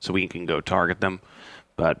them, so we can go target them.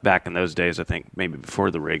 But back in those days, I think maybe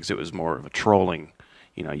before the rigs, it was more of a trolling.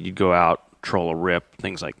 You'd go out, troll a rip,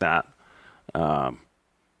 things like that. But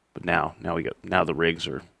now the rigs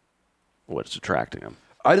are what's attracting them.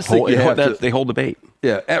 I just think they hold the bait.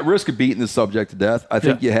 Yeah, at risk of beating this subject to death, I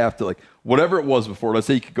think you have to, like, whatever it was before, let's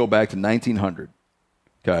say you could go back to 1900,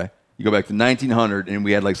 okay? You go back to 1900, and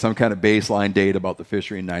we had, like, some kind of baseline data about the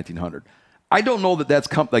fishery in 1900. I don't know that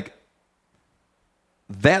that's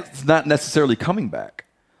not necessarily coming back.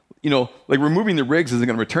 Like, removing the rigs isn't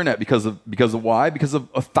going to return that because of why? Because of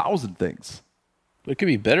 1,000 things. it could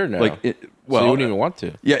be better now. Like, so you wouldn't even want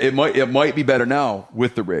to. Yeah, it might be better now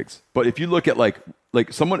with the rigs. But if you look at like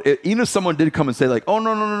someone, even if someone did come and say like, oh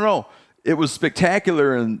no, it was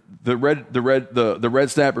spectacular and the red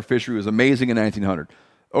snapper fishery was amazing in 1900.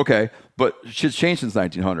 Okay, but shit's changed since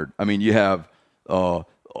 1900. I mean, you have a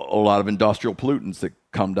lot of industrial pollutants that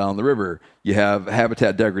come down the river. You have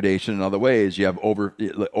habitat degradation in other ways. You have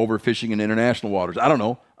overfishing in international waters. I don't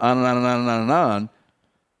know, on and on and on and on and on.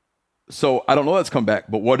 So I don't know that's come back,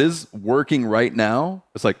 but what is working right now?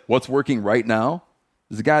 It's like what's working right now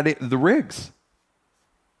is the rigs.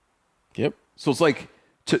 Yep. So it's like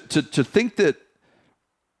to think that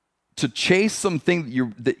to chase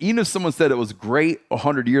something that even if someone said it was great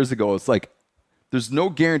 100 years ago, it's like there's no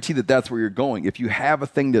guarantee that that's where you're going. If you have a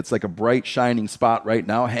thing that's like a bright, shining spot right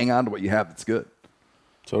now, hang on to what you have that's good.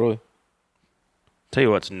 Totally. Tell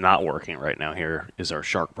you what's not working right now here is our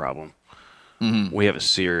shark problem. Mm-hmm. We have a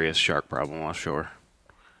serious shark problem offshore.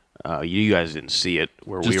 You guys didn't see it.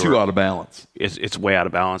 Just too out of balance. It's way out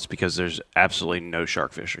of balance because there's absolutely no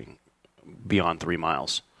shark fishing beyond 3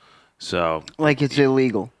 miles. So Like it's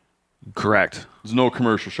illegal. Correct. There's no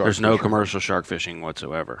commercial shark There's fishing. no commercial shark fishing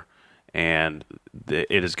whatsoever. And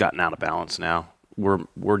it has gotten out of balance now.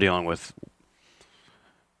 We're dealing with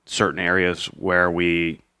certain areas where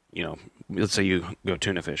we, let's say you go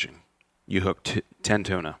tuna fishing. You hook 10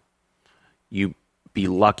 tuna. You be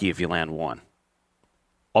lucky if you land one.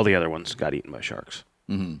 All the other ones got eaten by sharks.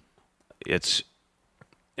 Mm-hmm. It's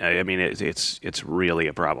really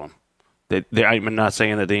a problem. I'm not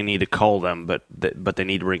saying that they need to cull them, but they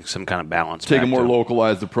need to bring some kind of balance. Take a more to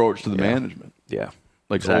localized approach to the management. Yeah.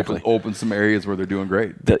 Like exactly. open some areas where they're doing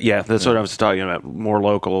great. That's what I was talking about. More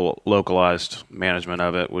localized management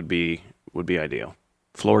of it would be ideal.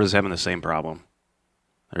 Florida's having the same problem.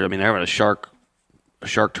 They're having a shark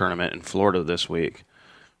tournament in Florida this week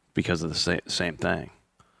because of the same thing,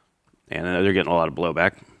 and they're getting a lot of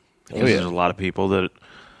blowback. Because there's a lot of people that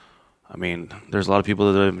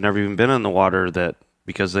have never even been in the water that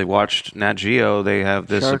because they watched Nat Geo, they have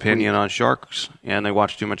this Shark opinion Week. on sharks, and they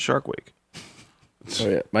watch too much Shark Week. Oh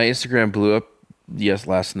yeah, my Instagram blew up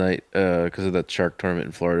last night because of that shark tournament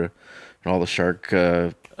in Florida, and all the shark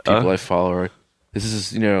people I follow. This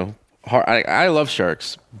is hard. I love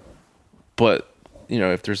sharks, but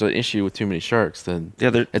if there's an issue with too many sharks, then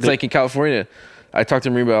it's like in California. I talked to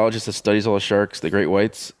a marine biologist that studies all the sharks, the great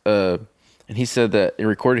whites, and he said that in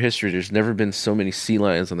recorded history, there's never been so many sea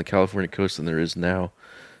lions on the California coast than there is now,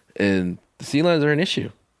 and the sea lions are an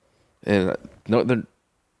issue, and no,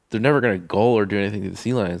 they're never going to gull or do anything to the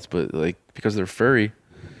sea lions, but because they're furry,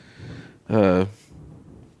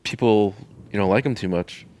 people like them too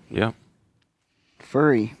much. Yeah.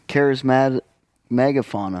 Furry, charismatic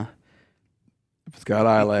megafauna. If it's got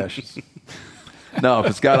eyelashes. No, if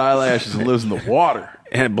it's got eyelashes and lives in the water.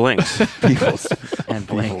 And it blinks. People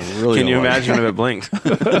really Can you don't like imagine if it blinked?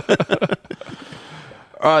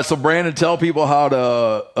 All right, so Brandon, tell people how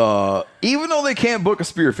to, even though they can't book a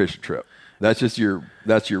spearfishing trip, that's your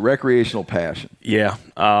recreational passion. Yeah.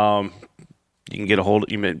 You can get a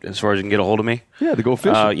hold as far as you can get a hold of me. Yeah, to go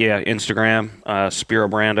fishing. Yeah, Instagram, Spiro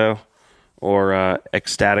Brando, or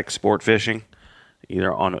Ecstatic Sport Fishing,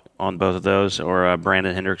 either on both of those, or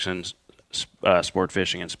Brandon Hendrickson's Sport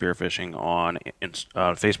Fishing and Spear Fishing on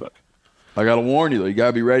Facebook. I got to warn you, though. You got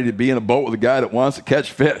to be ready to be in a boat with a guy that wants to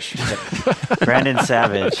catch fish. Brandon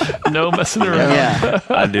Savage. No messing around. Yeah.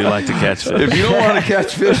 I do like to catch fish. If you don't want to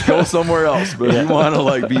catch fish, go somewhere else. But if you want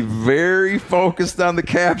to be very focused on the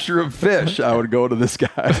capture of fish, I would go to this guy.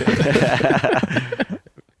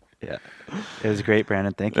 Yeah. It was great,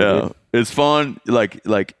 Brandon. Thank you. Yeah, Dude. it's fun. Like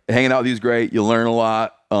hanging out with you is great. You learn a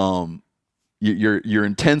lot. You're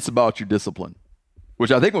intense about your discipline,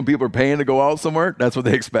 which I think when people are paying to go out somewhere, that's what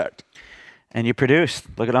they expect. And you produced.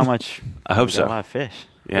 Look at how much. I hope we got so. A lot of fish.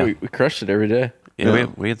 Yeah, We crushed it every day. yeah.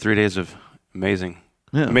 We had 3 days of amazing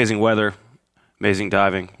weather, amazing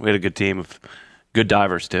diving. We had a good team of good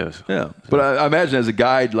divers too. Yeah, but I imagine as a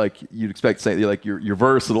guide, you'd expect to say, you're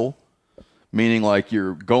versatile, meaning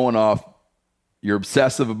you're going off, you're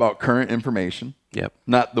obsessive about current information. Yep.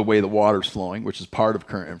 Not the way the water's flowing, which is part of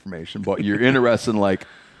current information, but you're interested in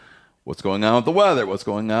what's going on with the weather, what's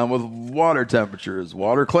going on with water temperatures,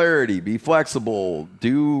 water clarity, be flexible,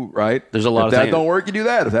 right. There's a lot if of that things. don't work, you do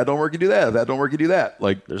that. If that don't work, you do that. If that don't work, you do that.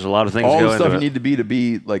 There's a lot of things. all go the stuff into you it. need to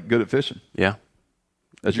be good at fishing. Yeah.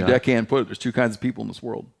 As your deckhand put it, there's 2 kinds of people in this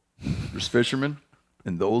world. There's fishermen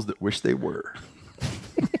and those that wish they were.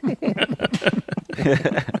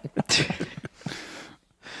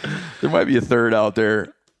 There might be a third out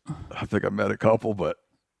there. I think I met a couple, but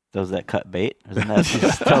Those that cut bait. Isn't that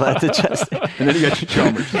just tell that to Chester? and then you got your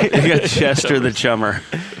chummers. You got Chester the chummer.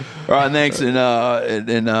 All right, thanks, and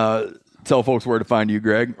tell folks where to find you,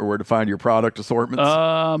 Greg, or where to find your product assortments.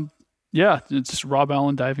 Yeah, it's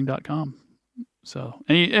roballandiving.com. So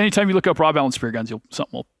anytime you look up Rob Allen spear guns,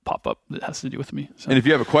 something will pop up that has to do with me. So. And if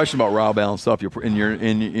you have a question about Rob Allen stuff, you're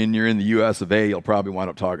in the U.S. of A., you'll probably wind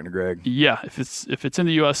up talking to Greg. Yeah, if it's in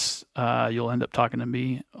the U.S., you'll end up talking to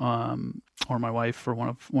me or my wife or one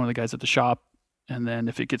of the guys at the shop. And then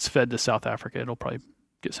if it gets fed to South Africa, it'll probably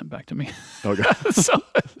get sent back to me. Okay. So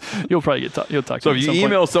you'll probably you'll talk to So me if at you some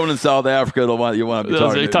email someone in South Africa, you want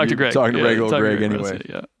to be talk to Greg. Talking to regular talk to Greg Greg, anyway.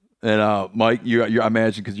 yeah. And Mike, you I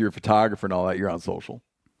imagine because you're a photographer and all that, you're on social.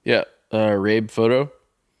 Yeah, Rabe Photo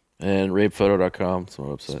and rabephoto.com. It's my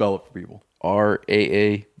website. Spell it for people.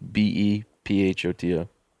 RAABEPHOTO.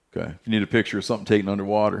 Okay. If you need a picture of something taken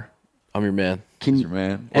underwater, I'm your man. he's your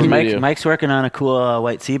man. And video. Mike's working on a cool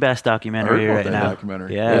white sea bass documentary about right that now.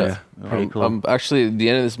 documentary. Yeah, pretty cool. I'm actually at the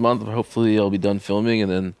end of this month. Hopefully, I'll be done filming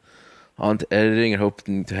and then on to editing and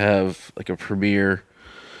hoping to have like a premiere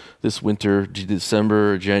this winter,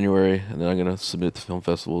 December or January, and then I'm gonna submit to film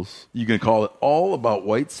festivals. You can call it all about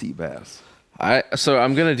white sea bass. So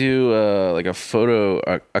I'm gonna do like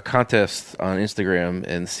a contest on Instagram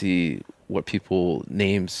and see what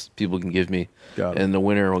names people can give me, and the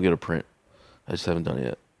winner will get a print. I just haven't done it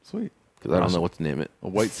yet. Sweet. Because I don't know what to name it. A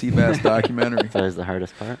white sea bass documentary. That is the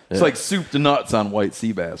hardest part. It's like soup to nuts on white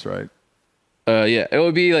sea bass, right? Yeah, it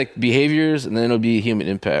would be like behaviors, and then it'll be human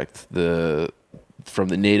impact. From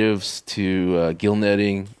the natives to gill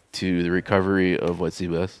netting to the recovery of white sea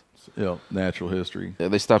bass. Yeah, natural history. Yeah,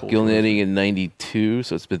 they stopped gill netting in '92,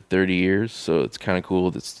 so it's been 30 years. So it's kind of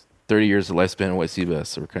cool. It's 30 years of lifespan of white sea bass.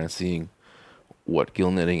 So we're kind of seeing what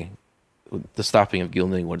gill netting, the stopping of gill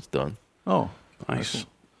netting, what it's done. Oh, nice.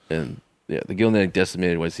 And yeah, the gill netting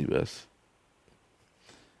decimated white sea bass.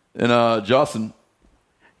 And Justin.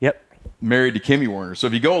 Yep. Married to Kimmy Werner. So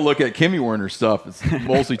if you go look at Kimmy Werner stuff, it's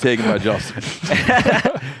mostly taken by Justin.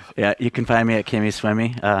 Yeah, you can find me at Kimmy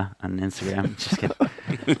Swimmy on Instagram. Just kidding.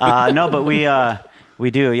 No, but we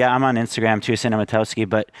do. Yeah, I'm on Instagram too, Cinematowski.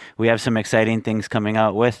 But we have some exciting things coming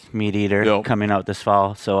out with Meat Eater coming out this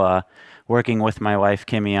fall. So working with my wife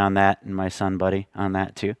Kimmy on that and my son Buddy on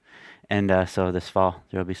that too. And so this fall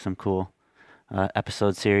there'll be some cool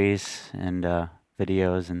episode series and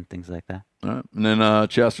videos and things like that. All right. And then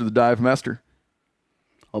Chester the Dive Master.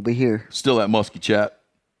 I'll be here. Still at Muskie Chat.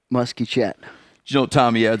 Muskie Chat. Did you know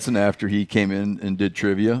Tommy Edson, after he came in and did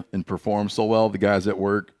trivia and performed so well, the guys at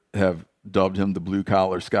work have dubbed him the Blue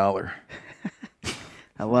Collar Scholar.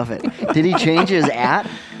 I love it. Did he change his @?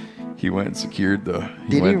 He went and secured the.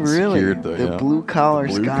 Did he really? Secured the Blue Collar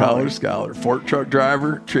Scholar. Blue Collar Scholar. Fork truck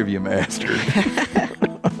driver, trivia master.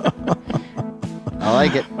 I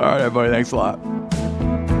like it. All right, everybody. Thanks a lot.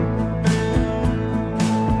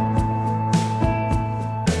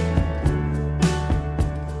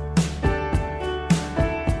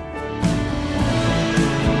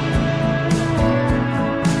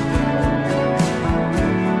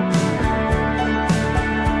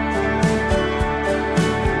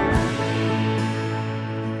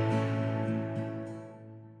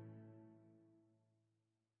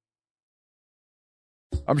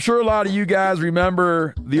 I'm sure a lot of you guys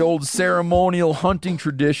remember the old ceremonial hunting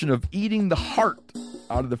tradition of eating the heart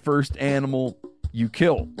out of the first animal you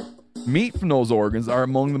kill. Meat from those organs are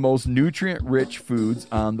among the most nutrient-rich foods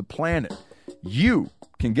on the planet. You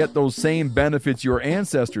can get those same benefits your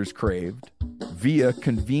ancestors craved via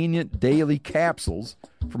convenient daily capsules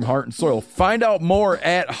from Heart and Soil. Find out more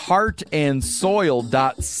at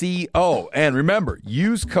heartandsoil.co. And remember,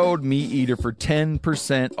 use code MeatEater for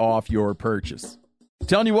 10% off your purchase.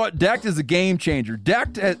 Telling you what, Decked is a game changer.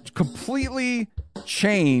 Decked has completely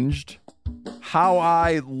changed how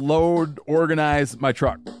I load, organize my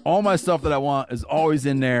truck. All my stuff that I want is always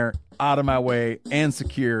in there, out of my way, and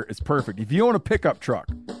secure. It's perfect. If you own a pickup truck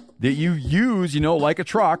that you use, like a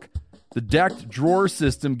truck, the Decked drawer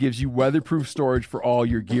system gives you weatherproof storage for all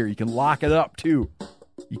your gear. You can lock it up, too.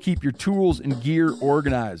 You keep your tools and gear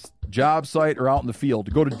organized, job site or out in the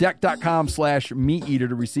field. Go to deck.com/meateater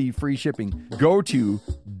to receive free shipping. Go to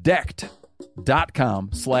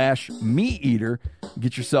decked.com/meateater.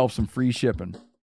 Get yourself some free shipping.